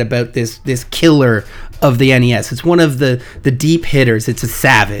be said about this killer of the NES. It's one of the deep hitters. It's a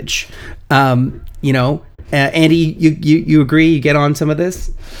savage. Andy, you agree? You get on some of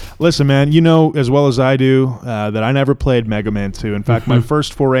this? Listen, man, you know as well as I do that I never played Mega Man 2. In fact, my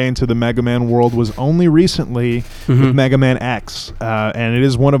first foray into the Mega Man world was only recently with Mega Man X, and it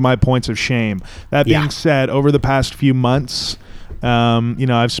is one of my points of shame. That being said, over the past few months,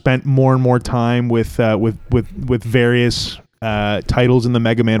 I've spent more and more time with various titles in the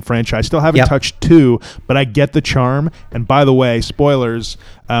Mega Man franchise. Still haven't touched 2, but I get the charm. And by the way, spoilers,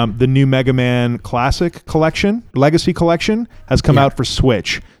 the new Mega Man Classic Collection, Legacy Collection, has come out for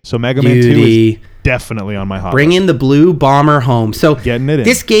Switch. So Mega Man 2 is definitely on my hot Bring list. in the Blue Bomber home. So getting it in.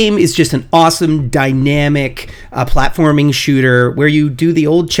 This game is just an awesome, dynamic platforming shooter where you do the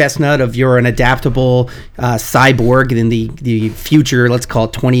old chestnut of you're an adaptable cyborg in the future, let's call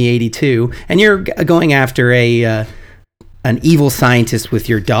it 2082, and you're going after an evil scientist with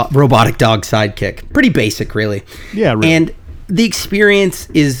your robotic dog sidekick. Pretty basic, really. Yeah, really. And the experience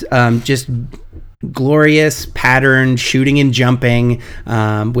is just glorious pattern shooting and jumping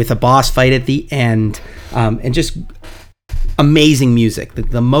with a boss fight at the end, and just amazing music.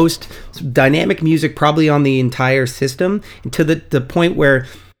 The most dynamic music probably on the entire system, to the point where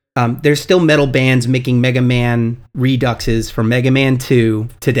there's still metal bands making Mega Man reduxes from Mega Man 2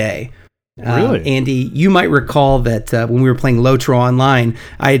 today. Really? Andy, you might recall that when we were playing Lotro online,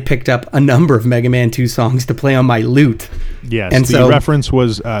 I had picked up a number of Mega Man 2 songs to play on my lute. Yes, and the reference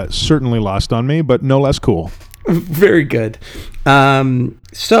was certainly lost on me, but no less cool. Very good.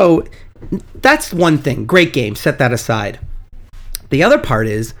 So that's one thing. Great game. Set that aside. The other part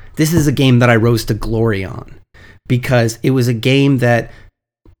is, this is a game that I rose to glory on because it was a game that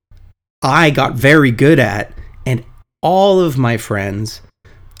I got very good at, and all of my friends,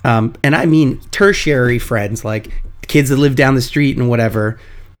 and I mean tertiary friends, like kids that live down the street and whatever,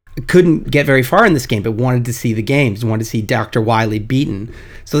 couldn't get very far in this game, but wanted to see the games, wanted to see Dr. Wily beaten.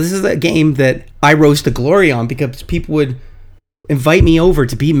 So this is a game that I rose to glory on because people would invite me over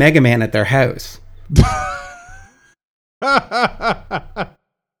to beat Mega Man at their house.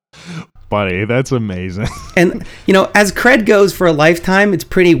 Buddy, that's amazing. And, as cred goes for a lifetime, it's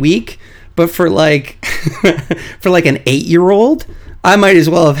pretty weak, but for like an 8-year-old, I might as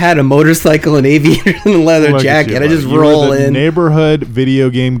well have had a motorcycle, an aviator, and a leather jacket. I just roll the in. Neighborhood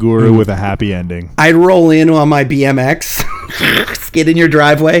video game guru with a happy ending. I'd roll in on my BMX skid in your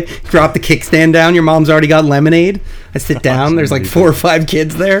driveway, drop the kickstand down. Your mom's already got lemonade. I sit down. There's like 4 or 5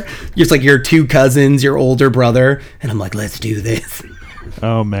 kids there. Just like your 2 cousins, your older brother. And I'm like, let's do this.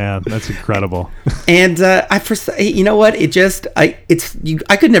 Oh man, that's incredible. And you know what?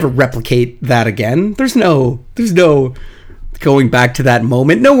 I could never replicate that again. There's no going back to that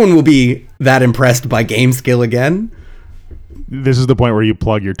moment. No one will be that impressed by game skill again. This is the point where you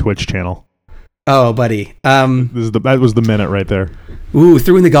plug your Twitch channel. Oh, buddy. That was the minute right there. Ooh,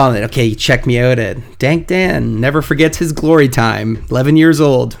 threw in the gauntlet. Okay, check me out at Dank Dan. Never forgets his glory time. 11 years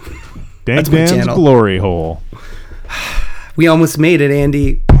old. Dank Dan's glory hole. We almost made it,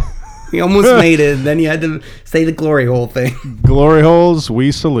 Andy. We almost made it. Then you had to say the glory hole thing. Glory holes,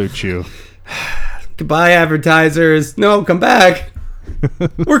 we salute you. Goodbye, advertisers. No, come back.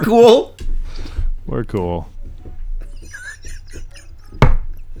 We're cool. We're cool.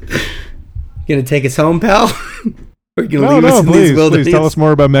 Gonna take us home, pal? Or you gonna leave us in please, these wilderness? Please tell us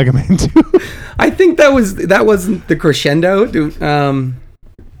more about Mega Man 2. I think that wasn't the crescendo, dude.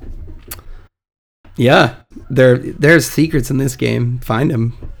 Yeah, there's secrets in this game. Find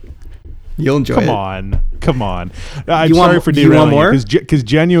them. You'll enjoy it. Come on. I'm sorry for derailing you, because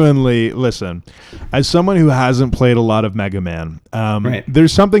genuinely, listen, as someone who hasn't played a lot of Mega Man, right.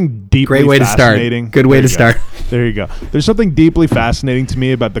 There's something deeply fascinating. Good way to start. There you go. There's something deeply fascinating to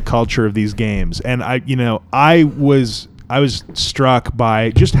me about the culture of these games, and I was struck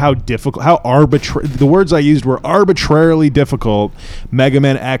by just how difficult, the words I used were arbitrarily difficult Mega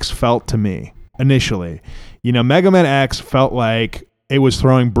Man X felt to me initially. Mega Man X felt like it was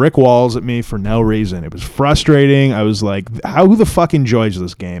throwing brick walls at me for no reason. It was frustrating. I was like, who the fuck enjoys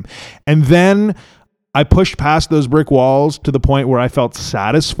this game? And then I pushed past those brick walls to the point where I felt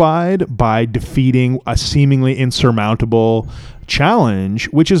satisfied by defeating a seemingly insurmountable challenge,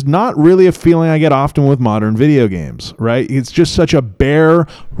 which is not really a feeling I get often with modern video games, right? It's just such a bare,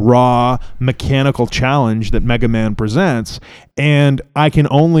 raw, mechanical challenge that Mega Man presents. And I can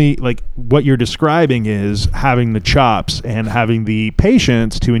only, what you're describing is having the chops and having the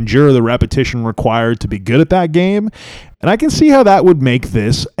patience to endure the repetition required to be good at that game. And I can see how that would make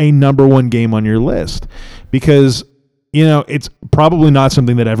this a number 1 game on your list, because it's probably not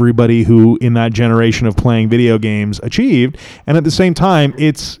something that everybody who in that generation of playing video games achieved. And at the same time,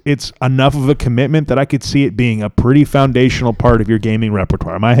 it's enough of a commitment that I could see it being a pretty foundational part of your gaming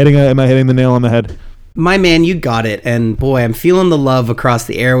repertoire. Am I hitting the nail on the head? My man, you got it. And boy, I'm feeling the love across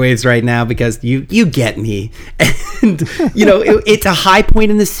the airwaves right now, because you get me. And it's a high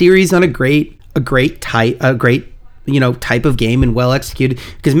point in the series on a great type of game and well executed,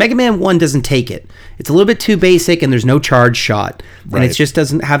 because Mega Man 1 doesn't take it. It's a little bit too basic, and there's no charge shot. Right. And it just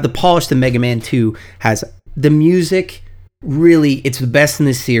doesn't have the polish that Mega Man 2 has. The music, really, it's the best in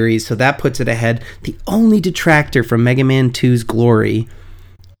this series, so that puts it ahead. The only detractor from Mega Man 2's glory,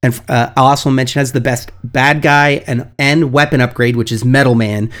 and I'll also mention, has the best bad guy and weapon upgrade, which is Metal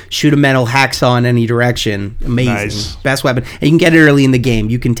Man. Shoot a metal hacksaw in any direction. Amazing. Nice. Best weapon. And you can get it early in the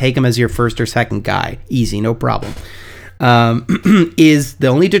game. You can take him as your first or second guy. Easy, no problem. Is the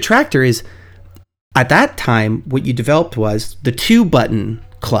only detractor is, at that time, what you developed was the 2-button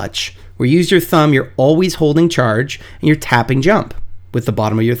clutch, where you use your thumb, you're always holding charge, and you're tapping jump with the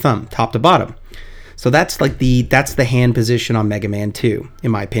bottom of your thumb, top to bottom. So that's the hand position on Mega Man 2,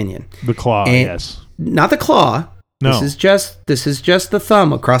 in my opinion. The claw, yes. Not the claw. No. This is just the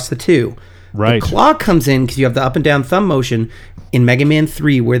thumb across the 2. Right. The claw comes in because you have the up and down thumb motion in Mega Man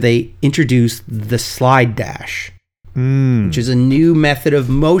 3, where they introduced the slide dash. Which is a new method of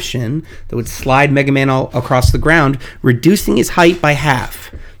motion that would slide Mega Man all across the ground, reducing his height by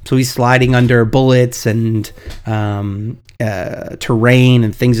half. So he's sliding under bullets and terrain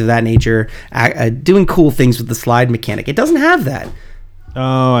and things of that nature, doing cool things with the slide mechanic. It doesn't have that.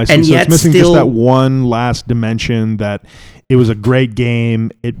 Oh, I see. And so it's missing just that one last dimension. That it was a great game.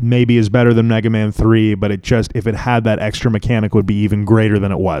 It maybe is better than Mega Man 3, but if it had that extra mechanic, would be even greater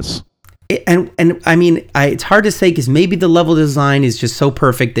than it was. And I mean, it's hard to say, because maybe the level design is just so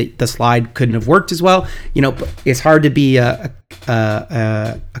perfect that the slide couldn't have worked as well. It's hard to be a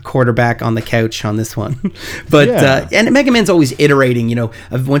quarterback on the couch on this one. But yeah. And Mega Man's always iterating.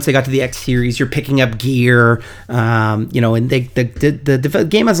 Once they got to the X series, you're picking up gear. And the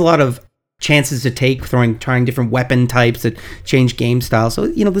game has a lot of chances to take, trying different weapon types that change game style. So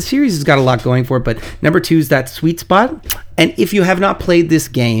the series has got a lot going for it. But number 2 is that sweet spot. And if you have not played this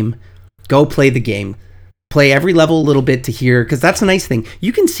game, go play the game. Play every level a little bit to hear, because that's a nice thing.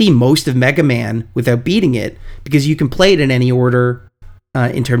 You can see most of Mega Man without beating it, because you can play it in any order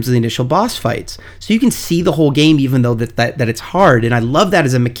in terms of the initial boss fights. So you can see the whole game, even though that it's hard. And I love that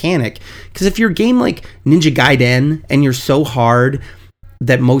as a mechanic, because if you're a game like Ninja Gaiden and you're so hard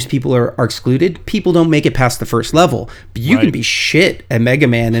that most people are excluded, people don't make it past the first level. But you can be shit at Mega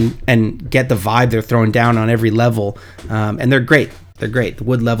Man and get the vibe they're throwing down on every level. And they're great. They're great. The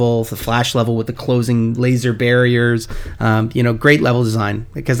wood level, the flash level with the closing laser barriers, great level design,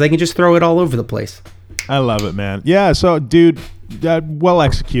 because they can just throw it all over the place. I love it, man. Yeah, so, dude, well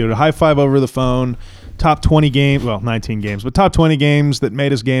executed. High five over the phone. Top 20 games, well, 19 games, but top 20 games that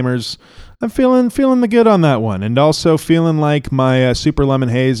made us gamers. I'm feeling the good on that one, and also feeling like my Super Lemon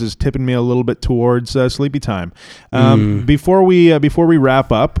Haze is tipping me a little bit towards sleepy time. Before we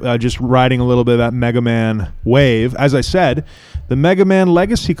wrap up, just riding a little bit of that Mega Man wave. As I said, the Mega Man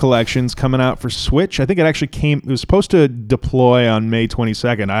Legacy Collection's coming out for Switch. I think it was supposed to deploy on May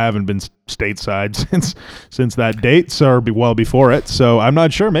 22nd. I haven't been stateside since that date, or well before it, so I'm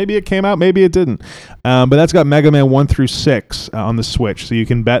not sure. Maybe it came out, maybe it didn't. But that's got Mega Man 1 through 6 on the Switch, so you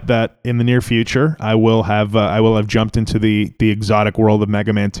can bet that in the near future I will have jumped into the exotic world of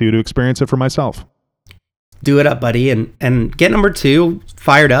Mega Man 2 to experience it for myself. Do it up, buddy, and get number 2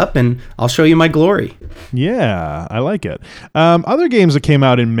 fired up, and I'll show you my glory. Yeah, I like it. Other games that came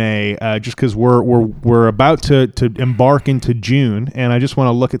out in May, just because we're about to embark into June, and I just want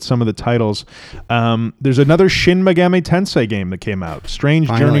to look at some of the titles. There's another Shin Megami Tensei game that came out, Strange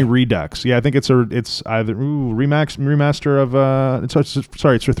Journey Redux. Yeah, I think it's either remaster of it's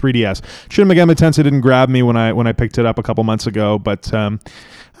for 3DS. Shin Megami Tensei didn't grab me when I picked it up a couple months ago, but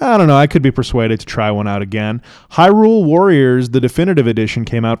I don't know. I could be persuaded to try one out again. Hyrule Warriors, the definitive edition,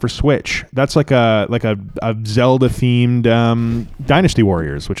 came out for Switch. That's like a Zelda-themed Dynasty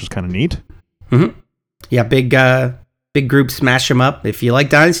Warriors, which is kind of neat. Mm-hmm. Yeah, big group smash them up. If you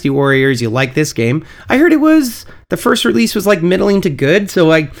like Dynasty Warriors, you like this game. I heard the first release was like middling to good,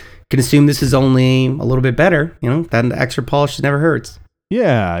 so I can assume this is only a little bit better. That extra polish never hurts.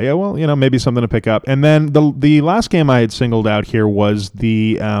 Yeah. Well, maybe something to pick up. And then the last game I had singled out here was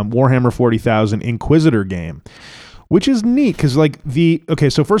the Warhammer 40,000 Inquisitor game, which is neat because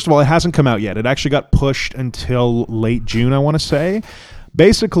so first of all, it hasn't come out yet. It actually got pushed until late June, I want to say.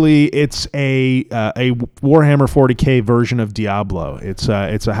 Basically, it's a Warhammer 40K version of Diablo. It's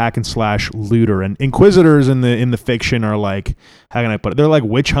a hack and slash looter, and Inquisitors in the fiction are like, how can I put it? They're like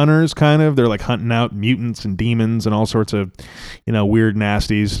witch hunters, kind of. They're like hunting out mutants and demons and all sorts of, weird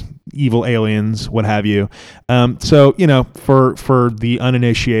nasties, evil aliens, what have you. So for the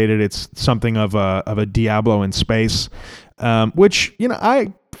uninitiated, it's something of a Diablo in space, which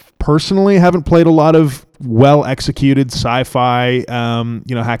I personally haven't played a lot of well-executed sci-fi,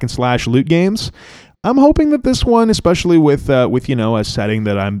 hack and slash loot games. I'm hoping that this one, especially with a setting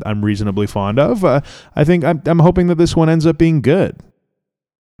that I'm reasonably fond of, I think I'm hoping that this one ends up being good.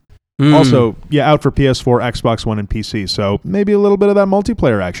 Also, out for PS4, Xbox One, and PC. So maybe a little bit of that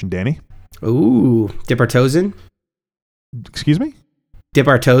multiplayer action, Danny. Ooh, dip our toes in. Excuse me? Dip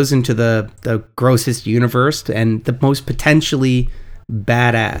our toes into the grossest universe and the most potentially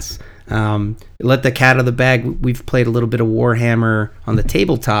badass. Let the cat out of the bag. We've played a little bit of Warhammer on the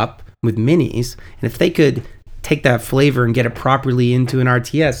tabletop with minis, and if they could take that flavor and get it properly into an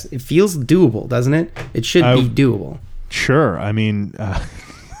RTS, it feels doable, doesn't it? It should be doable. Sure. I mean,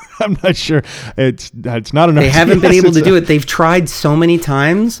 I'm not sure. It's not enough. They haven't been able to do it. They've tried so many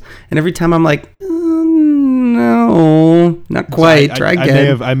times, and every time I'm like, no, not quite. Try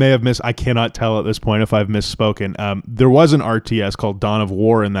again. I may have missed. I cannot tell at this point if I've misspoken. There was an RTS called Dawn of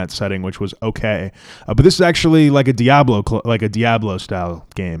War in that setting, which was okay, but this is actually like a Diablo style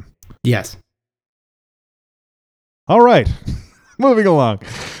game. Yes. All right, moving along.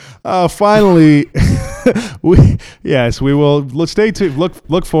 Finally, we will. Let's stay tuned.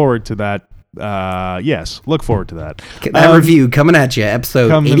 Look forward to that. Look forward to that. That review coming at you,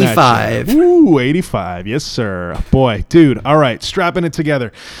 episode 85. Ooh, 85. Yes, sir. Boy, dude. All right, strapping it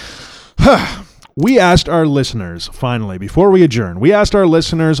together. We asked our listeners, finally, before we adjourn,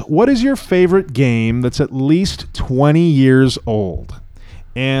 what is your favorite game that's at least 20 years old?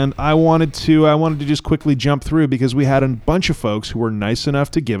 And I wanted to just quickly jump through because we had a bunch of folks who were nice enough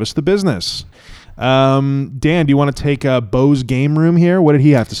to give us the business. Dan, do you want to take Bo's Game Room here? What did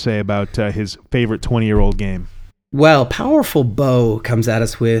he have to say about his favorite 20-year-old game? Well, Powerful Bo comes at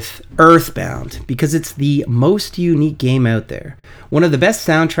us with Earthbound because it's the most unique game out there. One of the best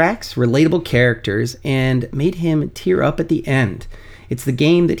soundtracks, relatable characters, and made him tear up at the end. It's the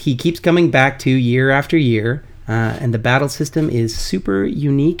game that he keeps coming back to year after year, and the battle system is super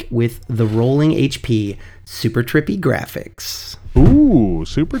unique with the rolling HP, super trippy graphics. Ooh,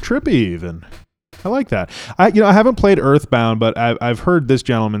 super trippy even. I like that. I haven't played Earthbound, but I've heard this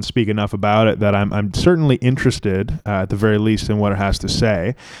gentleman speak enough about it that I'm certainly interested, at the very least, in what it has to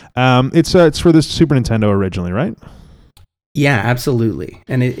say. It's for the Super Nintendo originally, right? Yeah, absolutely.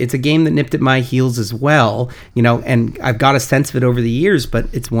 And it's a game that nipped at my heels as well, and I've got a sense of it over the years, but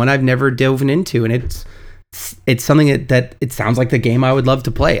it's one I've never dove into, and it's something that it sounds like the game I would love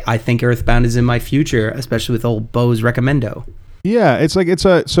to play. I think Earthbound is in my future, especially with old Bo's recommendo. Yeah,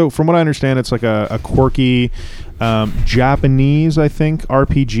 so from what I understand, it's like a quirky Japanese, I think,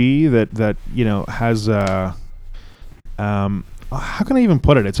 RPG that has how can I even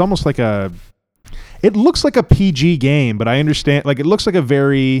put it? It's almost like it looks like a PG game, but I understand, like, it looks like a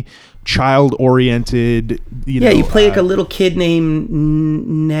very child-oriented, you play like a little kid named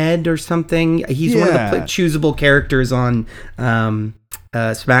Ned or something. He's one of the choosable characters on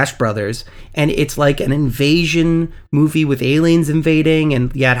Smash Brothers, and it's like an invasion movie with aliens invading,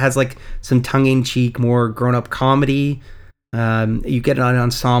 and it has like some tongue-in-cheek, more grown-up comedy. You get an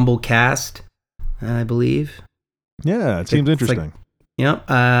ensemble cast, I believe. Yeah, it seems interesting.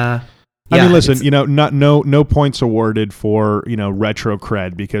 I mean, listen, no points awarded for, retro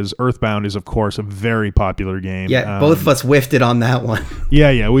cred, because Earthbound is, of course, a very popular game. Yeah, both of us whiffed it on that one.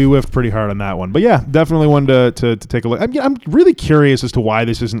 Yeah, we whiffed pretty hard on that one. But yeah, definitely one to take a look. I'm really curious as to why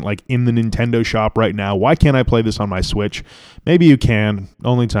this isn't like in the Nintendo shop right now. Why can't I play this on my Switch? Maybe you can.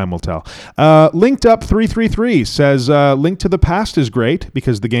 Only time will tell. Linked Up 333 says, Link to the Past is great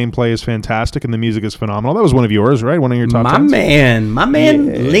because the gameplay is fantastic and the music is phenomenal. That was one of yours, right? One of your top 10s? My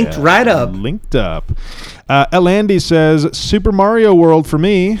man linked right up. Linked up. Elandy says, Super Mario World for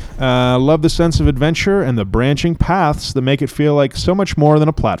me. Love the sense of adventure and the branching paths that make it feel like so much more than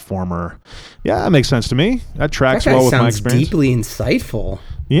a platformer. Yeah, that makes sense to me. That tracks well with my experience. Deeply insightful.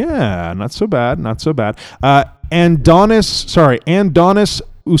 Yeah, not so bad. Andonis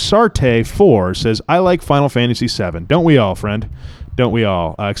Usarte 4 says, I like Final Fantasy VII. Don't we all, friend? Don't we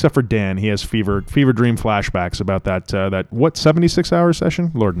all? Except for Dan. He has fever dream flashbacks about that 76-hour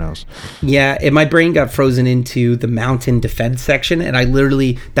session? Lord knows. Yeah, my brain got frozen into the mountain defense section, and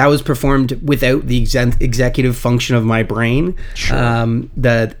that was performed without the executive function of my brain. Sure.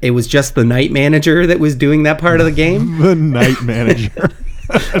 That it was just the night manager that was doing that part of the game. The night manager.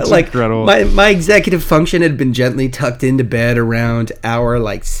 That's like incredible. My executive function had been gently tucked into bed around hour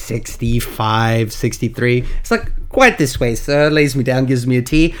 65, 63. It's like, quite this way, sir. Lays me down, gives me a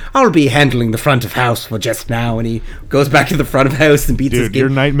tea. I'll be handling the front of house for just now. And he goes back to the front of house and beats his game. Your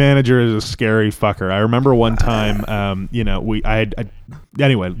night manager is a scary fucker. I remember one time,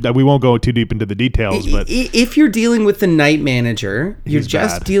 anyway, we won't go too deep into the details, but if you're dealing with the night manager, you're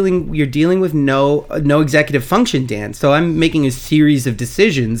dealing with no executive function, Dan. So I'm making a series of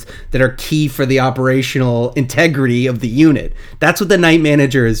decisions that are key for the operational integrity of the unit. That's what the night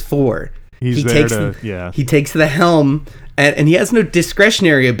manager is for. He takes the helm, and he has no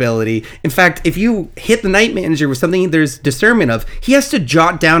discretionary ability. In fact, if you hit the night manager with something there's discernment of, he has to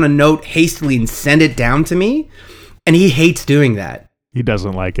jot down a note hastily and send it down to me, and he hates doing that. He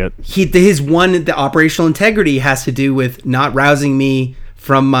doesn't like it. The operational integrity has to do with not rousing me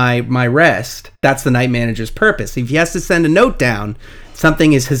from my rest. That's the night manager's purpose. If he has to send a note down,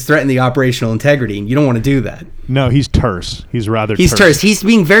 something has threatened the operational integrity, and you don't want to do that. No, he's terse. He's terse. He's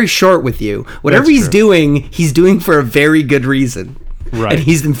being very short with you. Whatever he's doing for a very good reason. Right. And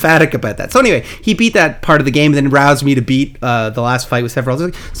he's emphatic about that. So anyway, he beat that part of the game, then roused me to beat the last fight with Sephiroth.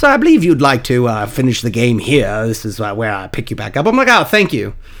 Like, so I believe you'd like to finish the game here. This is where I pick you back up. I'm like, oh, thank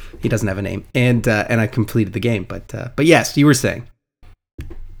you. He doesn't have a name. And I completed the game. But yes, you were saying.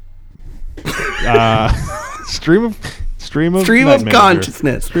 Stream of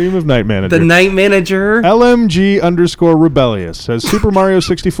consciousness. Stream of Night Manager. The Night Manager. LMG_rebellious says Super Mario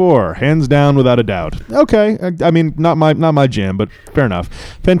 64, hands down without a doubt. Okay, I mean not my jam, but fair enough.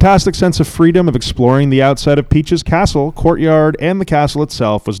 Fantastic sense of freedom of exploring the outside of Peach's castle, courtyard, and the castle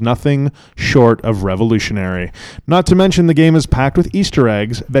itself was nothing short of revolutionary. Not to mention the game is packed with Easter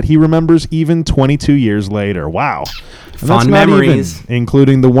eggs that he remembers even 22 years later. Wow. And fond memories.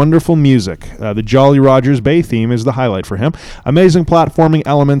 Including the wonderful music. The Jolly Rogers Bay theme is the highlight for him. Amazing platforming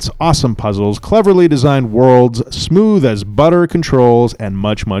elements, awesome puzzles, cleverly designed worlds, smooth as butter controls, and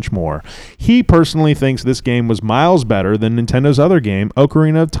much, much more. He personally thinks this game was miles better than Nintendo's other game,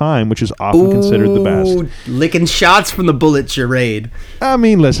 Ocarina of Time, which is often considered the best. Licking shots from the bullet charade. I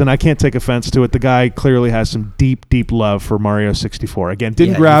mean, listen, I can't take offense to it. The guy clearly has some deep, deep love for Mario 64. Again,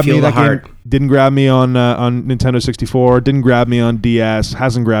 didn't grab me that game. Didn't grab me on Nintendo 64. Didn't grab me on DS.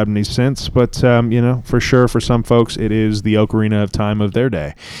 Hasn't grabbed me since. But for sure, for some folks, it is the Ocarina of Time of their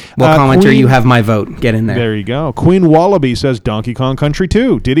day. Well, commenter, you have my vote. Get in there. There you go. Queen Wallaby says Donkey Kong Country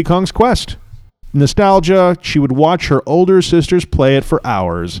 2, Diddy Kong's Quest. nostalgia. She would watch her older sisters play it for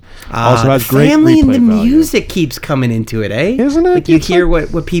hours. Also has great family and replay the value. music keeps coming into it, eh? Isn't it? Like you It's hear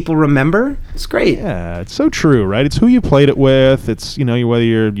what people remember. It's great. Yeah, it's so true, right? It's who you played it with. It's, whether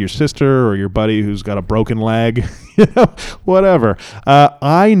you're your sister or your buddy who's got a broken leg, whatever.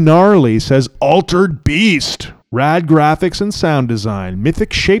 Gnarly says Altered Beast. Rad graphics and sound design.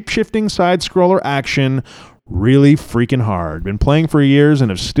 Mythic shape-shifting side-scroller action. Really freaking hard. Been playing for years and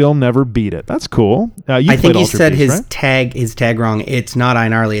have still never beat it. That's cool. I think you said his tag wrong. It's not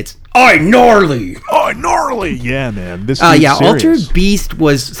Gnarly. It's Gnarly. Gnarly. Yeah, man. This yeah, Altered Beast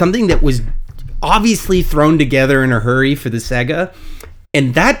was something that was obviously thrown together in a hurry for the Sega.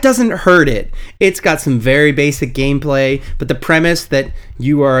 And that doesn't hurt it. It's got some very basic gameplay, but the premise that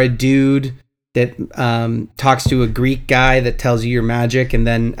you are a dude that talks to a Greek guy that tells you your magic, and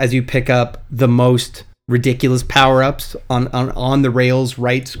then as you pick up the most ridiculous power-ups on the rails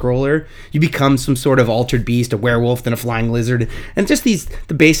right scroller, you become some sort of altered beast, a werewolf, then a flying lizard, and just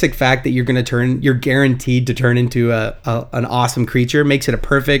the basic fact that you're guaranteed to turn into an awesome creature makes it a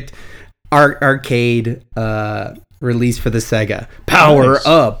perfect arcade release for the Sega. Power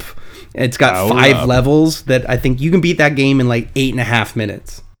up. It's got 5 levels that I think you can beat that game in like 8.5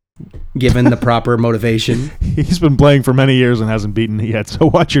 minutes. Given the proper motivation. He's been playing for many years and hasn't beaten it yet, so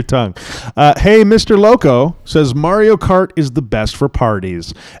watch your tongue. Hey, Mr. Loco says Mario Kart is the best for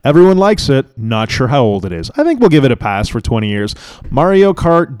parties. Everyone likes it. Not sure how old it is. I think we'll give it a pass for 20 years. Mario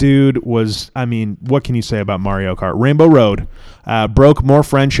Kart, dude, what can you say about Mario Kart? Rainbow Road broke more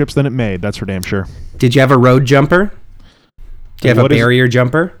friendships than it made. That's for damn sure. Did you have a road jumper? Do you have a barrier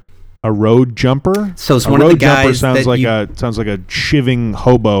jumper? A road jumper? So it's one of the guys sounds like a shivving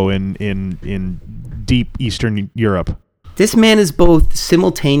hobo in deep Eastern Europe. This man is both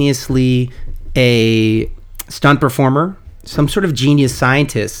simultaneously a stunt performer, some sort of genius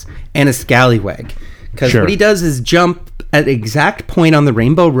scientist, and a scallywag. Because what he does is jump at the exact point on the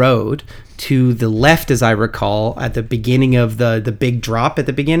Rainbow Road to the left, as I recall, at the beginning of the big drop at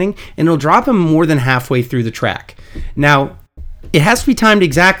the beginning, and it'll drop him more than halfway through the track. Now, it has to be timed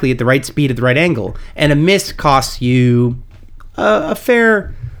exactly at the right speed at the right angle, and a miss costs you a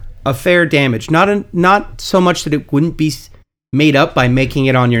fair damage. Not so much that it wouldn't be made up by making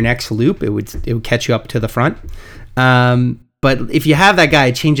it on your next loop. It would catch you up to the front. But if you have that guy,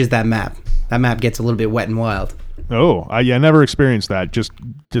 it changes that map. That map gets a little bit wet and wild. Oh, I never experienced that. Just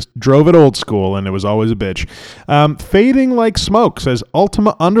drove it old school, and it was always a bitch. Fading Like Smoke says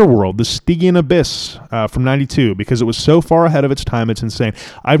Ultima Underworld, the Stygian Abyss from 92, because it was so far ahead of its time, it's insane.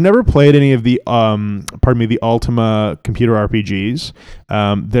 I've never played any of the Ultima computer RPGs.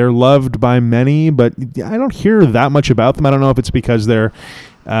 They're loved by many, but I don't hear that much about them. I don't know if it's because they're...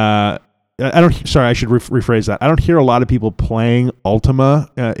 I should rephrase that. I don't hear a lot of people playing Ultima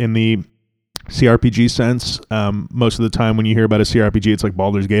in the CRPG sense. Most of the time when you hear about a CRPG, it's like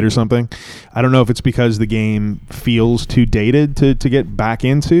Baldur's Gate or something. I don't know if it's because the game feels too dated to get back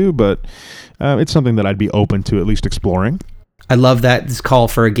into, but it's something that I'd be open to at least exploring. I love that this call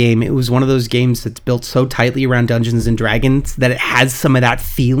for a game. It was one of those games that's built so tightly around Dungeons and Dragons that it has some of that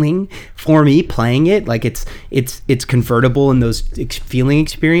feeling for me playing it. Like it's convertible in those feeling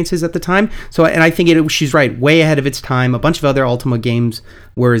experiences at the time. So, and I think she's right, way ahead of its time. A bunch of other Ultima games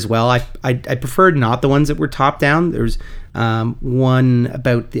were as well. I preferred not the ones that were top down. There's one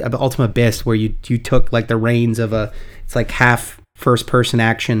about the Ultima Abyss where you took like the reins of it's like half first person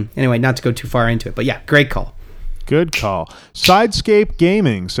action. Anyway, not to go too far into it, but yeah, great call. Good call. Sidescape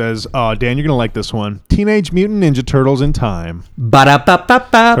Gaming says, Dan, you're going to like this one. Teenage Mutant Ninja Turtles in Time.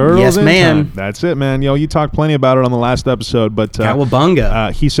 Ba-da-ba-ba-ba. Yes, man. Time. That's it, man. You talked plenty about it on the last episode, but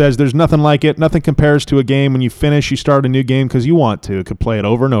Cowabunga. He says there's nothing like it. Nothing compares to a game when you finish, you start a new game because you want to. Could play it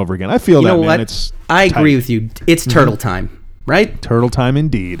over and over again. I feel that, man. I agree with you. It's turtle time, right? Turtle time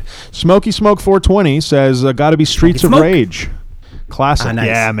indeed. Smoky Smoke 420 says, got to be Streets of Rage. Classic. Nice.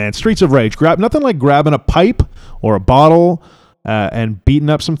 Yeah, man. Streets of Rage. Nothing like grabbing a pipe or a bottle and beating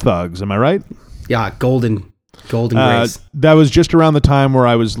up some thugs. Am I right? Yeah, golden grace. That was just around the time where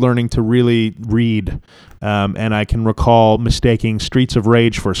I was learning to really read, and I can recall mistaking Streets of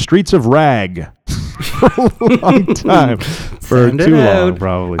Rage for Streets of Rag for a long time. For too long,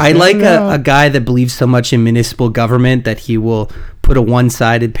 probably. I like a guy that believes so much in municipal government that he will put a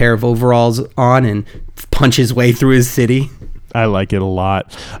one-sided pair of overalls on and punch his way through his city. I like it a lot.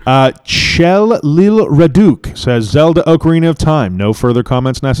 Chel Lil Raduk says Zelda Ocarina of Time. No further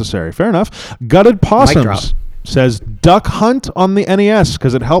comments necessary. Fair enough. Gutted Possums says Duck Hunt on the NES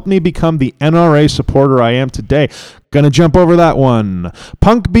because it helped me become the NRA supporter I am today. Gonna jump over that one.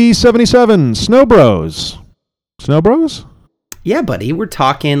 Punk B77 Snow Bros. Snow Bros? Yeah, buddy. We're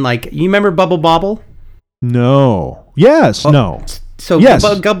talking like, you remember Bubble Bobble? No. Yes. No. So Yes.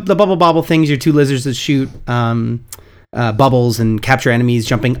 the Bubble Bobble things, your two lizards that shoot bubbles and capture enemies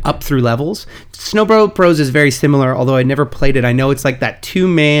jumping up through levels. Snowball Bros is very similar, although I never played it. I know it's like that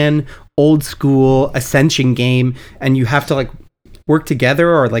 2-man old school Ascension game, and you have to like work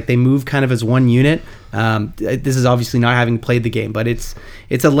together, or like they move kind of as one unit. This is obviously not having played the game, but it's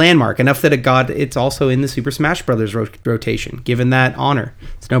a landmark enough that it's also in the Super Smash Brothers rotation, given that honor.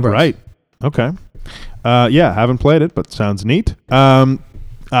 Snow Bros. Right. Okay. Yeah, haven't played it, but sounds neat.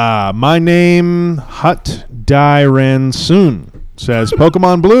 My name Hut Dai Ran Soon says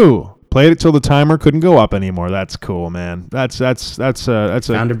Pokemon Blue. Played it till the timer couldn't go up anymore. That's cool, man. That's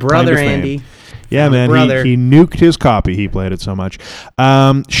Found a brother, Andy. Yeah, man. He nuked his copy. He played it so much.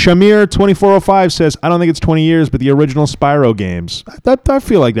 Shamir2405 says, I don't think it's 20 years, but the original Spyro games. I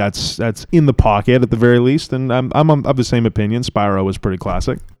feel like that's in the pocket at the very least, and I'm of the same opinion. Spyro was pretty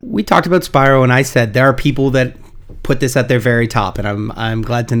classic. We talked about Spyro, and I said there are people that put this at their very top, and I'm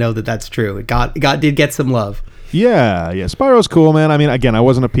glad to know that that's true. It did get some love. Yeah. Spyro's cool, man. I mean, again, I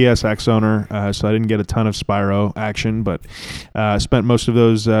wasn't a PSX owner, so I didn't get a ton of Spyro action, but spent most of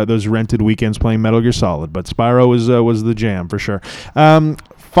those rented weekends playing Metal Gear Solid. But Spyro was the jam for sure.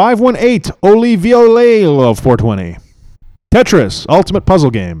 518 Oli Violelo 420 Tetris Ultimate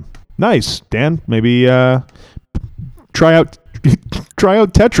Puzzle Game. Nice, Dan. Maybe try out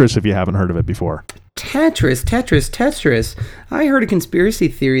Tetris if you haven't heard of it before. Tetris. I heard a conspiracy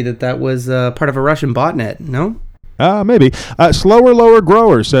theory that was part of a Russian botnet. No? Maybe. Slower Lower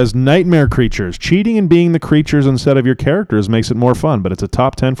Grower says Nightmare Creatures. Cheating and being the creatures instead of your characters makes it more fun, but it's a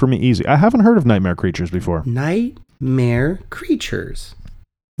top 10 for me easy. I haven't heard of Nightmare Creatures before. Nightmare Creatures.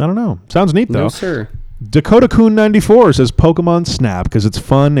 I don't know. Sounds neat, though. No, sir. Dakota Coon 94 says Pokemon Snap because it's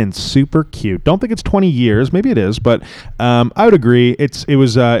fun and super cute. Don't think it's 20 years. Maybe it is, but I would agree. It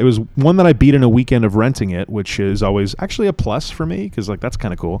was one that I beat in a weekend of renting it, which is always actually a plus for me because like that's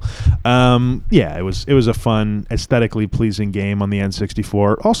kind of cool. Yeah, it was a fun, aesthetically pleasing game on the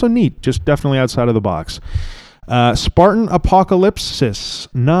N64. Also neat, just definitely outside of the box. Spartan Apocalypsis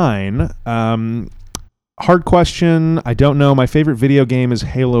 9. Hard question. I don't know. My favorite video game is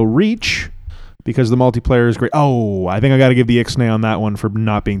Halo Reach, because the multiplayer is great. Oh, I think I got to give the Ixnay on that one for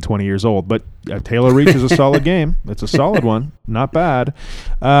not being 20 years old. But Halo Reach is a solid game. It's a solid one. Not bad.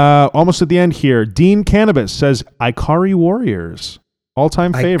 Almost at the end here. Dean Cannabis says Ikari Warriors.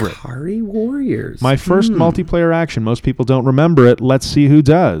 All-time favorite. Ikari Warriors. My first multiplayer action. Most people don't remember it. Let's see who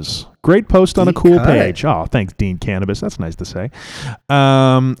does. Great post on a cool page. Oh, thanks, Dean Cannabis. That's nice to say.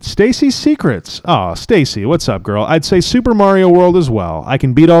 Stacy's Secrets. Oh, Stacy, what's up, girl? I'd say Super Mario World as well. I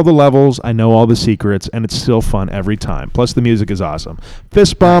can beat all the levels. I know all the secrets, and it's still fun every time. Plus, the music is awesome.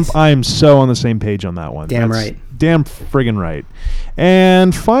 Fist bump. Nice. I am so on the same page on that one. Damn right. Damn friggin' right.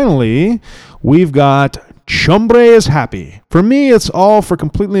 And finally, we've got Chombre is Happy. For me, it's all for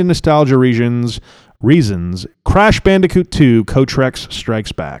completely nostalgia reasons. Crash Bandicoot 2 Cotrex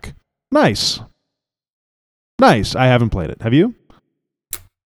Strikes Back. Nice. I haven't played it. Have you?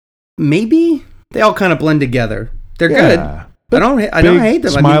 Maybe. They all kind of blend together. They're good. I don't hate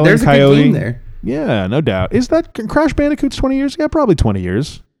them. I mean, there's Coyote. A good game there. Yeah, no doubt. Is that Crash Bandicoot's 20 years? Yeah, probably 20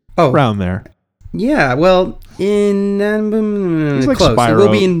 years. Oh, around there. Yeah, well, in it's like close.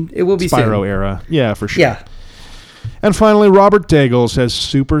 Spyro, it will be Spyro soon. era. Yeah, for sure. Yeah. And finally, Robert Daigle says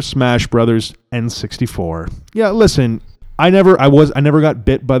Super Smash Brothers N64. Yeah, listen, I never got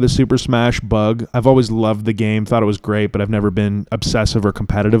bit by the Super Smash bug. I've always loved the game, thought it was great, but I've never been obsessive or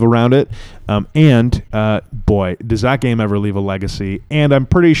competitive around it. Boy, does that game ever leave a legacy? And I'm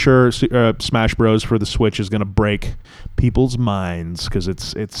pretty sure Smash Bros. For the Switch is going to break people's minds because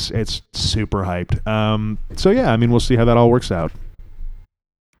it's super hyped. So yeah, I mean, we'll see how that all works out.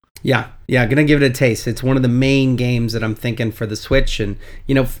 Yeah, gonna give it a taste. It's one of the main games that I'm thinking for the Switch, and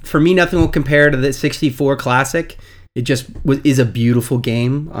for me, nothing will compare to the 64 Classic. It just is a beautiful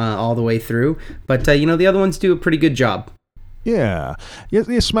game all the way through. But the other ones do a pretty good job. Yeah.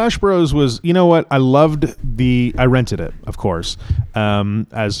 Smash Bros was, you know what? I rented it, of course,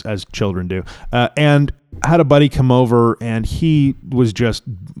 as children do, and I had a buddy come over, and he was just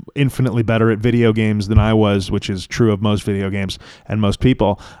infinitely better at video games than I was, which is true of most video games and most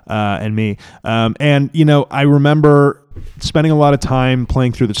people, and me. I remember spending a lot of time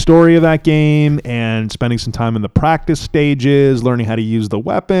playing through the story of that game and spending some time in the practice stages, learning how to use the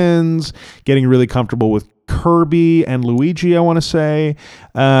weapons, getting really comfortable with Kirby and Luigi, I want to say.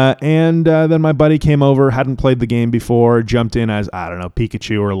 And then my buddy came over, hadn't played the game before, jumped in as, I don't know,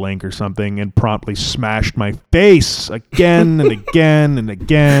 Pikachu or Link or something, and promptly smashed my face again and again and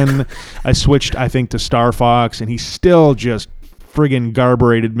again. I switched, I think, to Star Fox, and he still just friggin'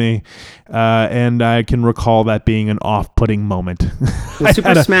 garburated me, and I can recall that being an off-putting moment. Well,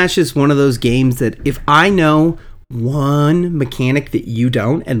 Super Smash is one of those games that if I know one mechanic that you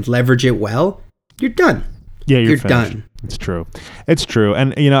don't and leverage it well, you're done. Yeah, you're done. It's true. It's true.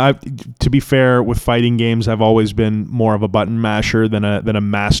 And to be fair, with fighting games, I've always been more of a button masher than a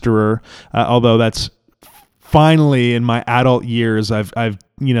masterer. Although that's finally in my adult years, I've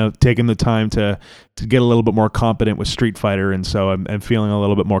taken the time to get a little bit more competent with Street Fighter, and so I'm feeling a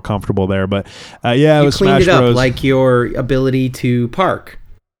little bit more comfortable there. But it was Smash Bros. You cleaned it up, like your ability to park.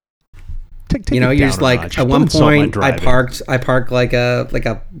 You're just like, at one point I parked like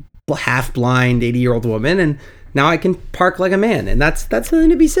a half blind 80-year-old woman, and now I can park like a man, and that's something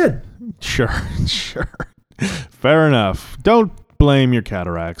to be said. Sure. Fair enough. Don't blame your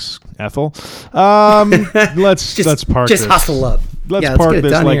cataracts, Ethel. Let's park just this. Hustle up. Let's park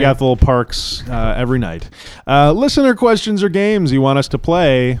this like here. Ethel parks every night. Listener questions or games you want us to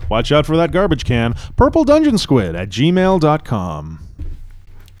play, watch out for that garbage can. purpledungeonsquid@gmail.com.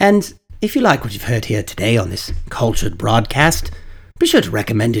 And if you like what you've heard here today on this cultured broadcast, be sure to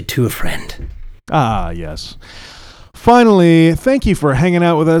recommend it to a friend. Ah, yes. Finally, thank you for hanging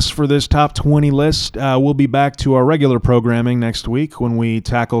out with us for this top 20 list. We'll be back to our regular programming next week when we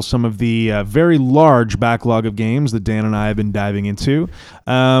tackle some of the very large backlog of games that Dan and I have been diving into.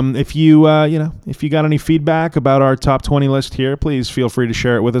 If you got any feedback about our top 20 list here, please feel free to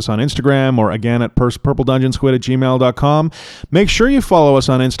share it with us on Instagram or again at purpledungeonsquid@gmail.com. Make sure you follow us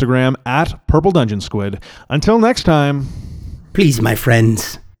on Instagram at purpledungeonsquid. Until next time. Please, my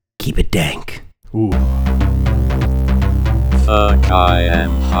friends, keep it dank. Ooh. Fuck, I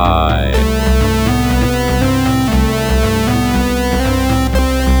am high.